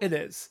also it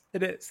is.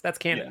 It is. That's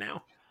canon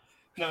now.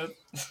 No,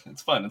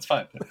 it's fun. It's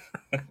fun.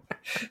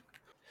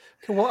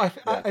 Well,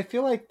 I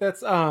feel like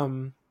that's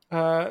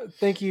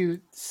thank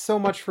you so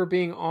much for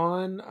being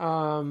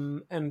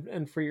on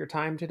and for your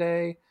time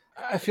today.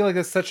 I feel like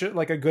that's such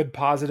a good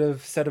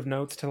positive set of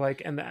notes to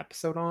like end the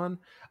episode on.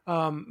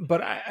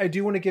 But I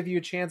do want to give you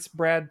a chance,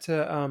 Brad,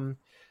 to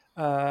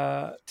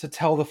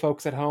tell the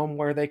folks at home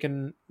where they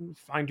can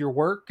find your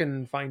work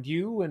and find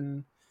you,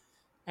 and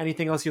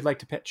anything else you'd like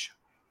to pitch.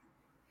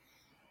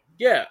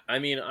 Yeah, I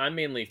mean, I'm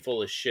mainly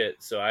full of shit,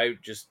 so I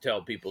just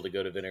tell people to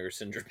go to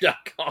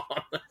vinegarsyndrome.com.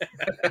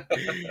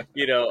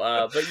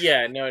 But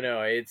yeah,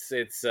 no,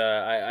 it's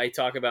I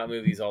talk about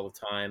movies all the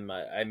time.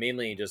 I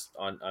mainly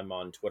I'm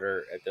on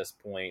Twitter at this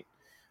point.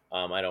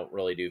 I don't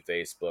really do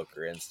Facebook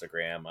or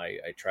Instagram.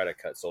 I try to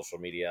cut social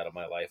media out of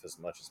my life as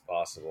much as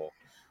possible.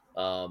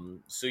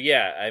 So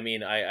yeah, I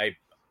mean, I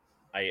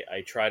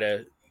try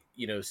to,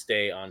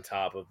 stay on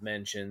top of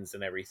mentions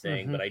and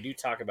everything, but I do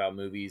talk about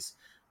movies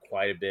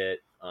quite a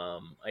bit.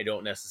 I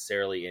don't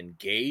necessarily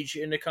engage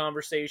into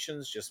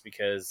conversations just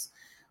because,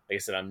 like I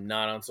said, I'm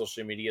not on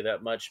social media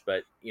that much,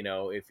 but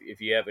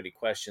if you have any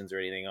questions or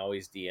anything,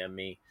 always DM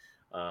me.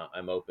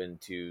 I'm open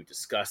to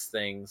discuss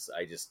things.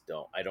 I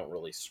don't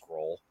really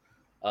scroll.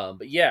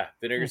 But yeah,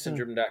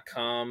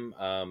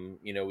 vinegarsyndrome.com.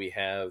 We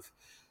have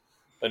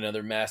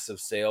another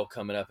massive sale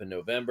coming up in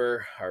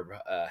November, our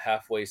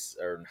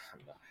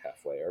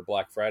our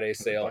Black Friday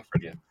sale. Black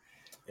Friday.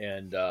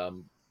 And,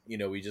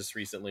 we just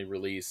recently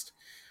released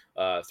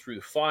Through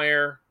the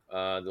Fire,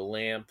 The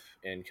Lamp,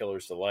 and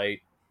Killer's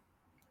Delight.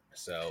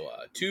 So,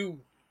 two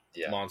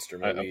monster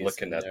movies. I'm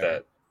looking at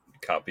that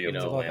copy of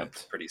The Lamp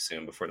pretty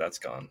soon before that's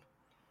gone.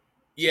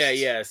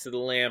 Yeah. So The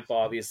Lamp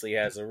obviously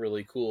has a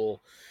really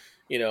cool,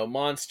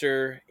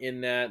 monster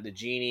in that. The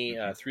genie.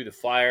 Through the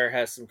Fire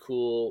has some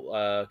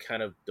cool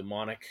kind of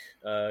demonic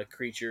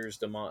creatures.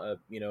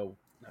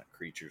 Not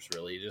creatures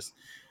really, just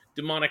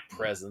demonic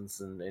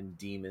presence and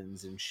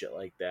demons and shit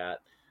like that.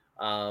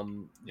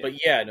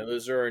 But yeah, no,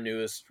 those are our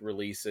newest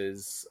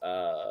releases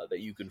that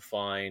you can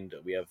find.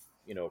 We have,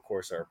 of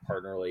course, our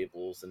partner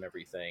labels and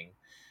everything.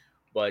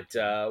 But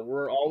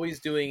we're always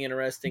doing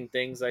interesting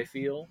things, I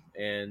feel.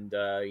 And,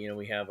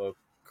 we have a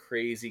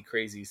crazy,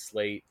 crazy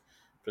slate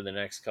for the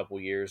next couple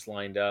years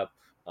lined up.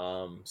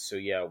 So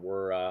yeah,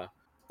 we're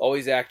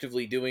always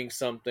actively doing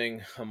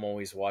something. I'm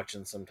always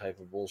watching some type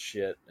of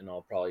bullshit, and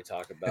I'll probably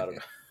talk about it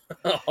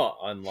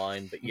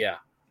online. But yeah,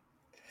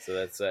 so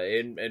that's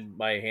and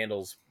my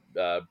handle's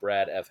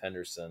Brad F.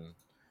 Henderson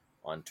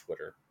on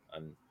Twitter.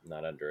 I'm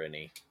not under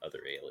any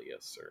other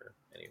alias or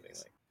anything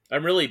like that.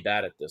 I'm really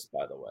bad at this,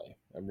 by the way.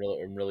 I'm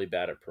really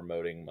bad at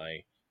promoting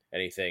my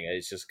anything.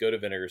 It's just go to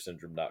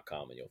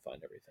vinegarsyndrome.com and you'll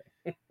find everything.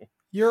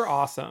 You're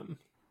awesome.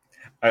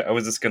 I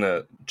was just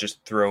gonna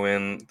throw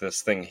in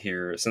this thing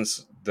here,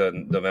 since the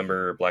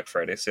November Black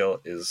Friday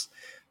sale is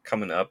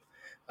coming up.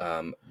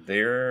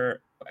 There,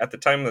 at the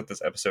time that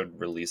this episode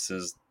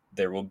releases,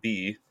 there will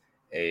be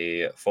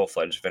a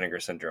full-fledged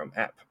Vinegar Syndrome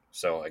app.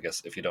 So I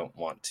guess if you don't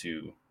want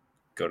to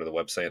go to the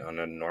website on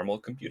a normal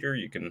computer,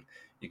 you can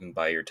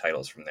buy your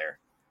titles from there.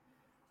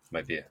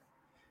 Might be a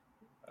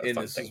and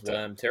fun this thing is why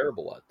I'm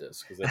terrible at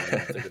this, because I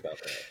didn't think about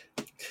that.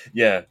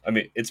 Yeah, I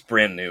mean, it's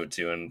brand new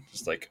too, and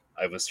just like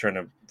I was trying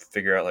to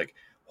figure out, like,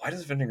 why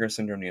does Vinegar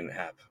Syndrome need an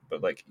app?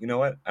 But like, you know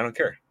what? I don't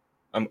care.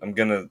 I'm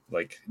gonna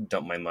like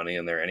dump my money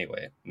in there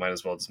anyway. Might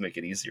as well just make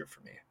it easier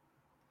for me.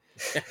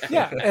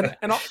 Yeah,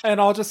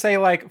 and I'll just say,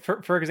 like,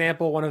 for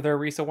example, one of their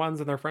recent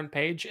ones on their front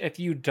page, if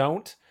you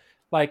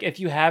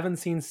haven't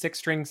seen Six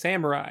String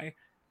Samurai,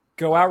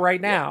 go out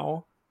right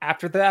now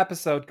after the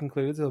episode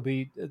concludes. It'll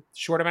be a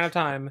short amount of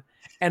time,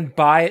 and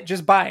buy it.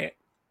 Just buy it.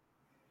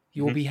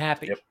 You will be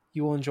happy. Yep.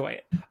 You will enjoy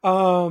it.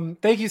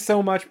 Thank you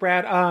so much,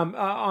 Brad.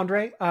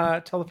 Andre,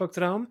 tell the folks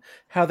at home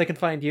how they can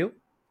find you.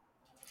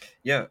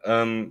 Yeah,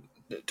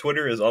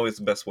 Twitter is always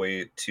the best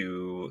way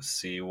to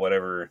see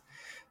whatever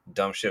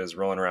dumb shit is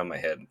rolling around my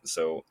head.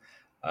 So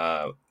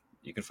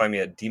you can find me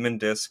at Demon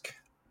Disc,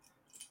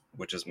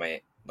 which is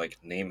my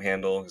name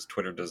handle, because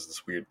Twitter does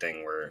this weird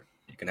thing where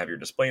you can have your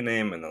display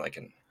name and then like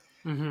an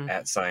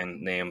 @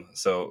 name.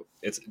 So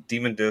it's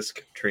Demon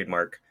Disc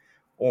trademark,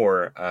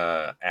 or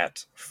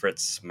at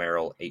Fritz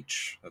Merrill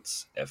H.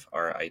 That's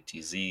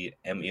FritzMerrillh.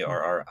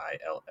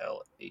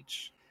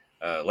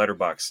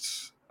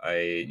 Letterboxd.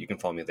 You can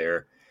follow me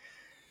there.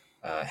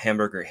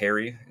 Hamburger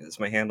Harry is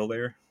my handle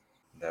there.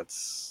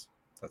 That's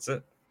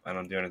it. I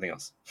don't do anything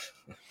else.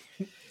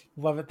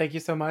 Love it. Thank you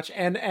so much.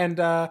 And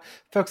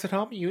folks at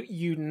home,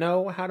 you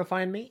know how to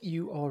find me.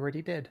 You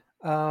already did.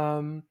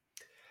 Thank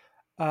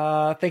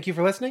you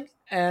for listening,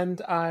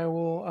 and I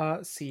will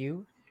see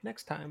you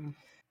next time.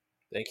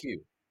 Thank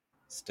you.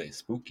 Stay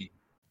spooky.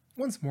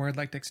 Once more, I'd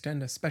like to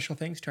extend a special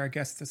thanks to our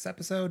guests this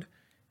episode,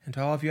 and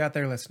to all of you out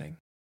there listening.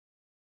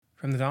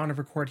 From the dawn of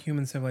recorded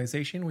human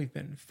civilization, we've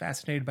been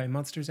fascinated by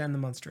monsters and the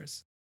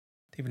monstrous.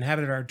 They've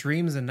inhabited our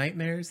dreams and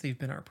nightmares. They've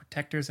been our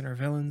protectors and our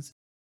villains.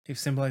 They've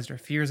symbolized our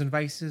fears and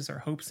vices, our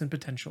hopes and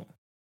potential.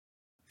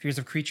 Fears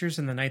of creatures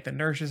and the night that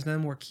nourishes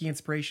them were key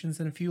inspirations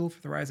and fuel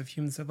for the rise of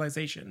human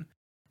civilization.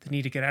 The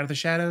need to get out of the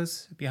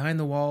shadows, behind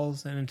the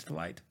walls, and into the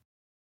light.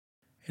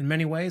 In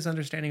many ways,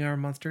 understanding our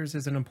monsters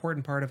is an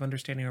important part of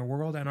understanding our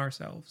world and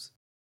ourselves.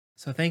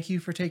 So thank you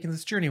for taking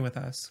this journey with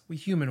us, we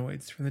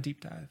humanoids from the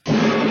Deep Dive.